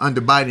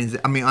under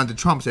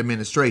Trump's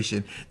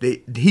administration.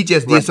 He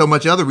just did so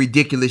much other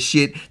ridiculous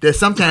shit that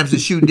sometimes the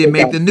shooting didn't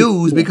make the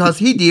news because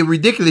he did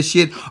ridiculous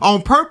shit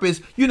on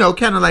purpose. You know,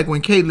 kind of like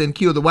when Caitlyn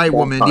killed the white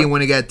woman and then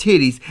when it got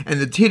titties and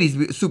the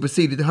titties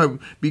superseded her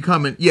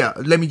becoming,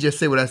 let me just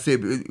say what I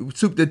said.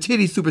 The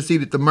titties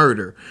superseded the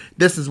murder.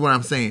 This is what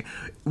I'm saying.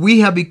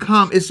 We have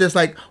become, it's just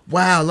like,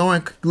 wow,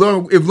 Lauren,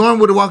 if Lauren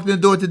would have walked in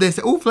the door today and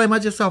said, oh, Flame, I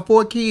just saw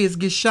 4 kids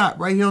get shot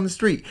right here on the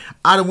street.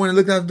 I'd have went and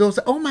looked out the door and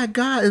said, oh my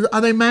God,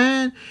 are they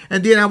mine?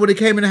 And then I would have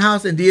came in the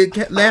house and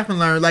did laugh and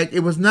learn like it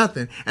was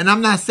nothing. And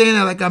I'm not saying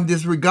that like I'm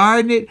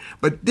disregarding it,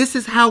 but this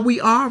is how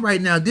we are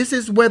right now. This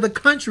is where the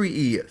country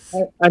is.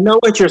 I know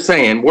what you're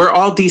saying. We're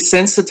all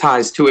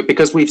desensitized to it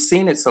because we've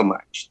seen it so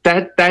much.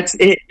 That's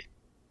it.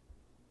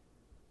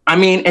 I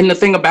mean, and the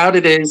thing about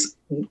it is,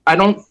 I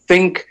don't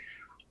think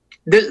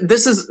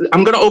this is.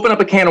 I'm going to open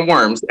up a can of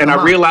worms, and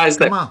I realize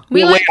that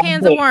we like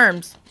cans of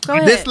worms. Go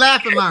ahead. This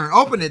laugh and learn.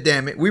 Open it,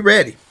 damn it. We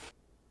ready.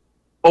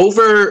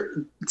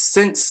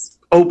 Since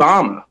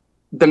Obama,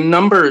 the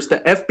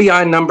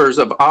FBI numbers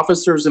of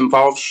officers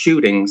involved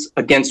shootings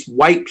against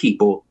white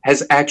people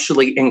has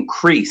actually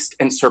increased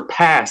and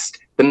surpassed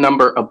the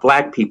number of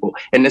black people.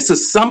 And this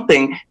is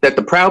something that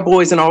the Proud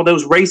Boys and all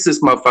those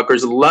racist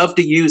motherfuckers love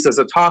to use as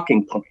a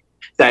talking point.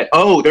 That,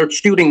 oh, they're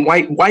shooting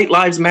white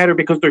lives matter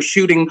because they're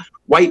shooting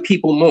white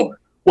people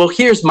more. Well,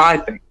 here's my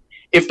thing.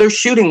 If they're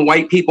shooting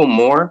white people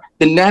more,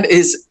 then that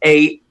is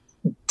a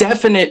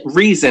definite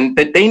reason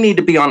that they need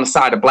to be on the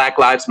side of Black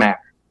Lives Matter.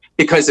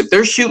 Because if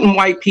they're shooting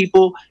white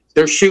people,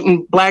 they're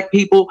shooting black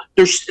people,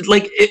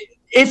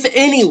 if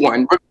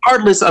anyone,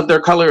 regardless of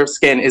their color of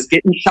skin, is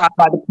getting shot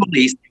by the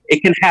police,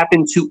 it can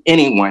happen to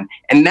anyone.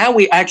 And now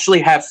we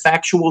actually have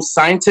factual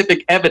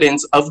scientific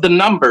evidence of the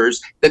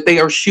numbers that they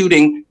are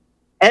shooting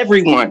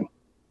everyone.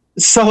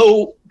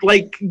 So,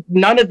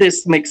 none of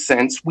this makes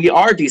sense. We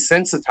are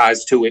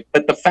desensitized to it.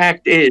 But the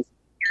fact is,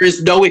 there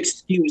is no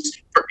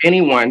excuse for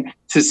anyone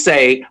to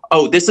say,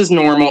 oh, this is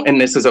normal and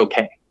this is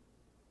okay.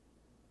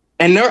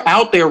 And they're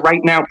out there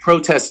right now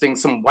protesting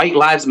some White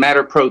Lives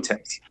Matter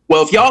protests.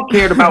 Well, if y'all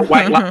cared about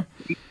white lives,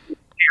 you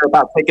care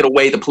about taking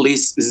away the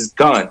police's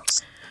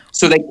guns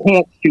so they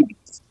can't shoot.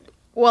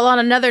 Well, on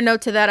another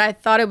note to that, I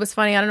thought it was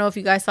funny. I don't know if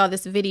you guys saw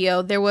this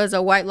video. There was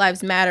a White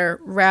Lives Matter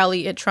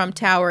rally at Trump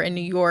Tower in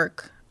New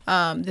York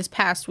this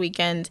past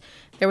weekend.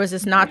 There was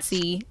this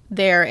Nazi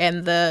there,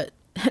 and the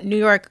New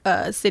York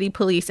City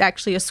police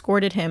actually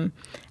escorted him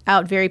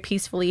out very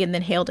peacefully and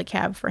then hailed a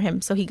cab for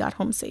him so he got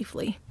home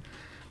safely.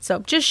 So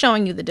just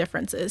showing you the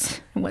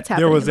differences in what's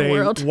happening in the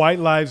world.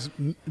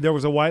 There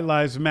was a White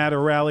Lives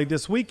Matter rally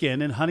this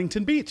weekend in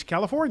Huntington Beach,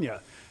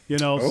 California.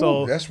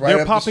 So that's right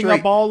they're popping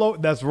up all over.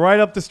 That's right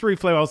up the street,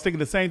 Flavor. I was thinking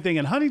the same thing.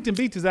 And Huntington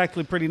Beach is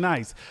actually pretty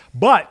nice.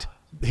 But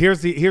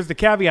here's the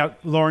caveat,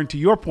 Lauren, to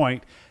your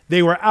point.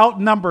 They were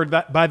outnumbered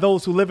by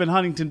those who live in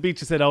Huntington Beach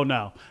and said, oh,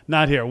 no,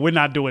 not here. We're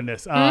not doing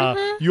this.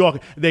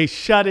 They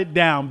shut it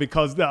down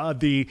because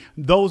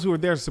those who were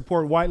there to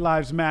support White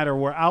Lives Matter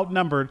were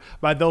outnumbered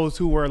by those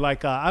who were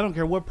like, I don't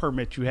care what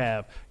permit you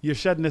have. You're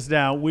shutting this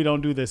down. We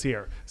don't do this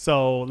here.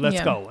 So let's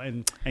go.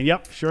 And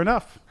yep, sure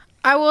enough.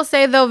 I will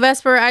say, though,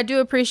 Vesper, I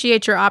do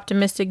appreciate your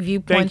optimistic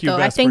viewpoint, Thank you, though.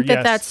 Vesper, I think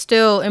that's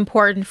still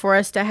important for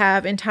us to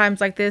have in times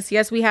like this.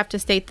 Yes, we have to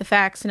state the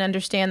facts and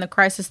understand the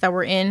crisis that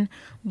we're in,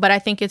 but I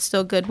think it's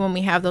still good when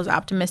we have those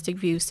optimistic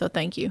views. So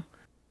thank you.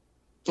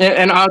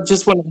 And I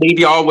just want to leave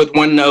y'all with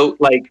one note.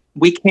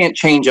 We can't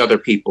change other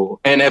people.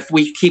 And if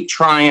we keep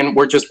trying,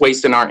 we're just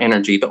wasting our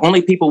energy. The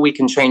only people we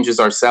can change is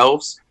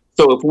ourselves.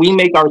 So if we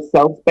make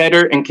ourselves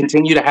better and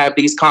continue to have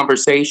these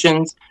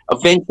conversations,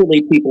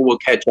 eventually people will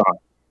catch on.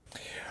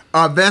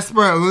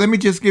 Vesper, let me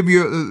just give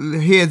you a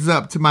heads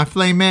up to my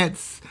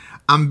Flamettes.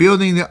 I'm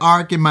building the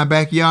ark in my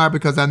backyard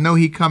because I know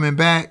he coming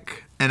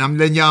back. And I'm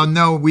letting y'all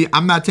know,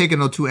 I'm not taking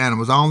no 2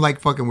 animals. I don't like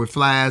fucking with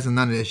flies and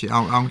none of that shit.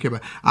 I don't care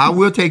about it. I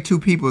will take 2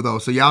 people, though.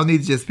 So y'all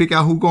need to just pick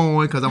out who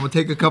going because I'm going to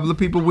take a couple of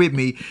people with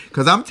me.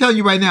 Because I'm telling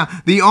you right now,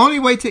 the only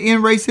way to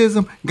end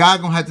racism,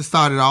 God going to have to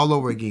start it all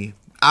over again.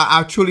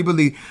 I truly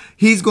believe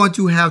he's going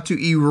to have to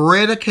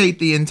eradicate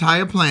the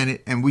entire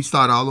planet and we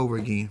start all over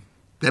again.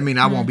 That means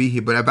I won't be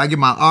here. But if I get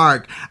my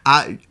ark,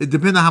 it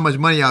depends on how much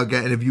money y'all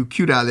got. And if you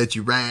cute, I'll let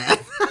you ride.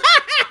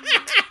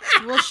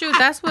 Well, shoot,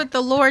 that's what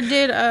the Lord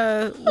did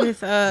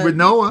with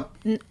Noah.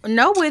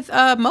 No, with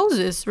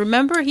Moses.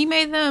 Remember, he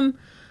made them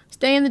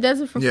stay in the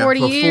desert for 40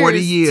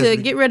 years to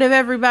get rid of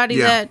everybody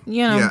that,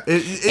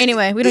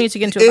 anyway, we don't need to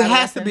get into it. It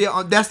has to be,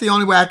 that's the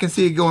only way I can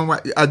see it going,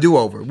 a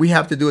do-over. We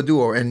have to do a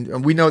do-over.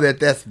 And we know that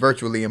that's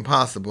virtually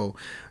impossible.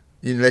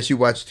 Unless you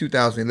watch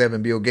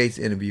 2011 Bill Gates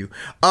interview.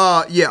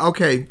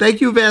 Okay.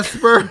 Thank you,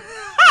 Vesper.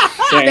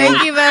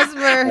 Thank you,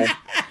 Vesper.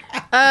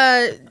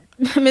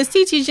 Miss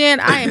TT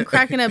Jan, I am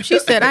cracking up. She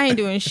said I ain't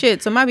doing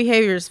shit, so my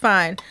behavior is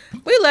fine.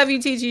 We love you,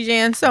 TT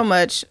Jan, so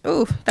much.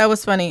 Ooh, that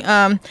was funny.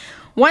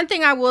 One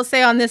thing I will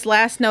say on this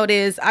last note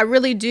is I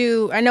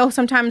know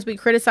sometimes we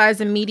criticize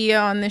the media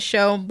on this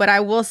show, but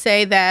I will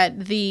say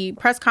that the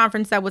press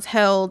conference that was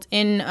held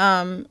in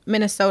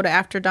Minnesota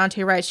after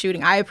Daunte Wright's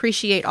shooting, I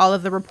appreciate all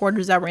of the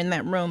reporters that were in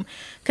that room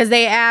because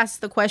they asked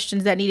the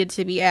questions that needed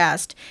to be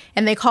asked.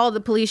 And they called the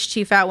police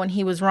chief out when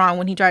he was wrong,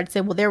 when he tried to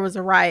say, well, there was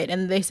a riot.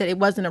 And they said it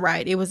wasn't a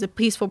riot. It was a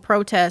peaceful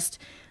protest.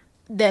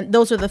 Then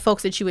those are the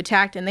folks that you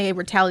attacked and they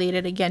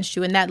retaliated against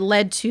you. And that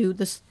led to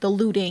the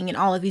looting and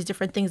all of these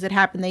different things that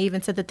happened. They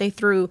even said that they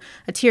threw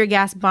a tear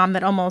gas bomb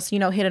that almost,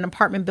 hit an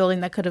apartment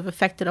building that could have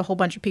affected a whole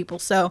bunch of people.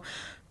 So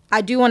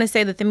I do want to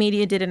say that the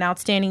media did an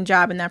outstanding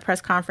job in that press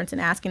conference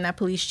and asking that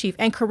police chief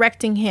and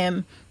correcting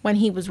him when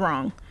he was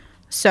wrong.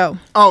 So.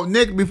 Oh,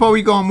 Nick, before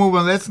we go and move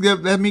on,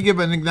 let me give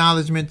an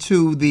acknowledgement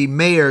to the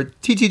mayor,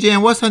 T.T.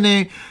 Jan. What's her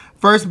name?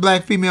 First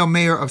black female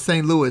mayor of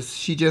St. Louis.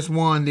 She just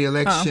won the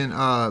election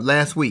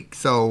last week.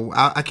 So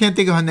I can't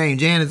think of her name.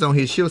 Jan is on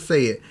here. She'll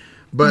say it.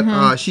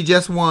 But she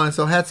just won.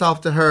 So hats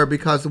off to her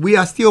because we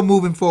are still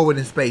moving forward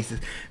in spaces.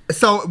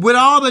 So with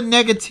all the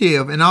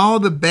negative and all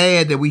the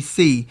bad that we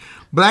see,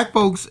 black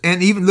folks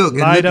and even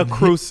Lyda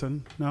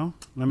Crewson. No?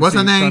 What's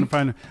her name?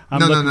 I'm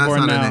no, looking that's for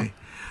not now. her name.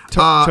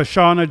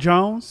 Tashana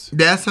Jones?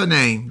 That's her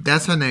name.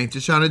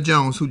 Tashana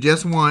Jones, who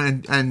just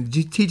won. And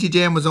T.T.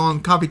 Jam was on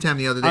Coffee Time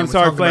the other day. I'm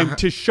sorry, Flame.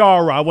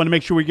 Tashara. I want to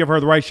make sure we give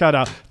her the right shout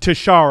out.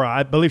 Tashara.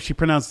 I believe she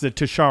pronounces it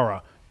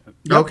Tashara.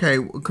 Yep. Okay.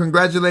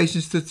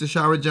 Congratulations to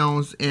Tashara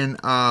Jones in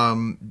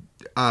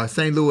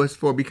St. Louis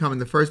for becoming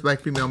the first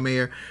black female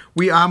mayor.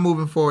 We are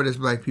moving forward as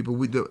black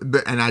people.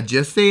 And I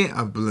just said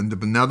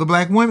another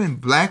black women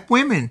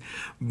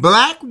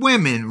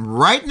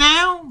right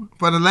now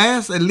for the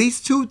last at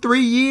least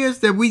 2-3 years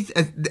that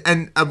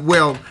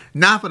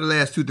not for the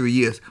last 2-3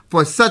 years,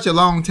 for such a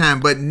long time,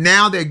 but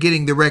now they're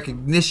getting the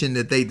recognition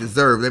that they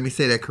deserve. Let me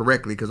say that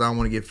correctly because I don't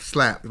want to get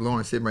slapped.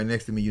 Lauren sitting right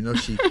next to me,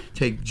 she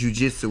take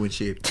jujitsu and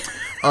shit.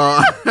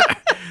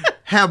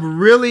 Have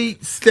really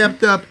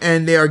stepped up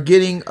and they are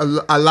getting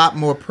a lot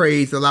more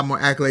praise, a lot more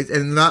accolades,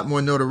 and a lot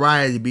more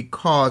notoriety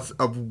because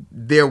of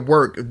their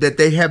work that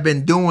they have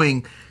been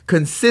doing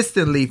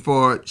consistently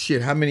for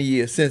how many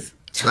years since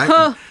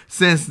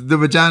the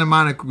vagina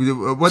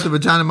what the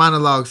vagina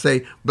monologue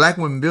say, black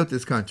women built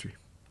this country.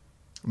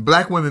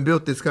 Black women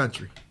built this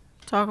country.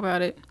 Talk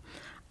about it.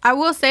 I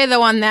will say,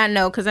 though, on that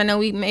note, because I know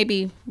we may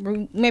be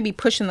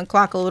pushing the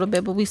clock a little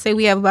bit, but we say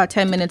we have about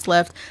 10 minutes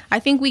left. I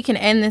think we can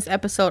end this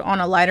episode on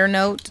a lighter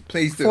note.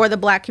 Please do. For the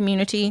black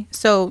community.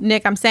 So,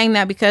 Nick, I'm saying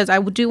that because I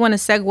do want to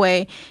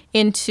segue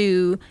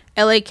into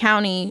L.A.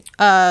 County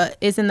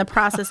is in the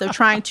process of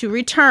trying to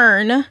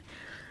return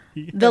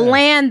the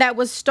land that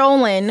was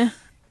stolen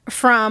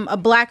from a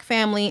black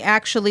family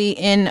actually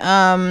in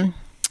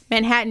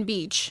Manhattan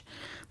Beach.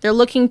 They're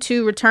looking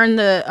to return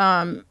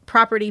the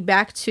property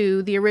back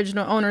to the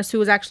original owners, who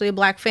was actually a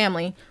black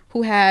family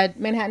who had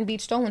Manhattan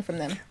Beach stolen from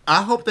them.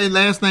 I hope their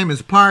last name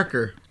is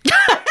Parker.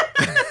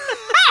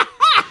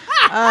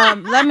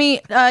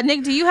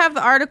 Nick, do you have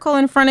the article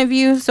in front of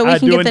you so we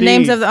can get the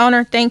names of the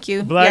owner? Thank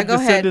you. Black go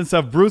descendants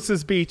ahead. of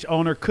Bruce's Beach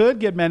owner could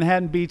get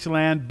Manhattan Beach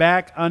land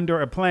back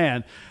under a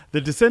plan. The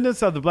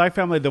descendants of the black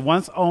family that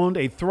once owned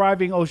a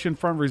thriving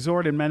oceanfront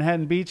resort in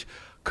Manhattan Beach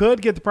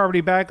could get the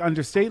property back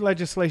under state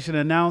legislation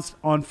announced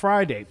on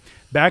Friday.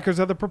 Backers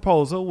of the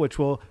proposal, which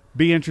will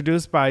be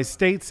introduced by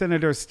State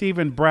Senator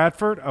Stephen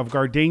Bradford of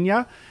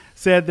Gardenia,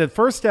 said the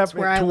first step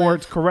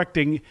towards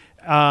correcting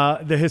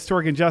the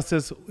historic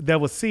injustice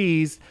that was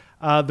seized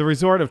the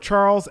resort of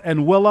Charles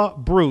and Willa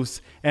Bruce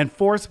and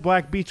forced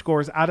black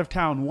beachgoers out of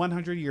town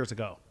 100 years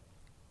ago.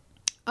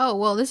 Oh,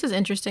 well, this is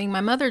interesting. My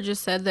mother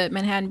just said that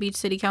Manhattan Beach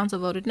City Council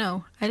voted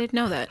no. I didn't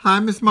know that. Hi,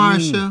 Miss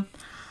Marsha.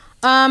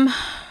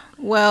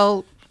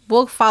 Well,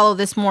 we'll follow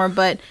this more,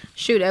 but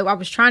shoot, I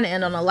was trying to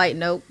end on a light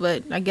note,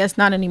 but I guess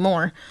not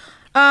anymore.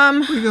 We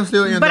can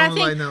still end on a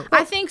light note.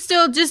 I think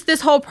still just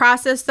this whole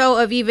process,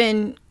 though, of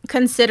even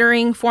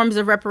considering forms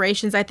of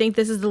reparations, I think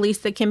this is the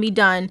least that can be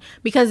done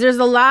because there's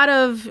a lot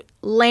of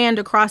land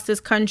across this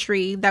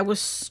country that was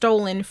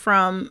stolen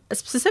from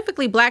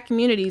specifically black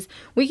communities.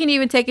 We can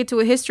even take it to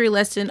a history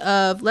lesson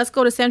of let's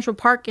go to Central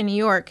Park in New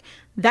York.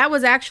 That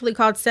was actually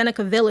called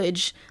Seneca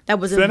Village. That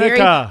was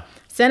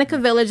Seneca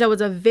Village, that was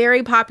a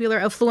very popular,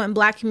 affluent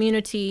black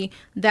community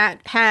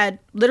that had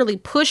literally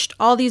pushed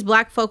all these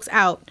black folks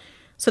out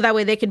so that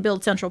way they could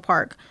build Central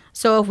Park.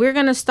 So if we're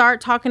going to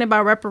start talking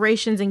about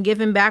reparations and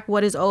giving back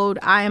what is owed,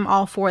 I am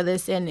all for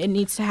this, and it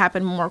needs to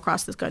happen more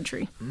across this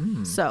country.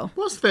 So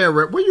what's fair?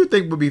 What do you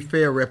think would be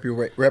fair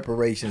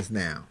reparations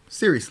now?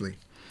 Seriously.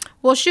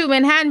 Well, shoot,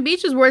 Manhattan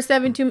Beach is worth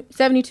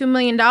 $72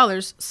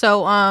 million.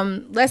 So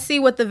let's see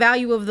what the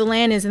value of the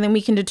land is, and then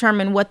we can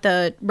determine what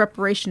the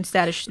reparation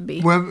status should be.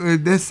 Well,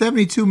 there's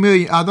 $72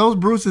 million. Are those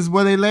Bruce's?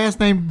 Well, their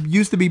last name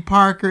used to be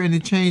Parker, and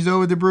it changed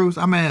over to Bruce.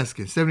 I'm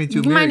asking. $72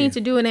 million. You might need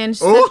to do an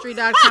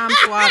Ancestry.com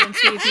swab and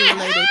see if you're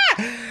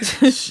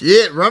related.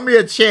 Shit, run me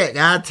a check.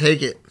 I'll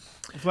take it.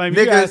 Flame,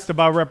 you asked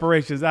about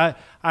reparations. I've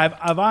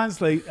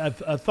honestly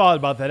thought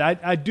about that.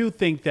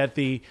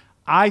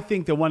 I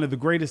think that one of the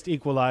greatest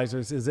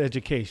equalizers is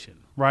education,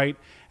 right?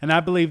 And I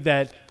believe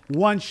that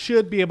one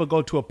should be able to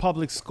go to a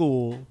public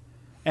school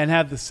and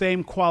have the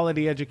same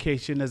quality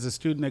education as a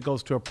student that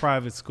goes to a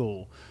private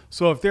school.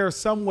 So if there's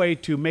some way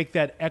to make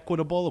that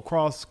equitable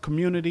across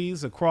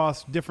communities,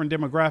 across different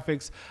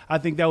demographics, I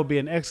think that would be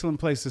an excellent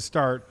place to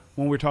start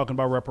when we're talking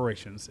about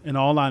reparations, in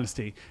all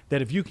honesty.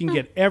 That if you can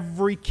get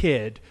every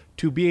kid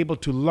to be able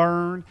to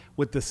learn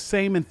with the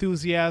same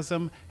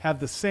enthusiasm, have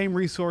the same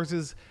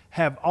resources,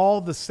 have all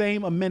the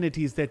same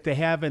amenities that they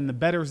have in the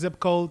better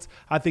zip codes,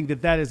 I think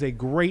that that is a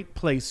great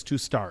place to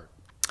start.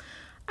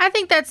 I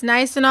think that's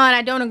nice and all, and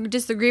I don't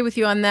disagree with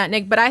you on that,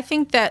 Nick, but I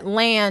think that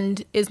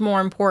land is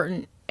more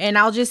important. And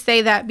I'll just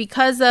say that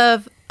because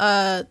of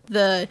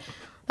the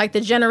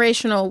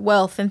generational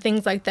wealth and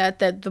things like that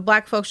the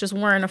black folks just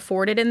weren't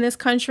afforded in this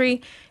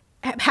country,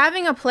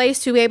 having a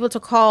place to be able to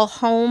call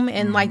home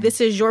and like this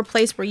is your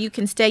place where you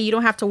can stay. You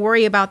don't have to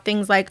worry about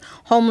things like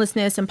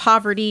homelessness and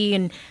poverty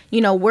and,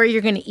 you know, where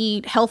you're going to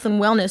eat, health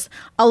and wellness.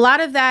 A lot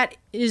of that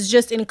is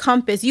just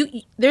encompassed.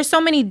 There's so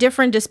many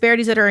different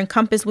disparities that are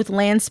encompassed with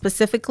land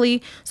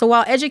specifically. So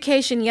while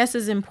education, yes,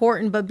 is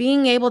important, but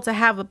being able to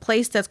have a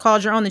place that's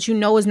called your own that you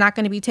know is not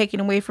going to be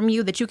taken away from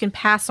you, that you can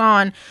pass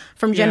on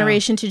from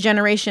generation to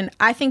generation,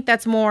 I think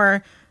that's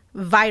more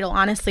vital,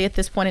 honestly, at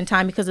this point in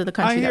time because of the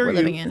country that we're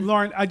living in.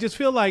 Lauren, I just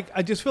feel like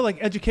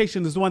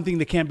education is the one thing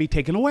that can't be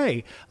taken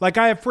away. Like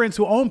I have friends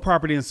who own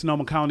property in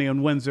Sonoma County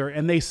and Windsor,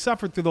 and they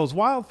suffered through those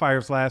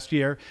wildfires last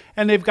year,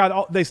 and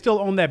they still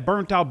own that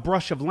burnt out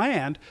brush of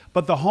land,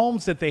 but the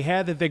homes that they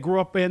had, that they grew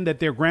up in,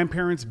 that their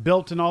grandparents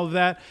built and all of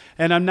that,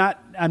 and I'm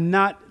not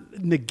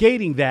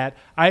negating that.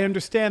 I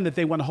understand that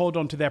they want to hold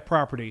on to that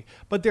property,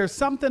 but there's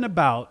something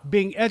about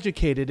being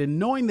educated and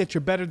knowing that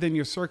you're better than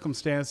your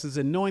circumstances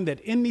and knowing that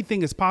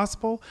anything is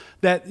possible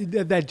that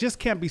just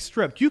can't be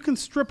stripped. You can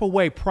strip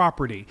away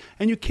property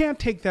and you can't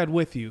take that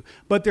with you,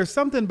 but there's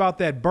something about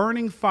that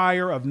burning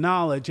fire of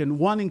knowledge and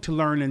wanting to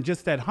learn and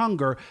just that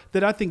hunger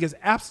that I think is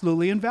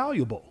absolutely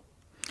invaluable.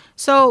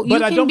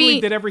 But I don't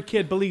believe that every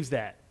kid believes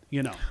that,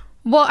 you know.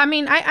 Well, I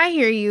mean, I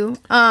hear you,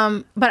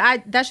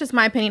 but that's just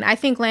my opinion. I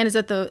think land is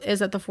at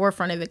the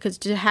forefront of it because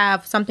to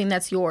have something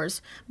that's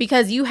yours,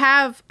 because you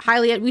have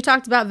we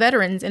talked about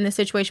veterans in this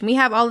situation. We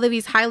have all of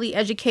these highly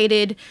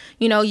educated,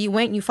 you know,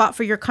 you fought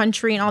for your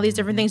country and all these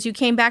different things. You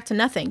came back to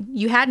nothing.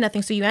 You had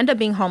nothing, so you end up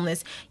being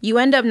homeless. You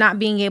end up not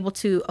being able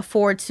to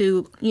afford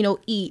to, you know,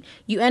 eat.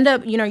 You end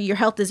up, you know, your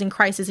health is in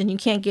crisis and you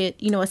can't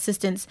get, you know,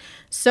 assistance.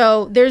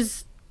 So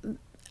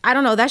I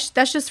don't know. That's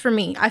just for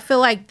me. I feel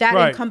like that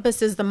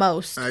encompasses the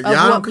most. Y'all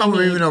don't come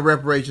with me no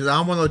reparations. I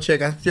don't want no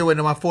check. I'm still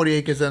waiting on my 40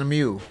 acres and a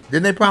mule.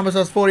 Didn't they promise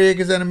us 40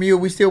 acres and a mule?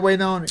 We still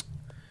waiting on it.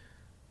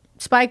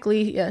 Spike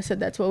Lee, said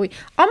that's what we.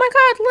 Oh my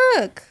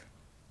God! Look.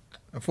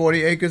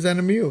 40 acres and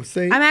a mule.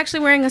 See, I'm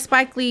actually wearing a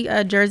Spike Lee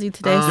jersey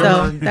today,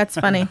 so that's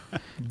funny.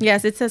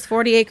 Yes, it says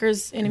 40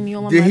 acres and a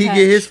mule on my patch. Did he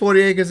get his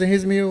 40 acres and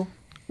his mule?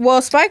 Well,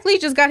 Spike Lee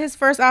just got his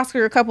first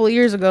Oscar a couple of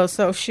years ago,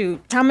 so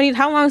shoot. How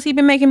long has he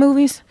been making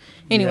movies?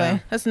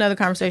 Anyway, that's another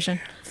conversation.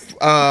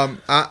 I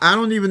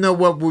don't even know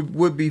what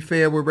would be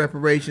fair with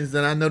reparations,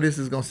 and I know this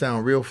is going to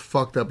sound real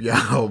fucked up,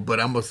 y'all, but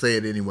I'm going to say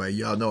it anyway.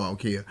 Y'all know I don't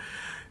care.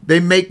 They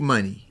make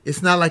money.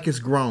 It's not like it's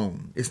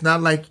grown. It's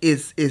not like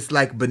it's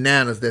like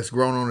bananas that's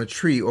grown on a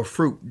tree or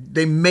fruit.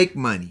 They make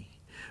money.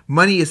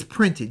 Money is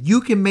printed.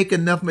 You can make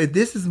enough money.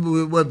 This is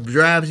what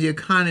drives the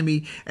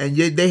economy, and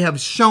they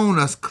have shown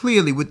us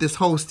clearly with this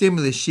whole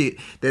stimulus shit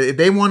that if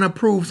they want to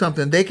approve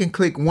something, they can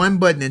click one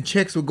button and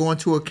checks will go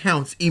into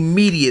accounts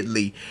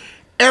immediately.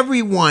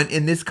 Everyone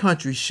in this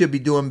country should be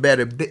doing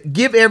better.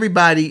 Give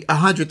everybody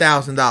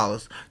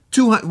 $100,000.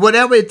 200,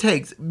 whatever it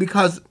takes,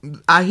 because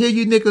I hear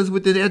you, Nicholas,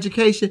 with the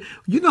education.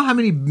 You know how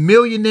many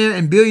millionaire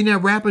and billionaire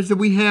rappers that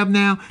we have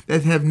now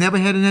that have never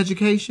had an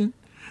education?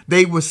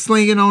 They were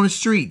slinging on the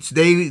streets.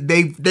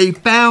 They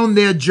found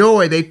their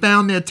joy. They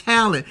found their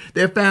talent.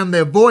 They found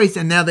their voice,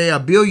 and now they are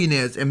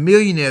billionaires and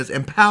millionaires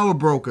and power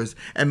brokers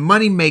and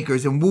money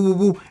makers and woo woo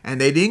woo.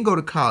 And they didn't go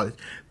to college,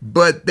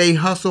 but they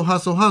hustle.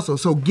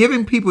 So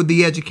giving people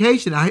the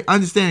education, I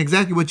understand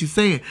exactly what you're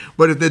saying.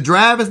 But if the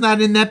drive is not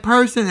in that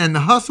person and the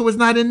hustle is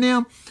not in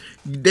them,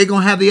 they're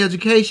going to have the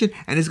education,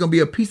 and it's going to be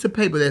a piece of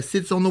paper that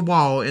sits on the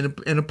wall in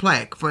a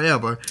plaque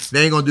forever.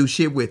 They ain't going to do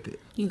shit with it.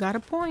 You got a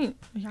point.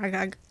 I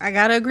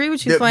got to agree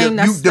with you, Flame.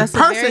 That's the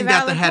person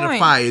got to have a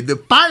fire. The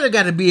fire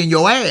got to be in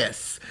your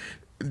ass.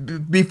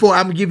 Before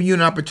I'm giving you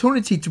an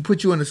opportunity to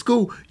put you in a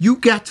school, you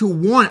got to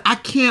want it. I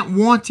can't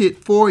want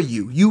it for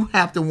you. You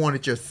have to want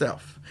it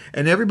yourself.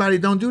 And everybody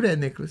don't do that,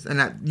 Nicholas.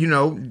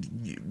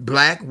 And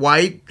black,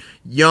 white,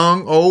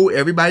 young, old,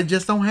 everybody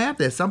just don't have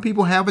that. Some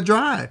people have a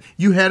drive.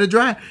 You had a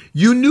drive.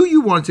 You knew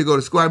you wanted to go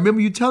to school. I remember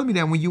you telling me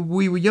that when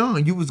we were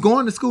young. You was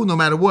going to school no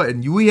matter what.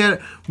 And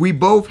we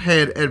both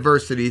had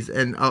adversities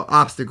and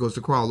obstacles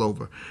to crawl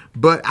over.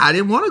 But I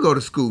didn't want to go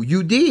to school.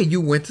 You did.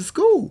 You went to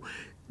school.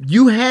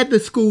 You had the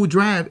school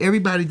drive.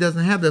 Everybody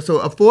doesn't have that. So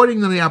affording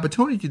them the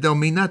opportunity don't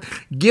mean nothing.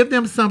 Give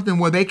them something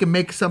where they can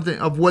make something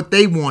of what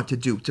they want to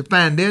do, to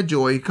find their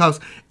joy, because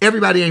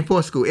everybody ain't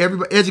for school.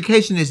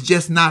 Education is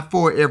just not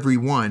for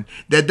everyone.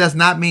 That does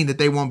not mean that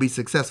they won't be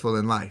successful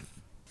in life.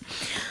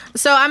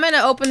 So I'm going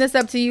to open this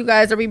up to you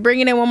guys. Are we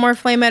bringing in one more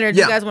Flamette, or do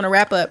you guys want to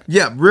wrap up?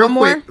 Yeah, real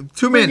one quick. More?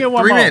 2 minutes,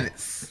 3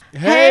 minutes.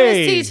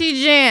 Hey, Miss TT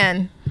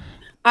Jan.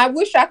 I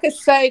wish I could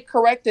say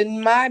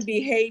correcting my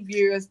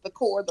behavior is the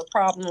core of the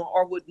problem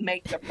or would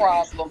make the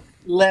problem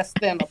less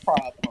than a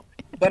problem.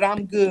 But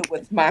I'm good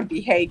with my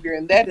behavior,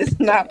 and that is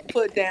not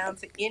put down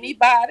to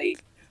anybody.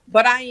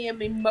 But I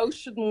am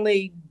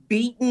emotionally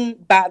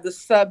beaten by the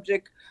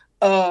subject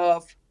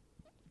of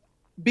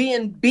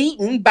being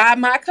beaten by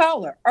my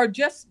color or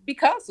just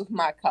because of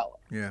my color.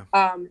 Yeah.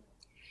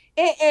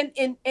 And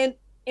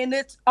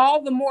it's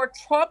all the more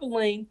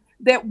troubling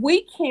that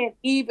we can't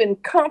even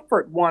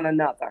comfort one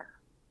another.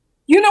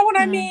 You know what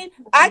I mean?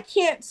 I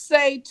can't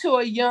say to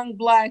a young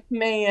Black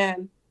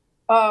man,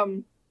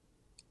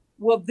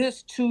 well,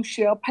 this too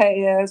shall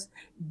pass.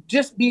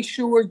 Just be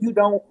sure you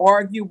don't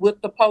argue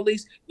with the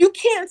police. You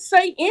can't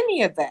say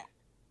any of that.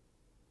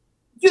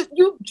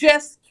 You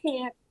just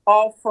can't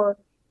offer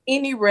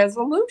any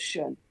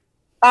resolution.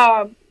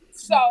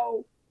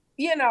 So,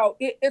 you know,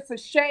 it's a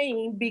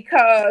shame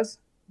because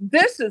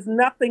this is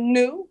nothing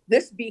new.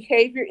 This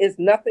behavior is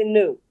nothing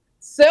new.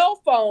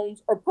 Cell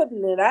phones are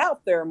putting it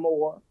out there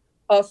more.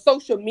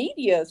 Social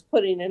media is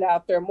putting it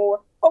out there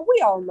more. But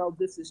we all know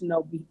this is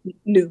no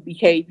new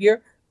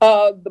behavior.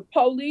 The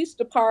police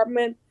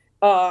department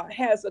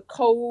has a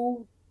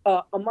code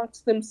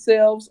amongst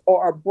themselves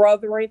or a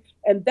brothering.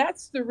 And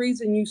that's the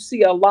reason you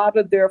see a lot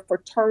of their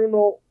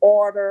fraternal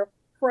order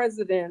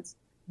presidents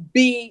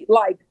be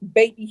like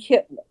baby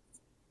Hitler,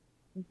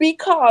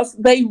 because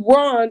they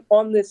run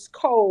on this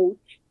code.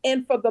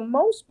 And for the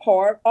most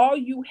part, all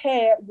you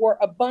had were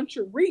a bunch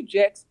of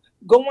rejects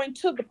going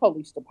to the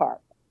police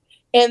department.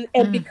 And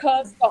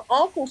because the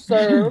uncle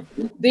served,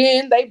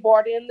 then they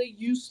brought in the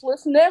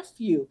useless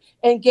nephew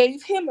and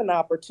gave him an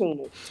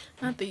opportunity.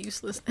 Not the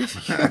useless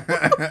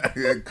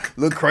nephew.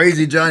 Look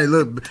crazy, Johnny.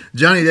 Look,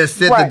 Johnny that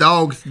set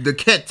the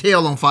cat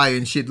tail on fire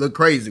and shit. Look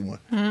crazy one.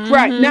 Mm-hmm.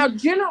 Right. Now,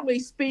 generally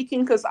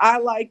speaking, because I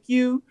like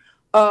you,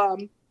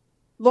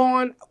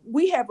 Lauren,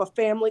 we have a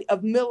family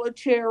of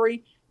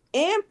military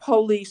and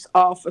police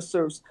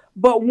officers.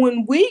 But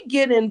when we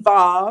get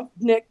involved,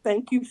 Nick,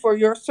 thank you for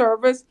your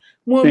service.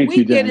 When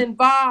we get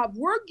involved,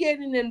 we're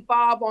getting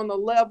involved on the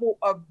level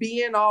of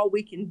being all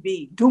we can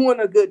be, doing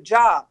a good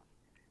job.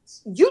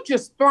 You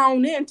just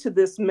thrown into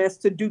this mess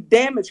to do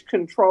damage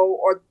control,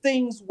 or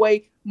things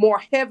weigh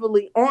more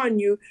heavily on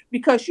you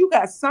because you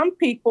got some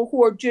people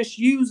who are just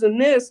using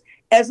this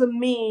as a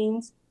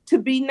means to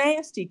be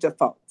nasty to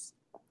folks.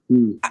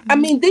 I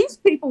mean, these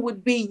people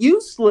would be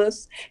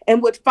useless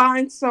and would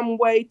find some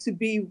way to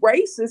be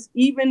racist,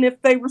 even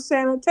if they were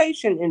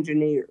sanitation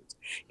engineers.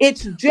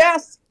 It's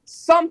just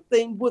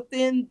something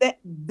within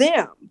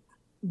them.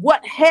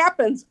 What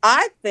happens,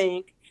 I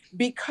think,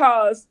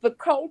 because the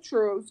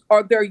cultures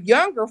or their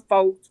younger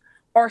folks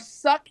are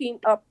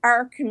sucking up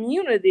our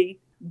community,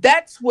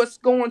 that's what's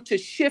going to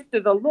shift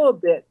it a little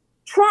bit.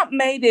 Trump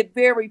made it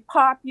very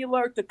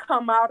popular to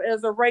come out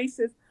as a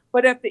racist,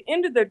 but at the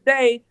end of the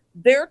day,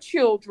 their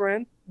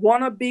children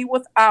want to be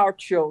with our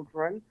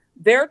children.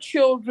 Their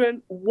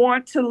children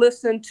want to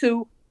listen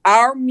to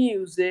our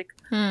music.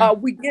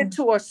 We get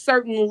to a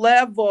certain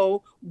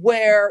level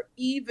where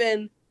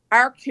even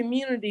our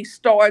community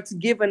starts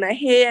giving a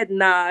head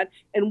nod,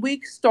 and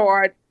we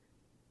start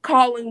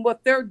calling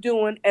what they're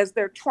doing as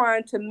they're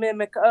trying to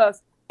mimic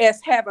us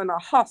as having a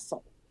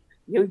hustle.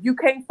 You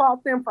can't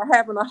fault them for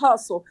having a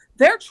hustle.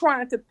 They're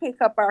trying to pick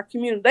up our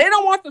community. They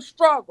don't want the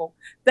struggle.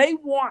 They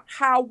want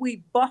how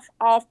we buff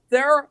off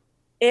their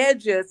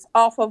edges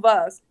off of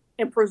us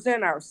and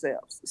present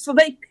ourselves. So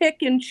they pick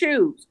and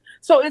choose.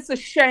 So it's a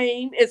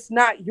shame. It's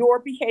not your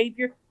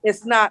behavior.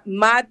 It's not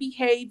my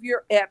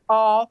behavior at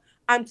all.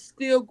 I'm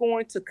still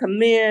going to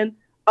commend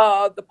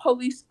the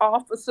police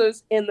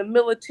officers and the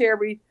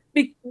military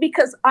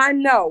because I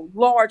know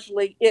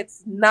largely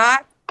it's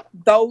not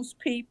those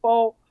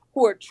people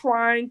who are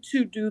trying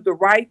to do the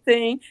right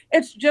thing.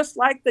 It's just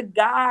like the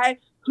guy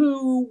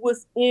who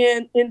was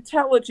in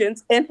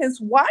intelligence and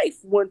his wife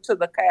went to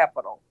the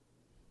Capitol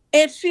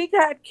and she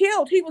got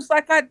killed. He was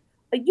like, I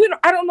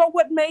don't know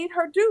what made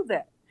her do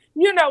that.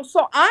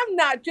 So I'm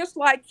not, just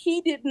like he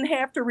didn't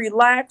have to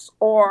relax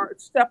or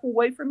step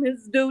away from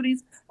his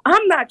duties.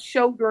 I'm not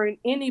shouldering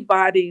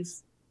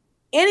anybody's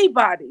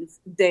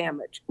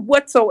damage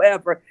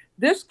whatsoever.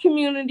 This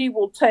community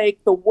will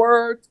take the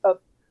words of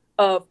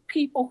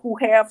people who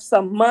have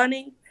some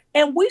money,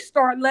 and we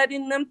start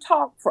letting them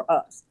talk for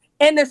us.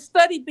 And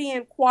instead of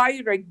being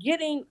quiet or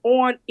getting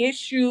on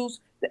issues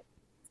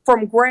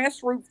from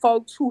grassroots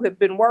folks who have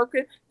been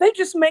working, they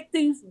just make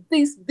these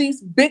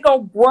big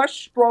old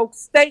brushstroke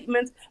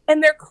statements,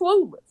 and they're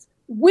clueless.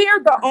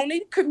 We're the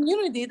only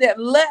community that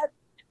let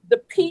the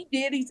P.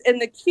 Diddy's and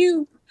the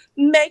Q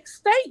make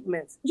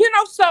statements.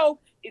 So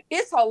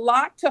it's a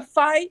lot to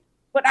fight.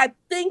 But I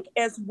think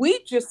as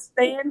we just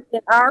stand in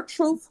our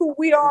truth, who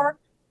we are,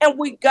 and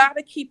we got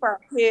to keep our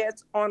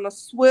heads on a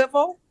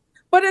swivel.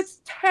 But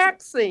it's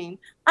taxing.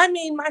 I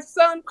mean, my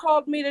son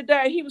called me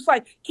today. He was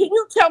like, can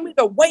you tell me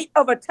the weight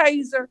of a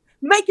taser?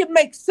 Make it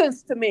make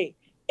sense to me.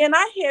 And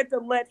I had to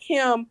let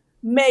him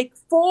make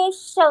full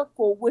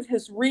circle with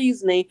his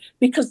reasoning,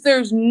 because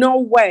there's no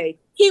way.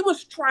 He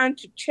was trying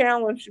to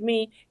challenge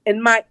me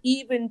and my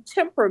even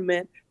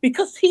temperament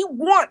because he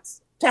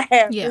wants to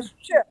have this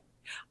ship.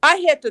 I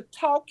had to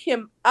talk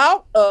him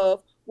out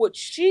of what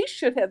she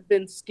should have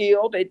been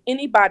skilled and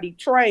anybody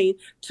trained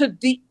to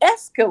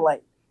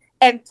de-escalate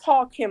and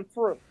talk him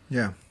through.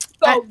 Yeah.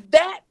 So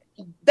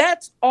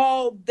that's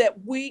all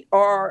that we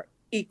are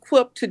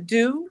equipped to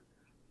do.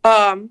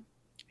 And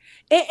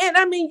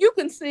I mean, you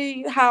can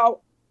see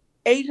how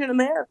Asian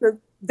Americans,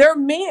 their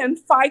men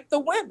fight the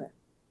women,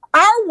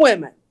 our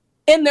women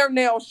in their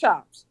nail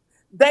shops.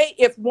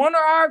 If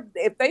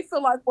they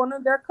feel like one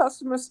of their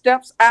customers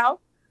steps out,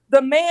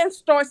 the man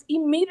starts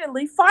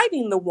immediately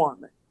fighting the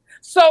woman.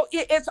 So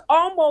it's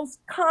almost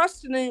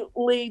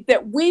constantly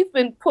that we've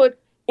been put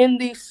in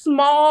these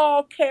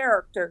small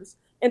characters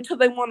until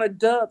they want to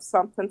dub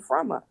something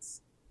from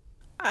us.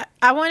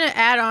 I want to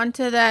add on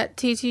to that,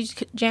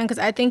 TT Jan, because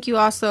I think you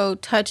also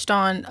touched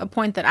on a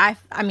point that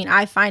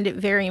I find it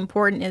very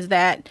important, is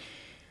that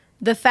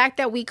the fact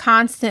that we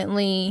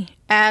constantly,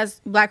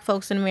 as Black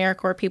folks in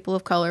America or people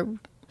of color,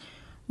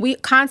 we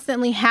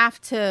constantly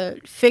have to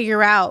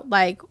figure out,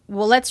 like,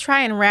 well, let's try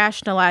and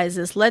rationalize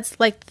this. Let's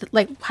like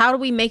how do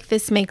we make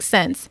this make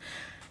sense?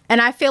 And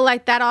I feel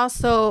like that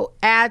also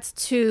adds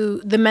to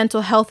the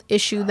mental health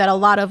issue that a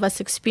lot of us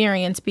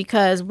experience,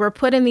 because we're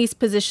put in these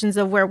positions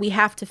of where we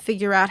have to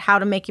figure out how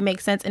to make it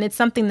make sense. And it's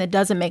something that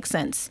doesn't make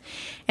sense.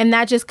 And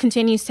that just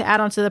continues to add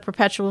on to the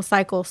perpetual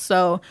cycle.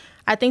 So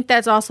I think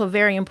that's also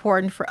very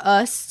important for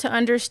us to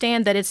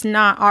understand, that it's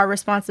not our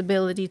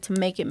responsibility to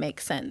make it make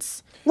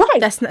sense.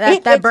 Right.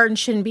 That burden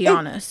shouldn't be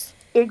on us.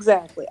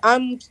 Exactly.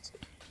 I'm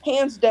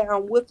hands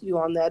down with you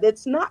on that.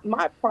 It's not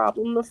my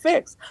problem to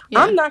fix.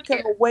 Yeah. I'm not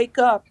going to wake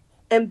up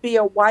and be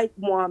a white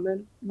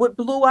woman with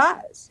blue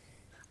eyes.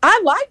 I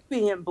like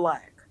being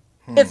Black.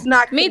 It's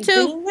not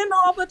convenient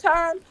all the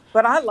time,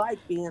 but I like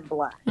being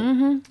Black.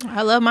 Mm-hmm.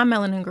 I love my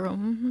melanin girl.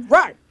 Mm-hmm.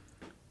 Right.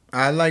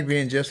 I like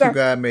being just who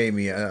God made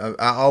me. I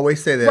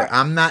always say that. Right.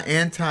 I'm not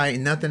anti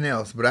nothing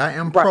else, but I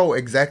am pro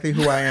exactly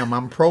who I am.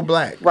 I'm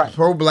pro-Black. Right.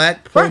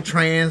 Pro-Black,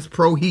 pro-trans,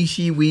 pro-he,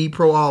 she, we,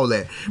 pro all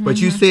that. Mm-hmm.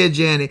 But you said,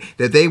 Janet,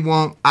 that they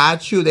want our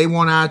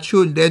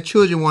children, their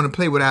children want to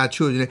play with our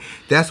children.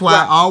 That's why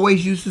I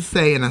always used to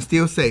say, and I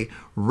still say,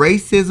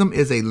 racism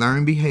is a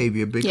learned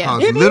behavior,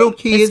 because little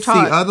kids see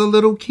other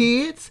little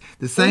kids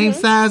the same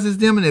size as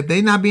them, and if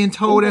they're not being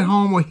told at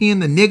home or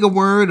hearing the nigger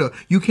word, or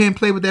you can't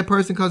play with that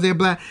person because they're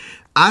Black.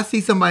 I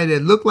see somebody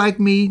that look like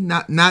me,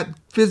 not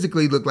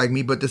physically look like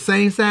me, but the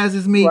same size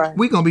as me,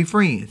 we're going to be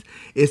friends.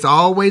 It's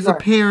always a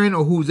parent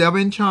or who's ever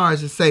in charge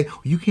to say,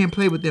 you can't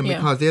play with them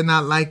because they're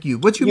not like you.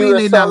 What you mean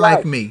they're not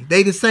like me?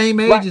 They the same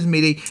age as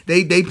me.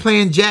 They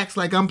playing jacks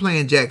like I'm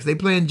playing jacks. They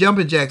playing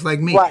jumping jacks like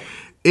me. Right.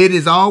 It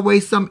is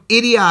always some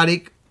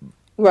idiotic,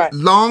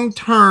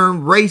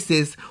 long-term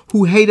racist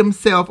who hate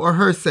himself or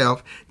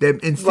herself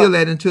that instill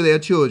that into their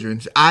children.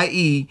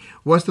 I.e.,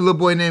 what's the little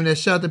boy name that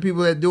shot the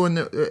people that doing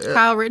the...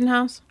 Kyle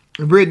Rittenhouse?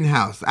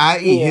 Rittenhouse,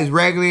 i.e. his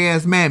raggedy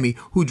ass mammy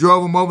who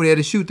drove him over there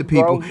to shoot the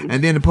people,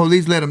 and then the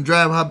police let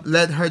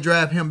her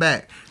drive him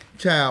back.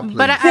 Child, please.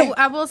 But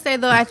I will say,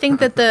 though, I think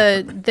that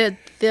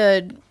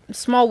the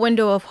small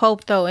window of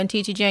hope, though, and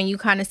TT Jan, you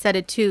kind of said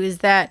it too, is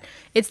that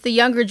it's the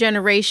younger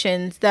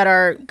generations that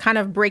are kind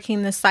of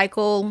breaking the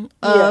cycle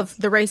of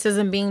the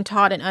racism being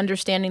taught and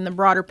understanding the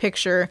broader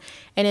picture.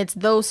 And it's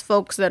those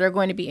folks that are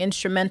going to be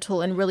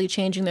instrumental in really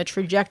changing the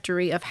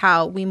trajectory of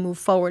how we move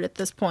forward at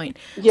this point.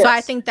 Yes. So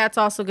I think that's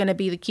also going to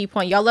be the key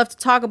point. Y'all love to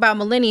talk about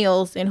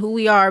millennials and who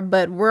we are,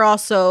 but we're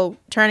also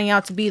turning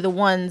out to be the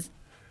ones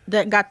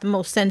that got the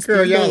most sense these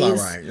days. Y'all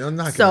all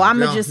right. So I'm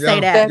gonna just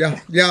say that.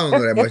 Y'all don't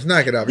know that much.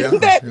 Knock it off, y'all.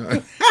 That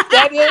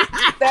is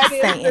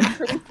the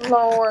truth,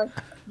 Lauren.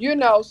 You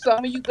know,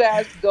 some of you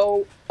guys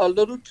go a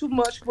little too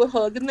much with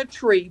hugging the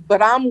tree,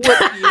 but I'm with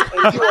you,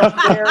 and you are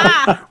very...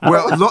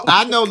 Well,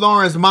 I know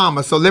Lauren's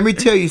mama, so let me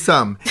tell you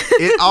something.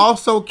 It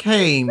also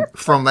came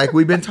from, like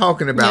we've been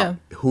talking about,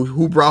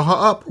 who brought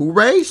her up, who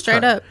raised her.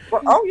 Straight up.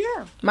 Well, oh,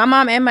 yeah. My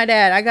mom and my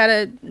dad. I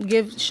gotta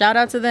give shout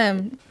out to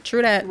them.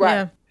 True that. Right.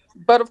 Yeah.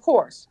 But of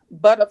course.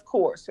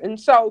 And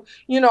so,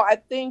 you know, I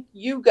think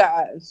you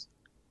guys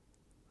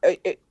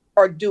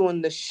are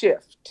doing the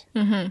shift.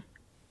 Mm-hmm.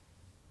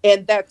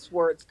 And that's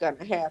where it's going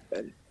to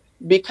happen,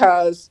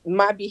 because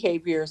my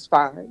behavior is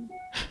fine.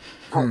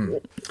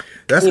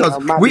 That's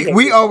because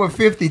we over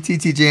 50,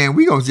 TT Jan.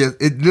 We gonna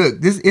just look.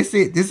 This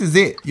is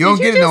it. You don't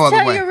get it no other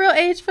way. Did you just tell your real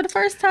age for the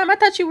first time? I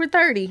thought you were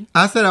 30.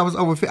 I said I was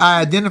over 50.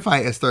 I identify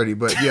as 30,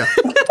 but yeah.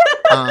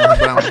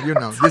 But you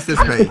know, this is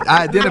me.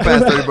 I identify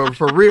as 30, but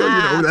for real, you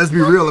know, let's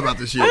be real about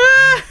this shit.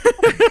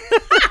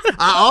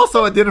 I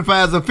also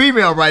identify as a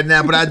female right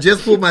now, but I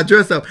just pulled my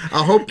dress up.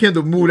 I hope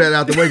Kendall moved that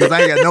out the way, because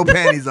I ain't got no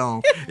panties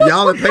on.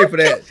 Y'all will pay for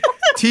that.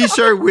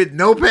 T-shirt with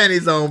no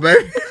panties on,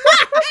 baby.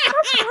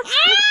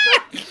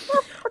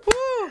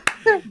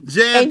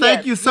 Jan,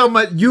 thank you so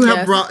much. You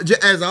have brought,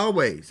 as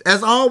always,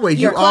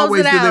 you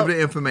always deliver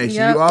the information.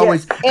 Yep. You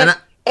always,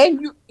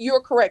 and you're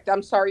correct.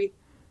 I'm sorry.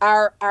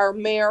 our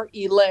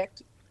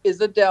mayor-elect is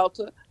a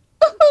Delta,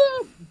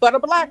 but a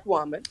black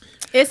woman.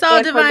 It's all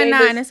And her Divine name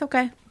Nine. is- It's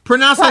okay.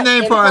 Pronounce her Right, name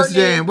and for her us,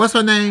 name- Jan. What's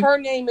her name? Her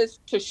name is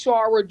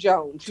Tashara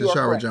Jones. You are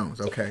Tashara correct.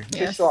 Jones. Okay.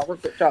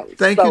 Tashara Jones.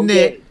 Thank So, you,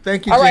 Nick. yeah.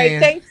 Thank you, All right,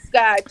 Jan. thanks,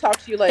 guys. Talk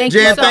to you later.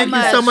 Jan, thank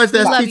you so much.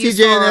 That's Love TT you,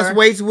 Jan. That's Sora.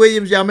 Waits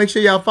Williams. Y'all make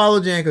sure y'all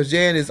follow Jan because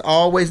Jan is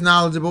always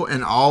knowledgeable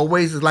and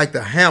always is like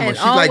the hammer. And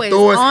She's like always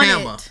Thor's on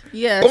hammer. it.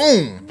 Yes.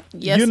 Boom.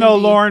 Yes, you know,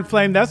 indeed. Lauren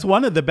Flame, that's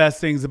one of the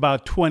best things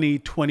about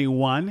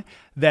 2021,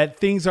 that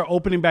things are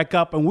opening back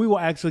up and we will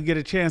actually get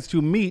a chance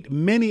to meet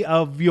many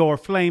of your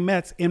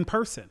Flamettes in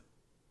person.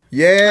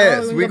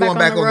 Yes, Oh, we're go going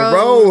back back on on the the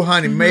road. road,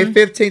 honey. May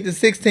 15th to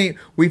 16th,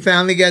 we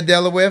finally got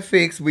Delaware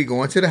fixed. We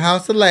going to the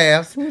House of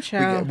Laughs.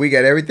 child. We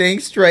got everything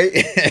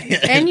straight.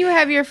 And you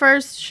have your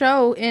first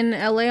show in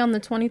LA on the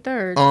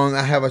 23rd.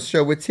 I have a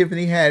show with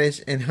Tiffany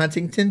Haddish in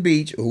Huntington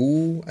Beach.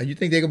 Ooh, you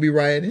think they're gonna be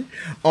rioting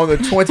on the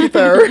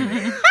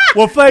 23rd?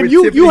 Well, Flame, With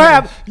you Tiffany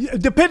have,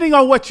 depending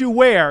on what you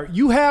wear,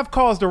 you have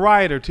caused a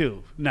riot or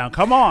two. Now,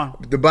 come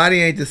on. The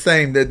body ain't the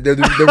same.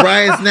 The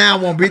riots now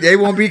won't be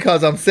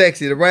because I'm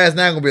sexy. The riots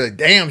now gonna be like,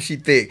 damn, she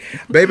thick.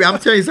 Baby, I'm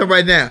telling you something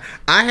right now.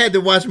 I had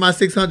to watch my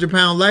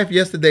 600-pound life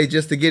yesterday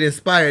just to get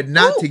inspired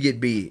not to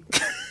get big.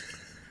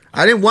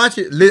 I didn't watch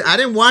it. I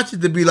didn't watch it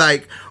to be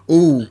like,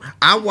 ooh.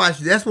 I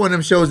watched. That's one of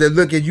them shows that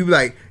look at you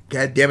like,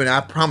 God damn it,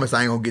 I promise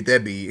I ain't gonna get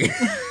that big.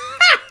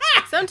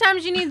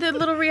 Sometimes you need the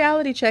little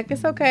reality check.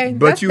 It's okay.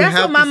 But That's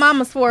have what my to-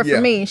 mama's for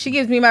yeah. me. She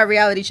gives me my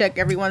reality check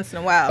every once in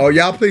a while. Oh,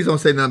 y'all please don't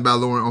say nothing about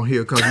Lauren on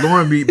here, because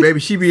Lauren be, baby,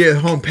 she be at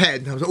home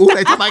patting. I was like, ooh,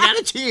 they somebody got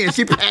a chin.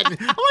 She patting.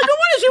 I'm like,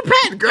 what is you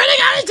patting? Girl, they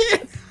got a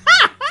chin.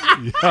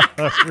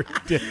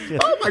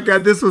 Oh my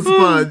God, this was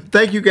fun.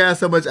 Thank you guys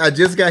so much. I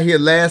just got here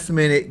last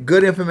minute.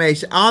 Good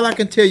information. All I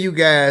can tell you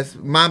guys,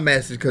 my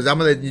message, because I'm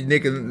going to let you,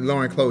 Nick and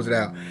Lauren close it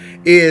out,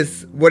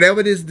 is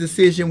whatever this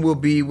decision will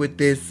be with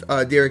this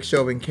Derek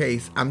Chauvin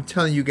case, I'm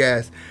telling you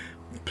guys,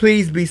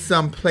 please be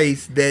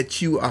someplace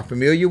that you are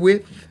familiar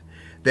with,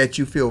 that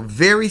you feel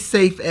very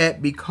safe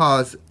at,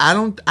 because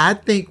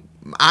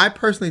I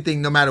personally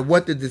think no matter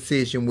what the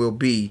decision will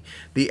be,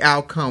 the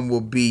outcome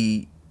will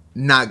be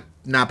not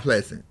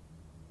pleasant.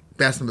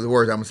 That's the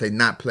words I'm going to say,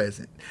 not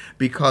pleasant.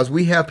 Because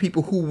we have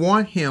people who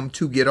want him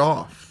to get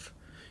off.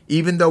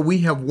 Even though we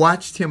have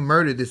watched him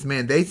murder this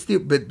man,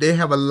 but they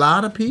have a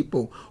lot of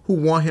people who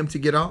want him to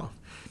get off.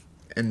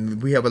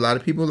 And we have a lot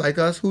of people like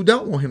us who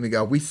don't want him to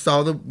go. We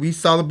saw the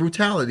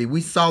brutality.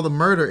 We saw the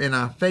murder in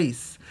our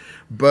face.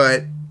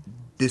 But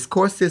this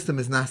court system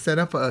is not set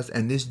up for us,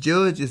 and this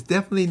judge is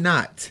definitely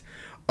not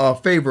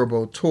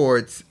favorable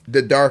towards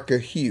the darker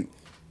hue.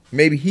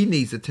 Maybe he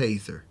needs a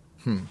taser.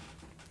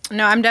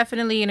 No, I'm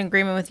definitely in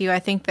agreement with you. I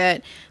think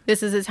that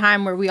this is a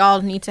time where we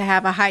all need to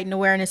have a heightened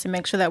awareness and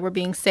make sure that we're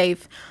being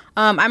safe.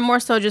 I more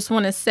so just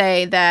want to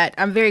say that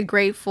I'm very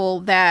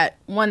grateful that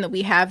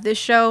we have this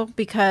show,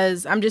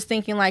 because I'm just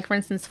thinking, like, for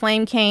instance,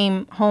 Flame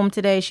came home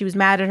today. She was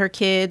mad at her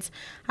kids.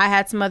 I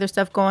had some other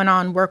stuff going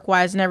on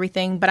work-wise and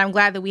everything, but I'm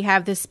glad that we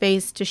have this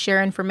space to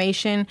share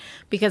information,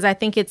 because I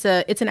think it's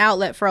an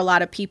outlet for a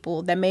lot of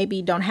people that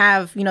maybe don't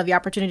have, the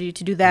opportunity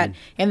to do that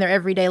in their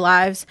everyday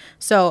lives.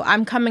 So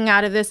I'm coming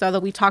out of this, although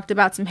we talked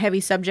about some heavy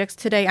subjects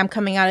today, I'm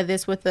coming out of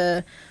this with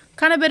a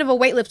kind of bit of a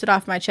weight lifted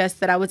off my chest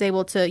that I was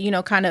able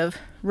to, kind of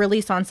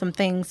release on some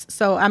things.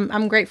 So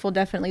I'm grateful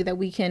definitely that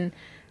we can,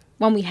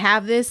 when we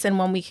have this and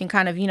when we can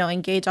kind of,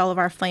 engage all of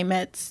our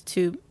Flamettes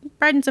to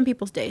brighten some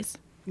people's days.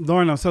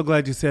 Lauren, I'm so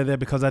glad you said that,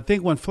 because I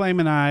think when Flame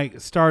and I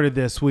started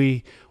this,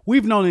 we've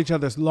known each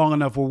other long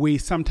enough where we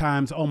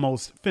sometimes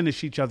almost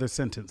finish each other's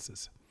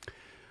sentences.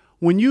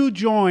 When you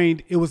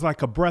joined, it was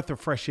like a breath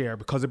of fresh air,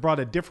 because it brought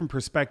a different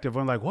perspective.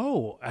 I'm like,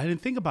 whoa, I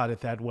didn't think about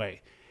it that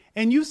way.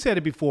 And you said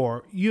it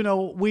before,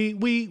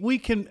 we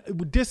can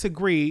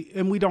disagree,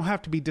 and we don't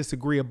have to be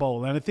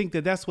disagreeable. And I think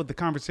that that's what the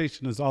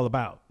conversation is all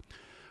about.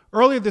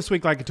 Earlier this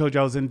week, like I told you,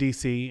 I was in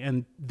D.C.,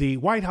 and the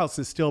White House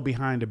is still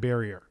behind a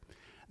barrier.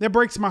 That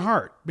breaks my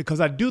heart, because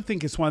I do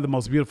think it's one of the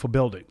most beautiful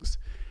buildings.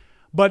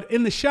 But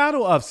in the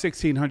shadow of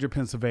 1600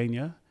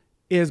 Pennsylvania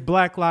is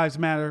Black Lives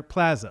Matter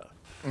Plaza.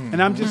 Mm-hmm.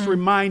 And I'm just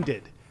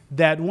reminded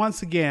that,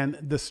 once again,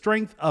 the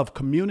strength of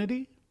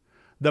community,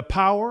 the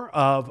power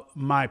of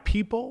my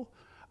people.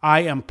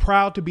 I am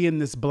proud to be in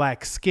this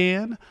black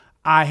skin.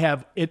 I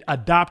have it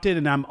adopted,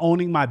 and I'm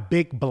owning my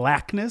big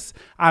blackness.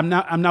 I'm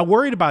not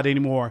worried about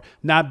anymore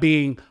not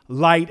being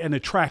light and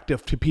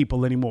attractive to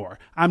people anymore.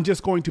 I'm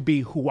just going to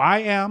be who I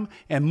am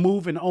and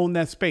move and own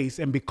that space.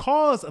 And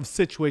because of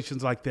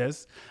situations like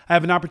this, I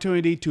have an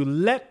opportunity to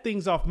let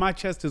things off my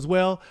chest as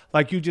well,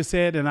 like you just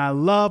said. And I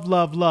love,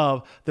 love,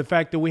 love the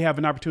fact that we have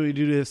an opportunity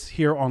to do this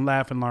here on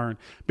Laugh and Learn.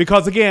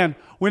 Because again,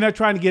 we're not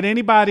trying to get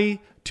anybody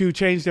to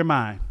change their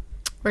mind.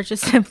 We're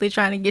just simply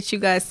trying to get you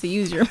guys to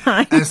use your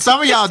mind. And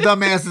some of y'all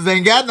dumbasses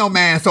ain't got no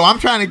man, so I'm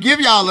trying to give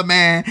y'all a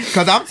man,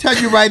 because I'm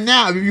telling you right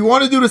now, if you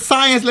want to do the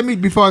science,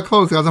 before I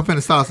close, because I'm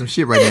finna start some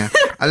shit right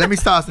now. Let me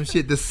start some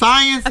shit. The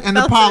science and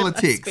the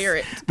politics.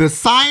 The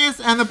science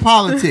and the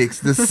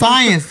politics. The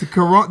science,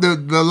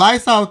 the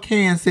Lysol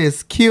can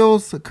says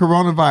kills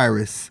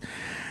coronavirus.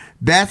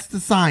 That's the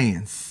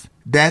science.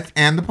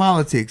 and the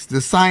politics.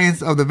 The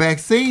science of the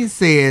vaccine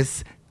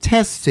says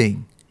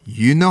testing.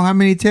 You know how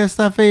many tests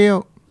I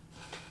failed?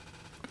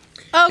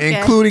 Okay.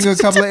 Including a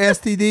couple of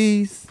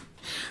STDs.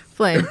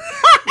 Flame.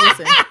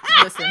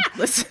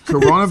 Listen.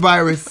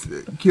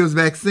 Coronavirus kills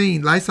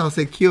vaccine. Lysol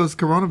said kills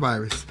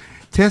coronavirus.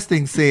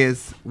 Testing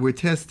says we're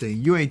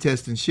testing. You ain't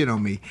testing shit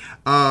on me.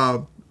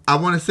 I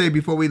want to say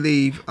before we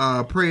leave,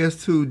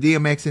 prayers to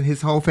DMX and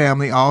his whole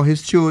family, all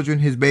his children,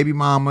 his baby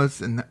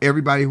mamas, and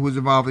everybody who was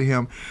involved with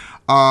him.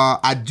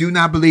 I do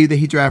not believe that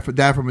he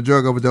died from a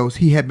drug overdose.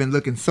 He had been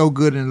looking so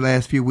good in the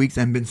last few weeks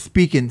and been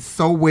speaking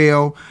so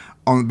well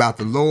about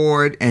the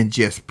Lord and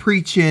just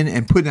preaching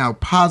and putting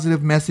out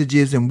positive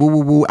messages and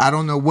woo. I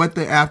don't know what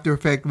the after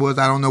effect was.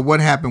 I don't know what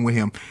happened with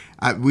him.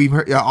 We've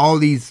heard all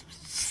these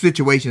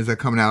situations are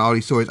coming out, all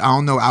these stories. I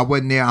don't know. I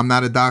wasn't there. I'm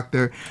not a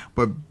doctor,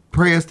 but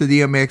prayers to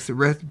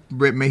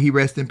DMX. May he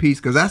rest in peace.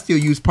 Because I still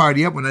use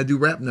Party Up when I do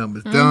rap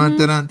numbers. Dun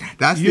dun dun.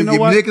 That's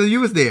Nicholas. You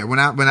was there when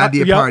I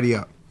did Party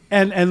Up.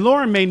 And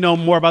Lauren may know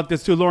more about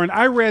this too. Lauren,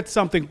 I read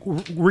something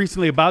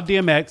recently about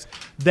DMX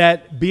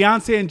that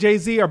Beyonce and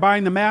Jay-Z are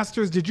buying the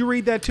masters. Did you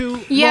read that too?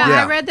 Yeah,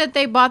 I read that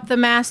they bought the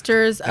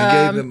masters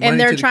and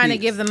they're trying to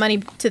give the money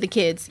to the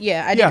kids.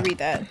 Yeah, I did read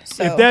that.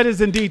 So. If that is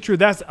indeed true,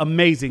 that's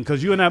amazing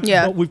because you and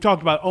I, we've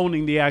talked about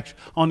owning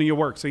your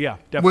work. So yeah,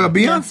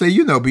 definitely. Well,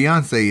 Beyonce,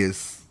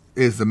 Beyonce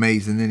is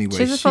amazing anyway.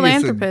 She's a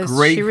philanthropist. Is a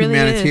great she really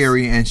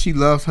humanitarian, and she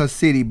loves her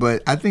city.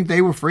 But I think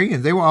they were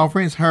friends. They were all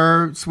friends.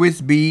 Her,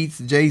 Swiss Beats,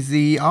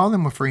 Jay-Z, all of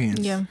them are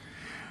friends. Yeah.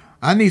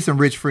 I need some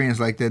rich friends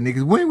like that,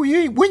 niggas.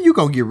 When you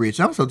gonna get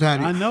rich? I'm so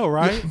tired. I know,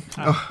 right?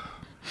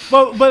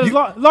 But as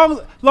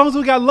long as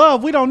we got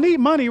love, we don't need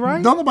money, right?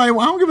 I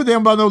don't give a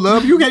damn about no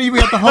love. You ain't even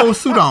got the whole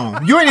suit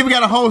on. You ain't even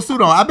got a whole suit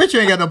on. I bet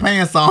you ain't got no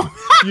pants on.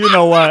 You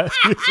know what?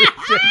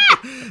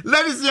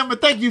 Ladies and gentlemen,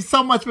 thank you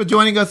so much for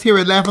joining us here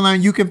at Laugh and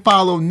Learn. You can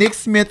follow Nick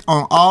Smith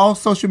on all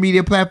social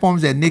media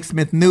platforms at Nick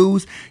Smith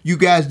News. You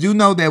guys do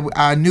know that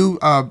our new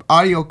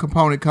audio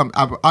components come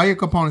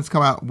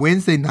out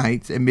Wednesday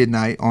nights at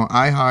midnight on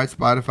iHeart,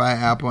 Spotify,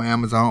 Apple,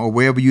 Amazon, or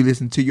wherever you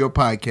listen to your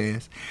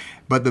podcast.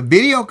 But the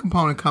video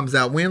component comes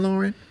out when,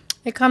 Lauren?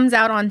 It comes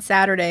out on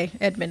Saturday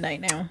at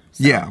midnight now.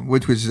 So. Yeah,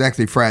 which is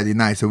actually Friday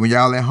night. So when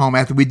y'all at home,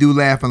 after we do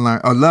Laugh and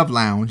Learn or Love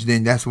Lounge,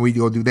 then that's when we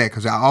go do that.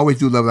 Because I always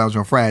do Love Lounge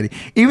on Friday.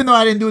 Even though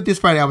I didn't do it this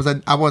Friday, I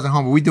wasn't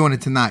home, but we're doing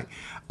it tonight.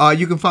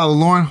 You can follow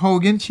Lauren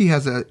Hogan. She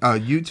has a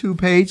YouTube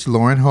page,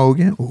 Lauren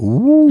Hogan.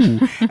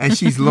 Ooh. And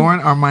she's Lauren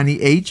Armani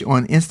H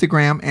on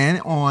Instagram and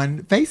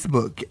on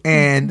Facebook.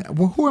 And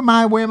who am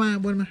I? Where am I?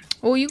 What am I?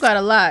 Oh, you got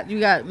a lot. You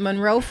got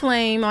Monroe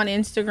Flame on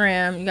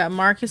Instagram. You got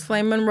Marcus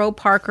Flame Monroe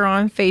Parker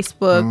on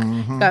Facebook.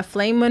 Mm-hmm. You got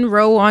Flame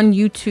Monroe on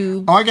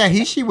YouTube. Oh, I got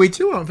He She We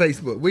too on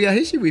Facebook. We got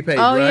He She We page,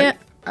 right? Yeah.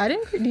 I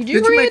didn't. Did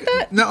you read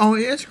that? No, on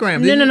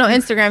Instagram. No,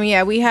 Instagram.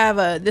 Yeah, we have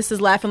a This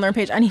Is Laugh and Learn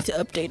page. I need to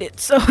update it,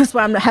 so that's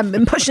why I haven't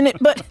been pushing it.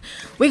 But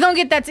we're gonna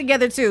get that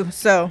together too.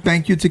 So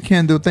thank you to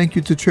Kendall. Thank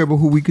you to Tribble,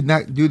 who we could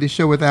not do this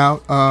show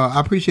without. I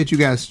appreciate you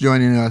guys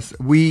joining us.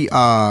 We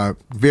are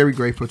very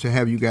grateful to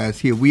have you guys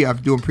here. We are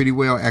doing pretty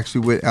well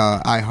actually with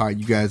iHeart,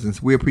 you guys, and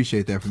we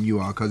appreciate that from you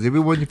all. Because if it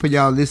wasn't for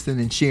y'all listening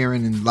and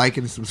sharing and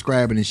liking and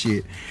subscribing and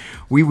shit,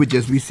 we would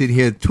just be sitting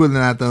here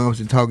twiddling our thumbs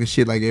and talking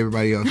shit like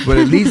everybody else. But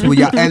at least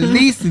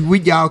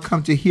y'all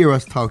come to hear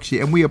us talk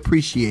shit, and we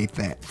appreciate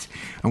that.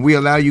 And we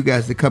allow you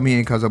guys to come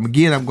in because I'm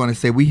going to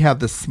say we have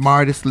the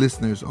smartest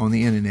listeners on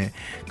the internet.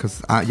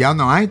 Because y'all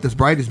know I ain't the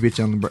brightest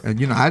bitch on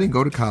the. I didn't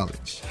go to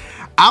college.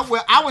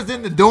 I was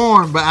in the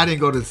dorm, but I didn't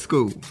go to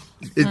school.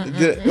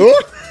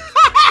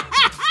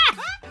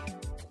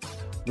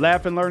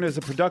 Laugh and Learn is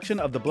a production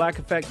of the Black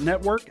Effect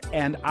Network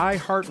and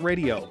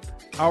iHeartRadio.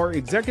 Our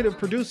executive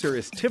producer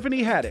is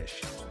Tiffany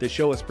Haddish. The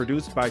show is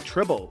produced by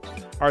Tribble.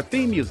 Our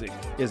theme music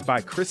is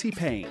by Chrissy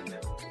Payne.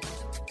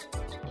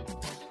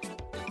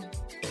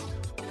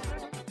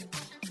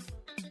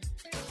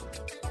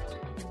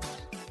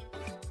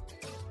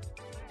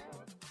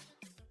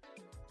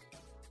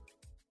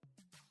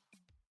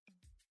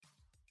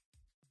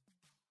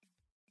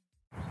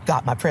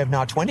 Got my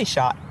Prevnar 20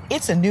 shot.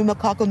 It's a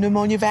pneumococcal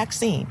pneumonia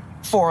vaccine.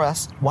 For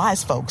us,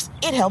 wise folks,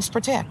 it helps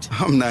protect.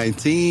 I'm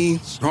 19,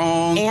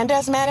 strong. And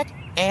asthmatic,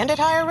 and at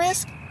higher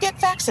risk. Get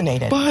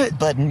vaccinated.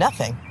 But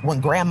nothing when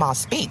grandma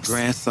speaks.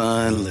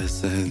 Grandson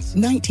listens.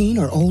 19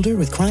 or older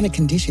with chronic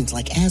conditions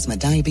like asthma,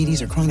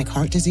 diabetes, or chronic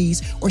heart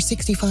disease, or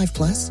 65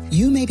 plus,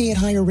 you may be at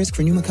higher risk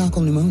for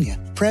pneumococcal pneumonia.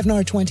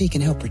 Prevnar 20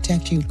 can help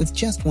protect you with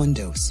just one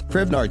dose.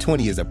 Prevnar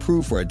 20 is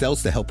approved for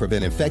adults to help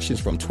prevent infections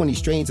from 20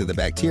 strains of the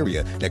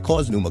bacteria that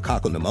cause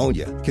pneumococcal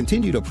pneumonia.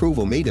 Continued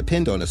approval may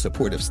depend on a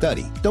supportive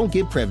study. Don't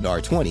get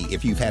Prevnar 20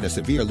 if you've had a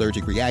severe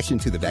allergic reaction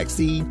to the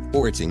vaccine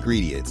or its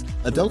ingredients.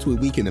 Adults with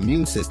weakened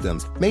immune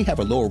systems may have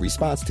a lower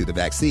response to the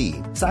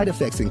vaccine. Side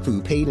effects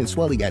include pain and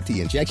swelling at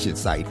the injection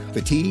site,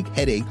 fatigue,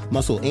 headache,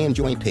 muscle, and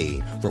joint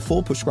pain. For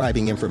full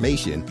prescribing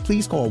information,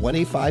 please call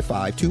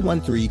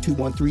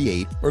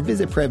 1-855-213-2138 or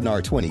visit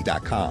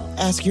Prevnar20.com.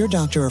 Ask your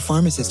doctor or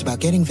pharmacist about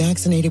getting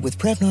vaccinated with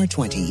Prevnar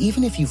 20,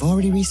 even if you've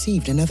already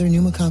received another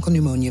pneumococcal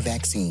pneumonia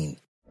vaccine.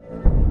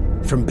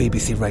 From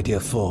BBC Radio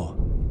 4,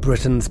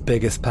 Britain's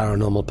biggest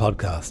paranormal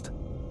podcast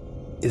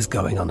is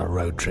going on a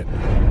road trip.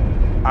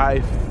 I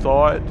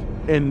thought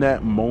in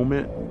that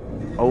moment,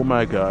 oh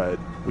my God,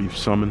 we've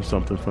summoned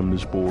something from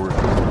this board.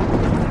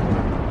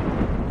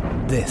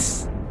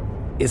 This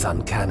is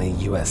Uncanny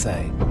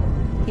USA.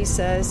 He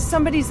says,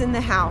 somebody's in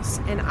the house,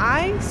 and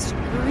I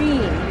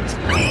screamed.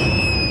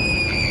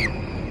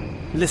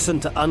 Listen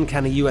to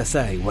Uncanny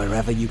USA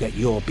wherever you get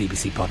your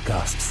BBC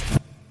podcasts,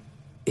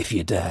 if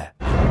you dare.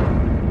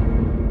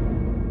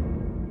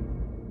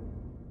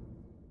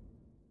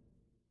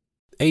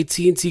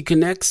 AT&T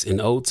connects an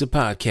ode to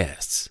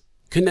podcasts.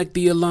 Connect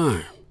the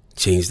alarm.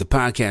 Change the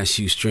podcast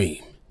you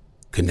stream.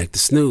 Connect the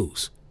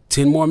snooze.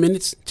 10 more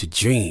minutes to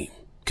dream.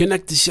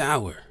 Connect the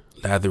shower.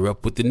 Lather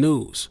up with the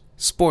news,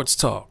 sports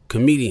talk,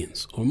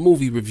 comedians, or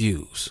movie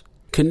reviews.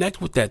 Connect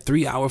with that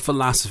 3-hour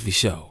philosophy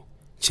show.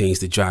 Change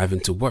the drive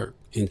into work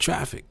in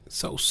traffic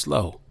so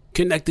slow.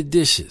 Connect the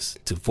dishes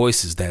to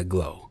voices that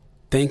glow.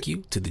 Thank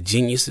you to the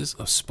geniuses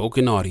of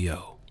spoken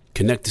audio.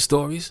 Connect the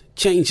stories.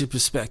 Change your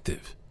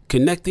perspective.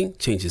 Connecting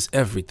changes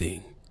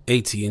everything.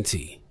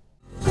 AT&T.